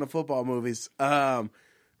a good run of football movies.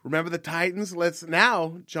 Remember the Titans?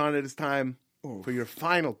 Now, John, it is time for your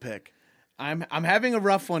final pick. I'm having a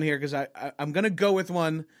rough one here because I'm going to go with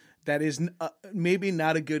one that is maybe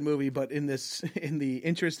not a good movie, but in the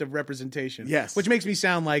interest of representation. Yes. Which makes me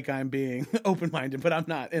sound like I'm being open-minded, but I'm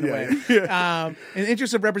not in a way. In the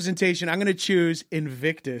interest of representation, I'm going to choose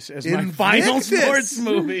Invictus as my final sports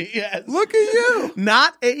movie. Yes. Look at you.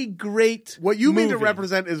 Not a great What you movie. mean to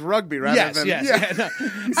represent is rugby rather than... Yes. No.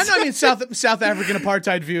 I mean South African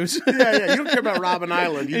apartheid views. Yeah. You don't care about Robben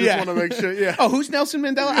Island. You just want to make sure... Yeah. Oh, who's Nelson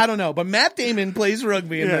Mandela? I don't know. But Matt Damon plays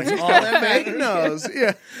rugby, and that's all that matters. knows.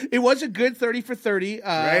 Yeah. It was a good 30 for 30.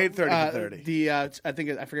 Great 30 for 30. I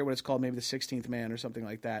forget what it's called, maybe the 16th Man or something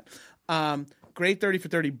like that. Great 30 for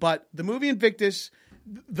 30. But the movie Invictus,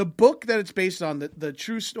 the book that it's based on, the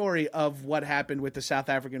true story of what happened with the South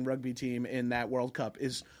African rugby team in that World Cup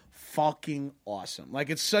is fucking awesome. Like,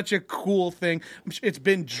 it's such a cool thing. It's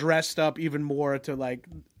been dressed up even more to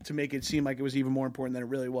make it seem like it was even more important than it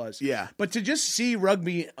really was. Yeah. But to just see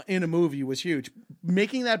rugby in a movie was huge.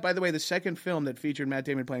 making that, by the way, the second film that featured Matt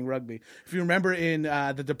Damon playing rugby. If you remember in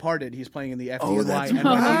The Departed, he's playing in the FDNY and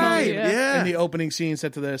rugby in the opening scene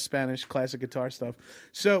set to the Spanish classic guitar stuff.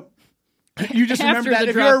 So you just remember that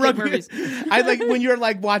if you're a rugby, I like when you're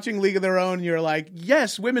like watching League of Their Own, you're like,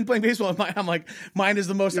 yes, women playing baseball. I'm like, mine is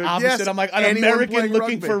the most opposite. Yes, I'm like an American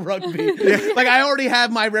looking for rugby. Like I already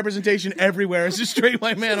have my representation everywhere as a straight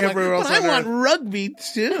white man. I'm everywhere like, but I want rugby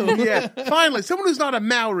too. Yeah, finally, someone who's not a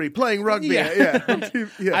Maori playing rugby.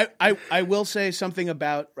 Yeah. I will say something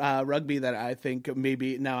about rugby that I think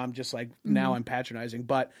maybe now I'm just like now I'm patronizing,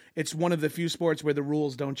 but it's one of the few sports where the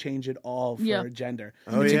rules don't change at all for gender.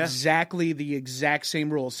 It's exactly the exact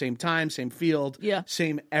same rules, same time, same field,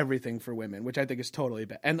 same everything for women, which I think is totally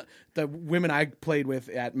bad. And the women I played with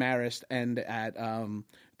at Marist and at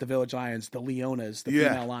the Village Lions, the Leonas, the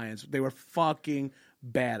female Lions, they were fucking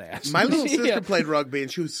badass. My little sister played rugby,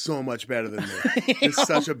 and she was so much better than me. She's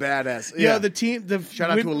such a badass. Yeah, the team.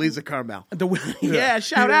 Shout out to Eliza Carmel.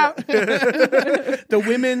 Shout out. The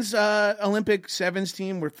women's Olympic sevens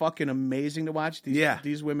team were fucking amazing to watch.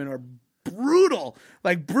 These women are brutal,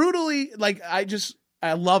 like brutally. Like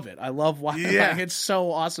I love it. I love watching. Like, it's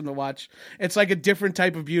so awesome to watch. It's like a different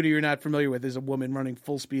type of beauty you're not familiar with. Is a woman running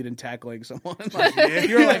full speed and tackling someone. Like,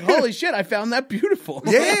 you're like, holy shit! I found that beautiful.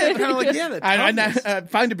 Yeah, kind of like I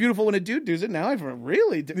find it beautiful when a dude does it. Now I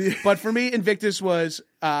really do. But for me, Invictus was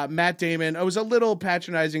Matt Damon. I was a little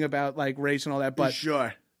patronizing about like race and all that, but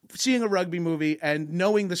sure. Seeing a rugby movie and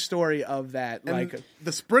knowing the story of that, and like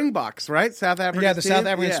the Springboks, right? South African. Yeah, the South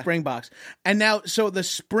African Springboks. And now, so the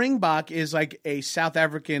Springbok is like a South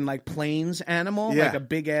African like plains animal, like a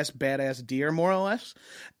big ass badass deer, more or less.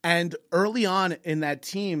 And early on in that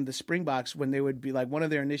team, the Springboks, when they would be like, one of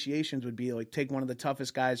their initiations would be like take one of the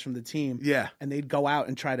toughest guys from the team, and they'd go out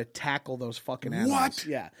and try to tackle those fucking animals. What?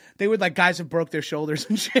 Yeah, they would like guys have broke their shoulders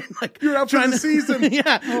and shit. Like you're out for the season.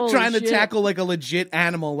 Trying to tackle like a legit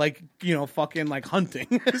animal, like fucking like hunting.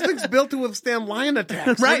 This thing's built to withstand lion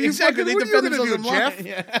attacks, right? Exactly. They defend themselves in Jeff.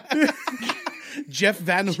 Jeff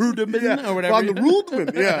Van Rudeman or whatever. Van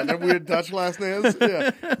Rudeman. Yeah, that weird Dutch last name.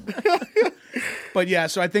 Yeah. But yeah,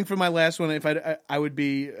 so I think for my last one, if I would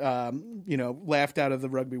be, laughed out of the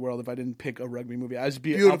rugby world if I didn't pick a rugby movie.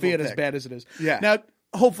 Albeit as bad as it is. Yeah. Now,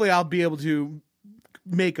 hopefully, I'll be able to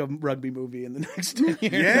make a rugby movie in the next 10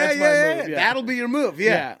 years. Yeah. That'll be your move.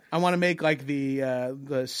 Yeah. I want to make like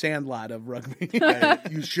the Sandlot of rugby.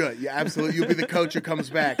 You should. Yeah, absolutely. You'll be the coach who comes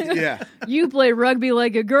back. Yeah. You play rugby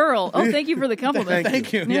like a girl. Oh, thank you for the compliment.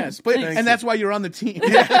 Thank you. Yes. And that's why you're on the team.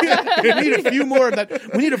 We need a few more of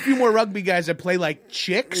that. We need a few more rugby guys that play like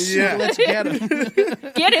chicks. Yeah. Let's get them.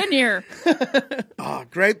 Get in here. Oh,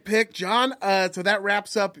 great pick, John. So that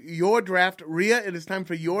wraps up your draft. Rhea, it is time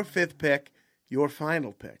for your fifth pick. Your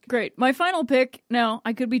final pick. Great. My final pick, now,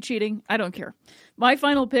 I could be cheating. I don't care. My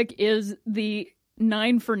final pick is the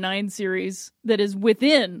 9 for 9 series that is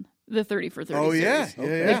within the 30 for 30 series.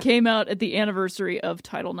 That came out at the anniversary of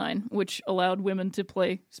Title IX, which allowed women to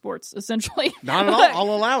play sports, essentially. Not at all.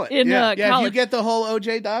 I'll allow it. In college. If you get the whole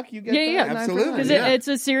OJ doc, you get absolutely. Because it's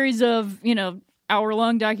a series of,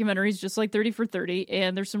 hour-long documentaries, just like 30 for 30,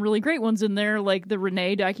 and there's some really great ones in there, like the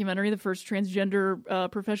Renee documentary, the first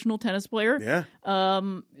transgender professional tennis player.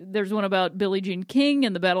 Yeah. There's one about Billie Jean King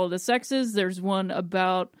and the Battle of the Sexes. There's one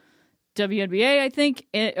about WNBA, I think,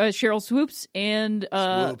 Cheryl Swoops, and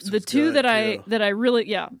the two that I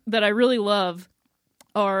really love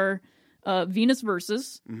are Venus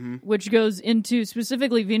Versus, which goes into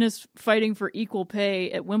specifically Venus fighting for equal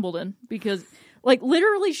pay at Wimbledon, because like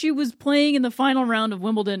literally she was playing in the final round of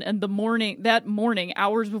Wimbledon, and that morning,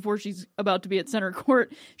 hours before she's about to be at center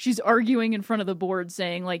court, she's arguing in front of the board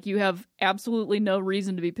saying like, you have absolutely no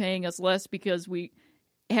reason to be paying us less because we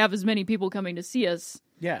have as many people coming to see us.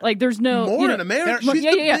 Yeah. Like there's no more in America. She's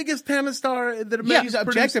the biggest tennis star that America's she's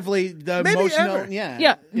objectively the most known.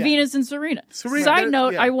 Yeah. Venus and Serena. Side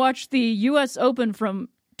note, I watched the US Open from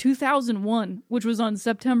 2001, which was on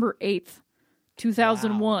September 8th.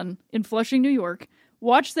 2001 in Flushing, New York.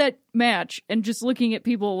 Watch that match and just looking at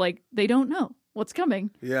people like they don't know what's coming.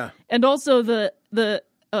 Yeah. And also the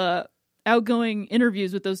outgoing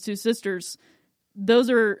interviews with those two sisters. Those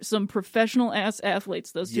are some professional ass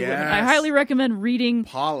athletes, those two women. I highly recommend reading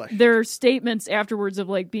their statements afterwards of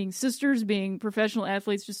like being sisters, being professional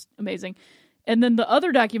athletes, just amazing. And then the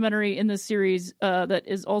other documentary in this series that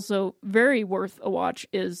is also very worth a watch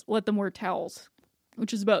is Let Them Wear Towels,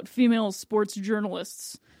 which is about female sports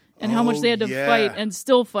journalists and how much they had to fight and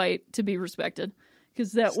still fight to be respected.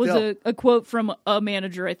 Because that was a quote from a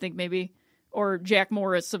manager, I think maybe, or Jack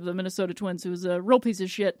Morris of the Minnesota Twins, who was a real piece of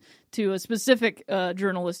shit, to a specific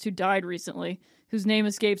journalist who died recently, whose name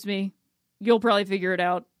escapes me. you'll probably figure it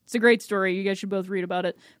out. It's a great story. You guys should both read about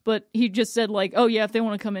it. But he just said, like, oh, yeah, if they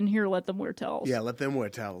want to come in here, let them wear towels. Yeah, let them wear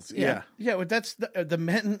towels. Yeah. Yeah, but that's the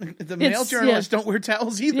male journalists don't wear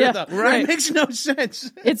towels either, though. Right. It makes no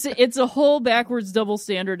sense. It's a whole backwards double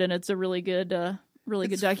standard, and it's a really good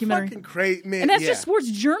documentary. Fucking great, man. And that's just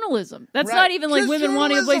sports journalism. That's Right. not even like Just women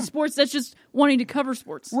wanting to play journalism. sports. That's just wanting to cover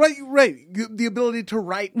sports. Right. The ability to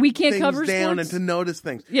write We can't things cover down sports? and to notice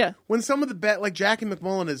things. Yeah. When some of the like Jackie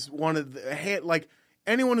McMullen is one of the like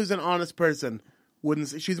anyone who's an honest person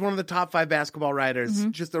wouldn't. She's one of the top 5 basketball writers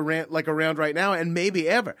just around right now and maybe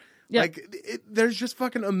ever. Yep. Like there's just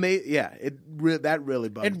fucking amazing. Yeah, that really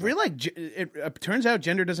bugs It me. really turns out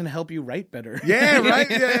gender doesn't help you write better. Yeah, right.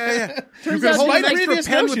 Yeah. Turns You can out hold just, an like,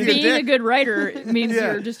 extra pen with your being a dick. good writer means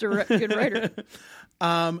Yeah. you're just a good writer.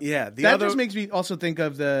 The That other just makes me also think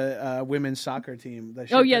of the women's soccer team.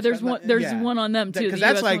 Oh yeah, there's one. There's one on them too. The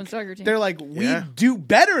that's U.S. like women's soccer team. they're like we Yeah. do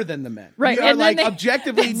better than the men. Right, we are and then like they-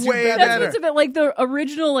 objectively do way better. That's what's a bit like the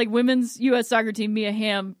original like women's U.S. soccer team. Mia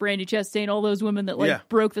Hamm, Brandy Chastain, all those women that like Yeah.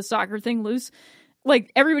 broke the soccer thing loose.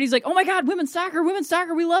 Like everybody's like, oh my god, women's soccer,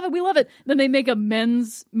 we love it. Then they make a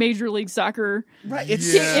men's Major League Soccer Right,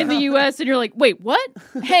 it's Yeah. in the U.S. and you're like, wait, what?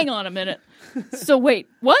 Hang on a minute. So wait,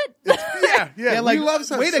 what? yeah. like we love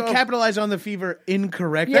so, way to so- capitalize on the fever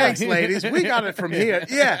incorrectly. Thanks, ladies. We got it from here.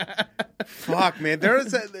 Yeah. Fuck, man. There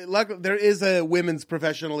is a women's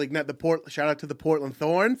professional league. Not shout out to the Portland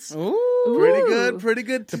Thorns. Ooh. Pretty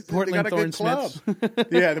good. The Portland they got a good Thorn club. Smiths.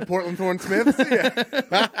 Yeah, the Portland Thorn Smiths.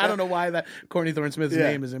 Yeah. I don't know why that Courtney Thorne Smith's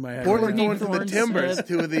name is in my head. Portland right now. Thorns and the Thorn Timbers, Smith.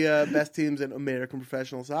 two of the best teams in American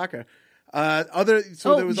professional soccer. There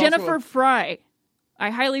was Jennifer also Fry. I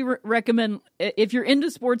highly recommend if you're into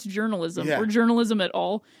sports journalism Yeah. or journalism at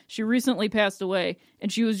all. She recently passed away,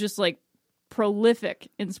 and she was just like prolific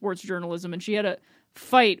in sports journalism. And she had a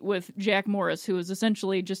fight with Jack Morris, who was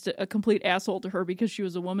essentially just a complete asshole to her because she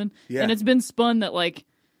was a woman. Yeah. And it's been spun that like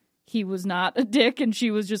he was not a dick and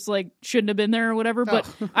she was just like shouldn't have been there or whatever. But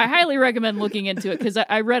I highly recommend looking into it because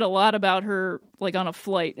I read a lot about her like on a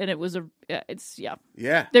flight, and it was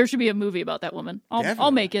yeah. there should be a movie about that woman. I'll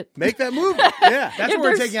Definitely. make it. Make that movie. Yeah. That's what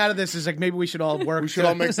we're taking out of this is like maybe we should all work. We should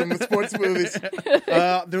all make some sports movies.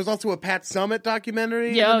 There was also a Pat Summitt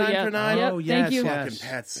documentary. Yeah, in the 9 for 9. Yep, Oh, thank yes, you. yes. Fucking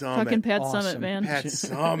Pat Summitt. Fucking Pat Awesome. Summitt, man. Pat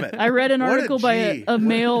Summitt. I read an What a article by G. a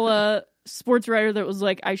male sports writer that was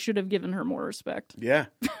like, I should have given her more respect. Yeah.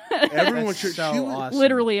 Everyone should. so she was- awesome.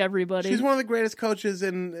 Literally everybody. She's one of the greatest coaches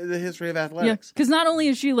in the history of yeah, athletics. because not only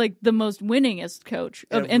is she like the most winningest coach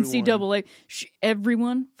of Everyone. NCAA,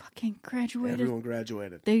 everyone fucking graduated. Everyone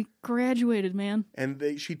graduated. They graduated, man.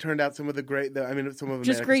 And she turned out some of the some of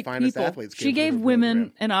Just America's great finest people. athletes. She came gave from her women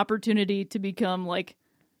program. an opportunity to become like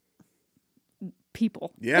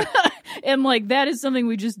people. Yeah. And like that is something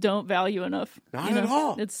we just don't value enough. Not you know? at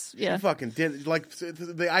all. It's She fucking did. Like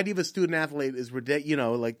the idea of a student athlete is ridiculous. You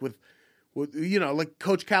know, like with like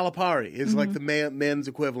Coach Calipari is like the men's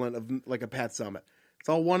equivalent of like a Pat Summitt. It's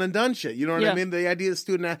all one and done shit. You know what Yeah. I mean? The idea of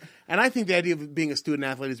and I think the idea of being a student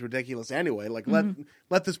athlete is ridiculous anyway. Like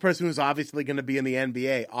let this person who's obviously going to be in the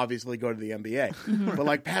NBA obviously go to the NBA. But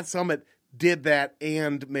like Pat Summitt did that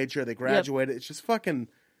and made sure they graduated. It's just fucking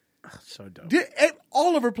So dope.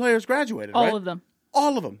 all of her players graduated. all right? of them.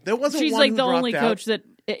 All of them. There wasn't She's one like who the dropped only out. coach that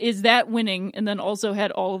is that winning, and then also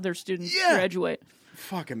had all of their students Yeah. graduate.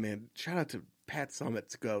 Fucking man. Shout out to Pat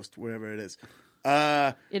Summitt's ghost, wherever it is.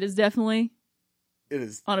 It is definitely It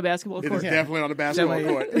is. on a basketball It court. is definitely on a basketball Like,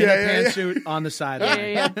 court. in a pantsuit on the sideline.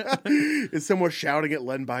 Yeah. It's somewhere shouting at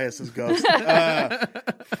Len Bias's ghost. Yeah.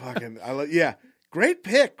 Great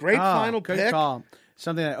pick. Great final good pick. call.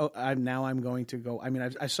 Something that I'm going to go. I mean,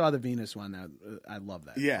 I saw the Venus one. I love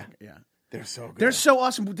that. Yeah. Yeah. They're so good. They're so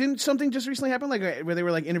awesome. Didn't something just recently happen? Like where they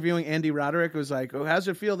were like interviewing Andy Roderick? It was like, "Oh, how's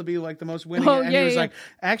it feel to be like the most winning?" Oh, and yeah, he was yeah. like,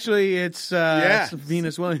 "Actually, it's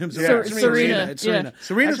Venus Williams. Yeah. It's Serena. It's Serena. Yeah.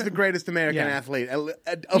 Serena's the greatest American Yeah. athlete of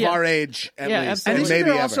Yeah. our age, at Yeah, least. absolutely. And isn't maybe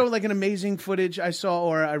there ever. also like an amazing footage I saw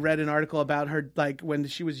or I read an article about her like when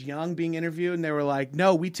she was young being interviewed and they were like,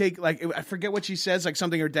 no, we take like I forget what she says, like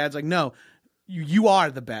something her dad's like, no, you are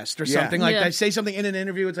the best or Yeah. something. Like Yeah. they say something in an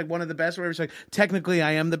interview, it's like one of the best, or it's like technically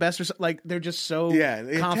I am the best or something. Like they're just so confident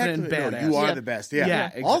and technically, badass. you are Yeah. the best. Yeah. Yeah,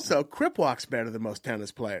 exactly. Also, Crip walks better than most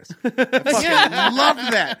tennis players. I fucking love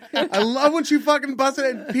that. I love when she fucking busted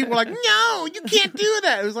it and people are like, no, you can't do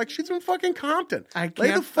that. It was like, she's from fucking Compton. I Lay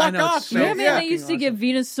can't- the fuck I know, off, it's so man. Yeah, man, Yeah. they used to give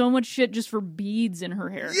Venus so much shit just for beads in her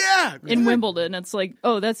hair. Yeah. In Wimbledon, it's like,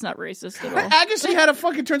 oh, that's not racist at all. Agassi had a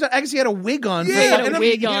fucking turns out Agassi had a wig on. Yeah, had a and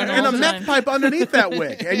wig on and all a the meth time. pipe underneath that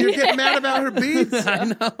wig, and you're getting mad about her beads. I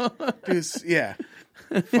know. Yeah.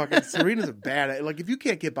 Fucking Serena's a bad. Like if you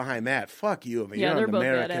can't get behind that, fuck you. I mean, Yeah, you're they're an both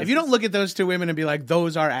American. badass. If you don't look at those two women and be like,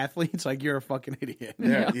 those are athletes, like you're a fucking idiot.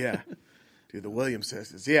 Yeah. Dude, the Williams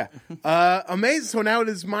sisters. Yeah. Amazing. So now it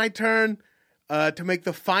is my turn to make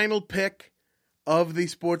the final pick of the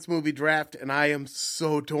sports movie draft, and I am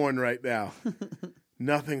so torn right now.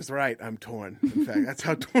 Nothing's right. I'm torn. In fact, that's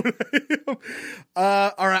how torn I am.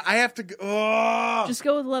 All right, I have to go. Oh. Just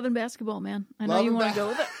go with Love and Basketball, man. I know Love you and want to go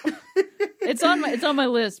with it. It's on my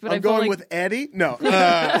list, but I'm I feel going like with Eddie. No.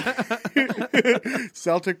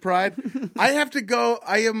 Celtic pride. I have to go.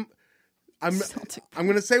 I'm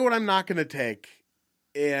going to say what I'm not going to take.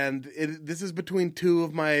 And this is between two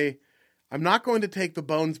of my... I'm not going to take the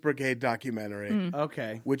Bones Brigade documentary.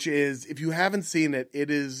 Okay. Which is, if you haven't seen it, it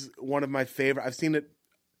is one of my favorite. I've seen it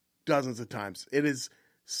dozens of times. It is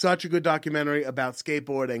such a good documentary about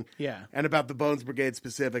skateboarding. Yeah. And about the Bones Brigade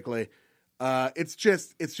specifically. It's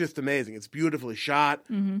just amazing. It's beautifully shot.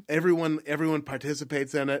 Mm-hmm. Everyone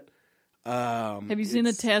participates in it. Have you seen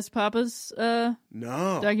the Taz Papas No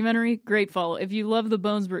documentary? Great follow. If you love the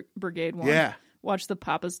Bones Brigade one, Yeah. watch the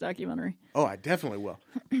Papas documentary. Oh, I definitely will.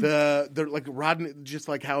 They're like Rodney, just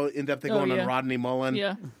like how in depth they go on Rodney Mullen.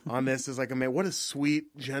 Yeah. On this is like, man, what a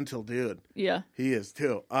sweet, gentle dude. Yeah. He is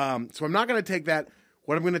too. So I'm not going to take that.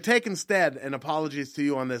 What I'm going to take instead, and apologies to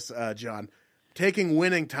you on this, John, taking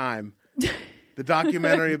Winning Time, the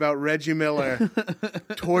documentary about Reggie Miller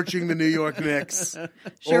torching the New York Knicks.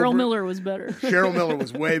 Cheryl Miller was better. Cheryl Miller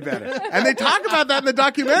was way better. And they talk about that in the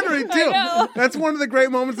documentary, too. That's one of the great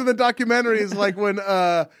moments in the documentary is like when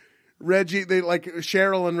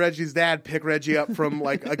Cheryl and Reggie's dad pick Reggie up from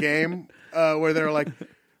like a game where they're like,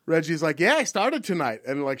 Reggie's like, yeah, I started tonight.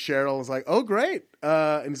 And like Cheryl is like, oh, great.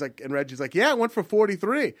 And Reggie's like, yeah, I went for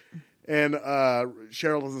 43. And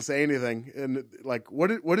Cheryl doesn't say anything. And like, what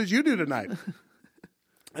did you do tonight?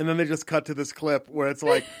 And then they just cut to this clip where it's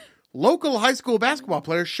like, local high school basketball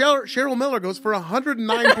player Cheryl Miller goes for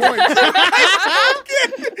 109 points.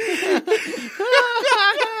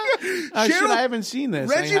 Shit, I haven't seen this.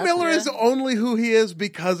 Reggie Miller is only who he is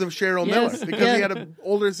because of Cheryl Miller. Because he had an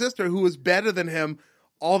older sister who was better than him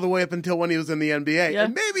all the way up until when he was in the NBA. Yeah.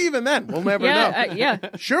 And maybe even then. We'll never know.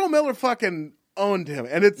 Cheryl Miller fucking owned him.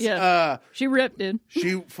 And it's she ripped, dude.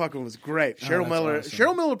 She fucking was great. Cheryl Miller. Awesome.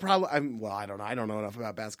 Cheryl Miller probably. I don't know. I don't know enough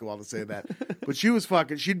about basketball to say that. But she was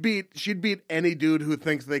fucking. She'd beat any dude who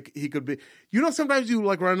thinks he could be. You know, sometimes you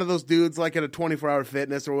like run into those dudes like at a 24-hour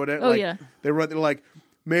fitness or whatever. Oh like, yeah. They're like,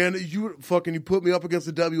 man, you put me up against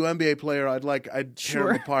a WNBA player, I'd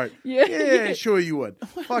tear him apart. Yeah, sure you would.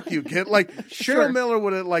 Fuck you, kid. Like Cheryl Miller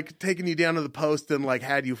would have like taken you down to the post and like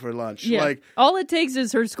had you for lunch. Yeah. Like all it takes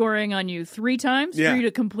is her scoring on you 3 times for you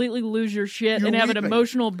to completely lose your shit and have an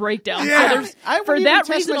emotional breakdown. Yeah. So for that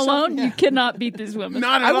reason alone, you cannot beat these women.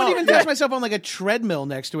 Not at all. I wouldn't even test myself on like a treadmill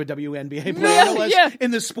next to a WNBA player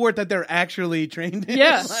in the sport that they're actually trained in.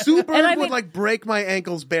 Yeah. Super would like break my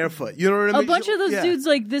ankles barefoot. You know what I mean? A bunch of those dudes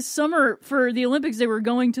like this summer for the Olympics, they were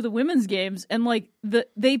going to the women's games and like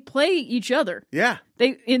they play each other. Yeah.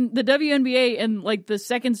 They in the WNBA and like the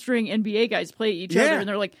second string NBA guys play each other and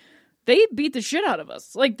they're like they beat the shit out of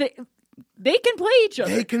us. Like they can play each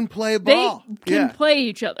other. They can play ball. They can play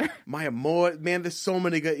each other. My amor, man, there's so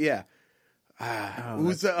many good. Yeah.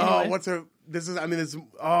 What's her?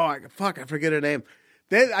 I forget her name.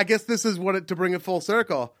 I guess this is to bring it full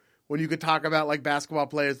circle when you could talk about like basketball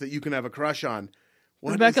players that you can have a crush on.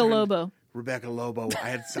 Rebecca Lobo.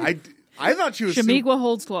 I thought she was Shamika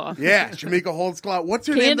Holdsclaw. Yeah, Shamika Holdsclaw. What's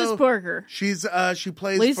her name? Candace Parker. She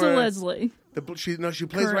plays Lisa for Leslie. She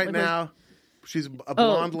plays right now. She's a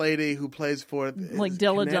blonde lady who plays for like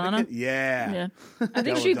Deladonna. Yeah. I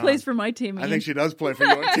think she plays for my team. I think she does play for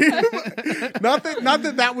your team. not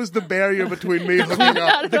that was the barrier between me hooking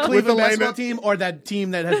up the Cleveland basketball team or that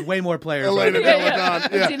team that has way more players. Elena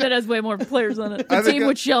Deladonna. The team that has way more players on it. The team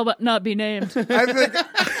which shall not be named.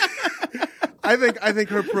 I think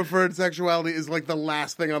her preferred sexuality is like the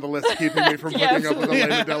last thing on the list keeping me from hooking up with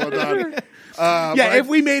Elena Deladonna. If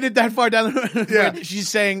we made it that far down the road, she's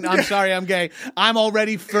saying, I'm sorry, I'm gay. I'm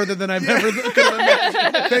already further than I've ever could have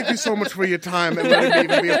imagined. Thank you so much for your time and letting me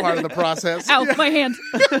even be a part of the process. Ow, my hand.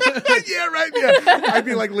 Yeah, right. Yeah. I'd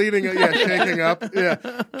be like leading, shaking up. Yeah.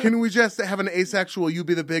 Can we just have an asexual, you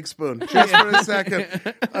be the big spoon? Just for a second.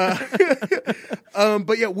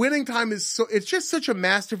 But yeah, Winning Time it's just such a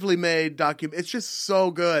masterfully made document. It's just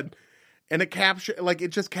so good. And it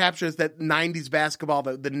just captures that 90s basketball,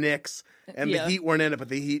 the Knicks and the Heat weren't in it, but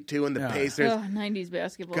the Heat too and the Pacers. 90s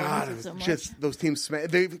basketball. God, it was so much. just those teams.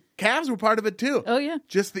 The Cavs were part of it too. Oh yeah,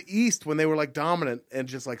 just the East when they were like dominant and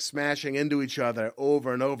just like smashing into each other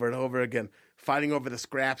over and over and over again. fighting over the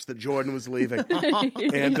scraps that Jordan was leaving.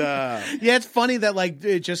 And it's funny that like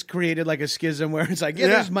it just created like a schism where it's like,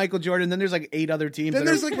 there's Michael Jordan, then there's like 8 other teams. Then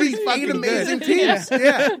there's like these 8 amazing teams.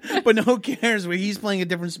 But no one cares where he's playing a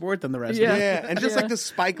different sport than the rest of them. Yeah, and just like the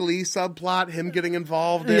Spike Lee subplot, him getting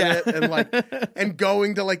involved in it, and like and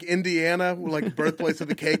going to like Indiana, like birthplace of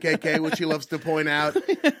the KKK, which he loves to point out.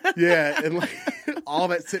 Yeah, and like all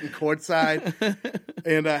that sitting courtside,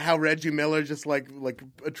 and how Reggie Miller just like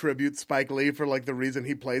attributes Spike Lee for like the reason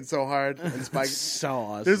he played so hard. And Spike, so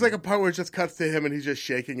awesome. There's like a part where it just cuts to him and he's just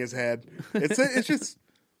shaking his head. It's just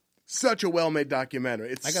such a well-made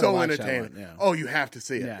documentary. It's so entertaining. One, Oh, you have to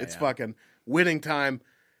see it. It's fucking Winning Time.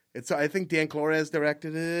 I think Dan Flores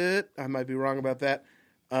directed it. I might be wrong about that.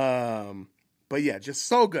 But yeah, just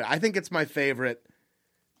so good. I think it's my favorite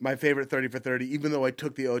 30 for 30, even though I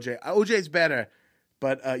took the OJ. OJ's better,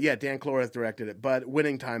 but Dan Flores directed it. But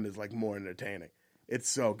Winning Time is like more entertaining. It's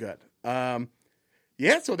so good.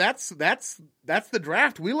 So that's the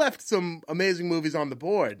draft. We left some amazing movies on the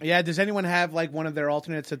board. Yeah, does anyone have like one of their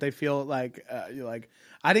alternates that they feel like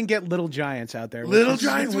I didn't get Little Giants out there. Little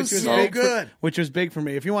Giants was so good. Which was big for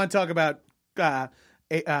me. If you want to talk about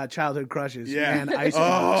childhood crushes, and Icebox.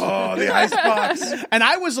 Oh, the Icebox. And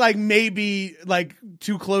I was like maybe like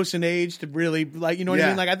too close in age to really like, you know what I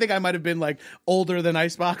mean? Like I think I might have been like older than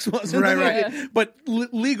Icebox was. Right. But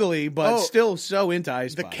legally, but still so into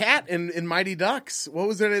Icebox. The cat in Mighty Ducks. What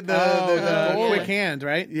was it? The quick hand,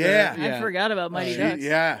 right? Yeah. I forgot about Mighty Ducks.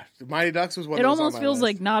 Yeah. Mighty Ducks was one It of those almost on my feels list.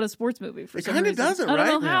 like not a sports movie for some reason. It kind of doesn't, right? I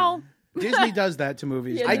don't know how. Disney does that to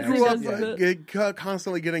movies. Yeah, I Disney grew does up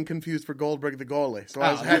constantly getting confused for Goldberg the goalie. So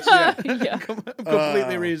I was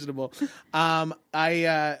completely reasonable.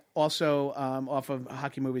 I also off of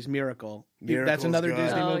hockey movies, Miracle. That's another good.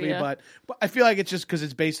 Disney movie, but I feel like it's just because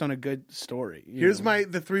it's based on a good story. Here's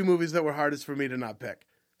the 3 movies that were hardest for me to not pick: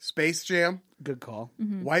 Space Jam, good call,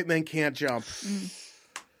 White Men Can't Jump,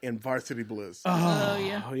 and Varsity Blues. Oh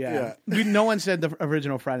yeah. No one said the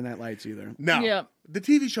original Friday Night Lights either. No. Yeah. The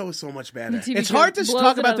TV show is so much better. TV It's show hard to blows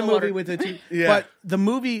talk it about out the of the movie water. with the but the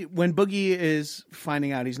movie when Boogie is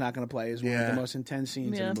finding out he's not going to play is one of the most intense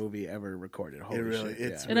scenes in a movie ever recorded. Holy shit.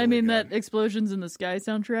 It's and I mean that Explosions in the Sky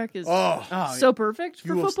soundtrack is Oh, so perfect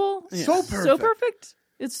for football. So perfect. So perfect.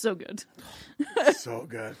 It's so good. So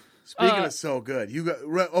good. Speaking of so good, you got.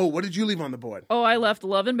 What did you leave on the board? Oh, I left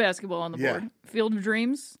Love and Basketball on the board. Field of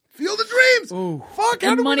Dreams. Field of Dreams. Ooh. Fuck.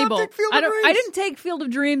 How did we not Moneyball. take Field of Dreams? I didn't take Field of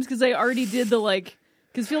Dreams because I already did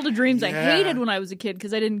because Field of Dreams I hated when I was a kid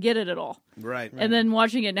because I didn't get it at all. Right. And then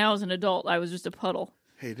watching it now as an adult, I was just a puddle.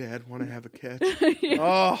 Hey, Dad, want to have a catch?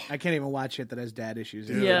 Oh, I can't even watch shit that has dad issues.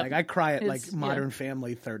 Yeah. Like I cry at like Modern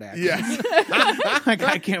Family third act. Yeah. Like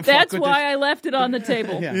I can't. That's fuck with why I left it on the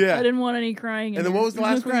table. Yeah. Yeah. I didn't want any crying. And then what was the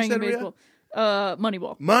last one you said, Rhea?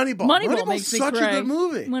 Moneyball. Moneyball makes me such cry. a good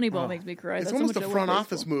movie. Moneyball makes me cry. It's That's almost how a much I front love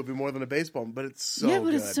office baseball. movie more than a baseball, but it's so Yeah, but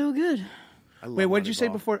good. it's so good. Wait, what did you say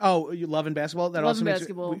before? Oh, you Love and Basketball. That Love also and makes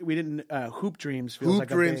Basketball. We didn't. Hoop Dreams feels Hoop like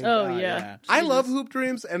Dreams. a big. Oh, yeah. I love Hoop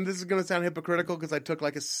Dreams, and this is going to sound hypocritical because I took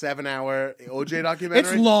like a 7-hour OJ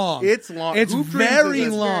documentary. It's long. It's long. It's Hoop Dreams very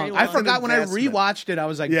is long. very I long. forgot when I Investment. rewatched it. I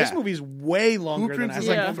was like, this movie's way longer Hoop than Dreams I is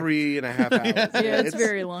was. like 3.5 hours. Yeah, it's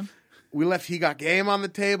very long. We left He Got Game on the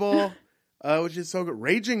table, which is so good.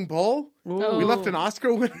 Raging Bull. Ooh. We left an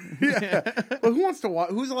Oscar winner. Yeah. But who wants to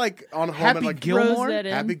watch? Who's like on home Happy and like Gilmore? Throws that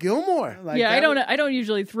in. Happy Gilmore? Like Yeah, that I don't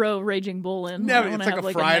usually throw Raging Bull in. Never. I It's wanna like have,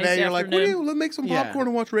 a Friday. nice You're like, afternoon. let's make some Yeah. popcorn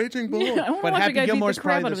and watch Raging Bull. Yeah, I want to But watch a Happy guy beat Gilmore's the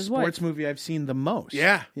crap probably out the of his sports wife. movie I've seen the most.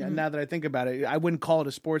 Yeah. Now that I think about it, I wouldn't call it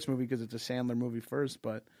a sports movie because it's a Sandler movie first,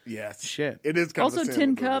 but Yes. shit. It is kind Also, of a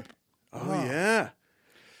Tin Sandler Cup. movie. Oh, yeah.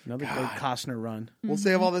 Another great Costner run. We'll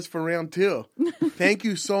save all this for round 2. Thank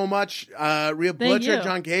you so much, Rhea Butcher, you.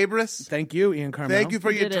 John Gabrus. Thank you, Ian Carmel. Thank you for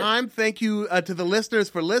your did it. time. Thank you to the listeners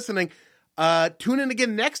for listening. Tune in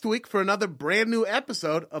again next week for another brand new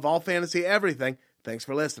episode of All Fantasy Everything. Thanks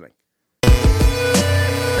for listening.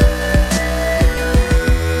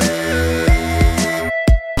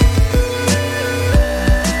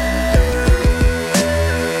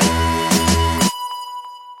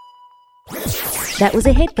 That was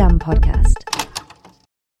a HeadGum podcast.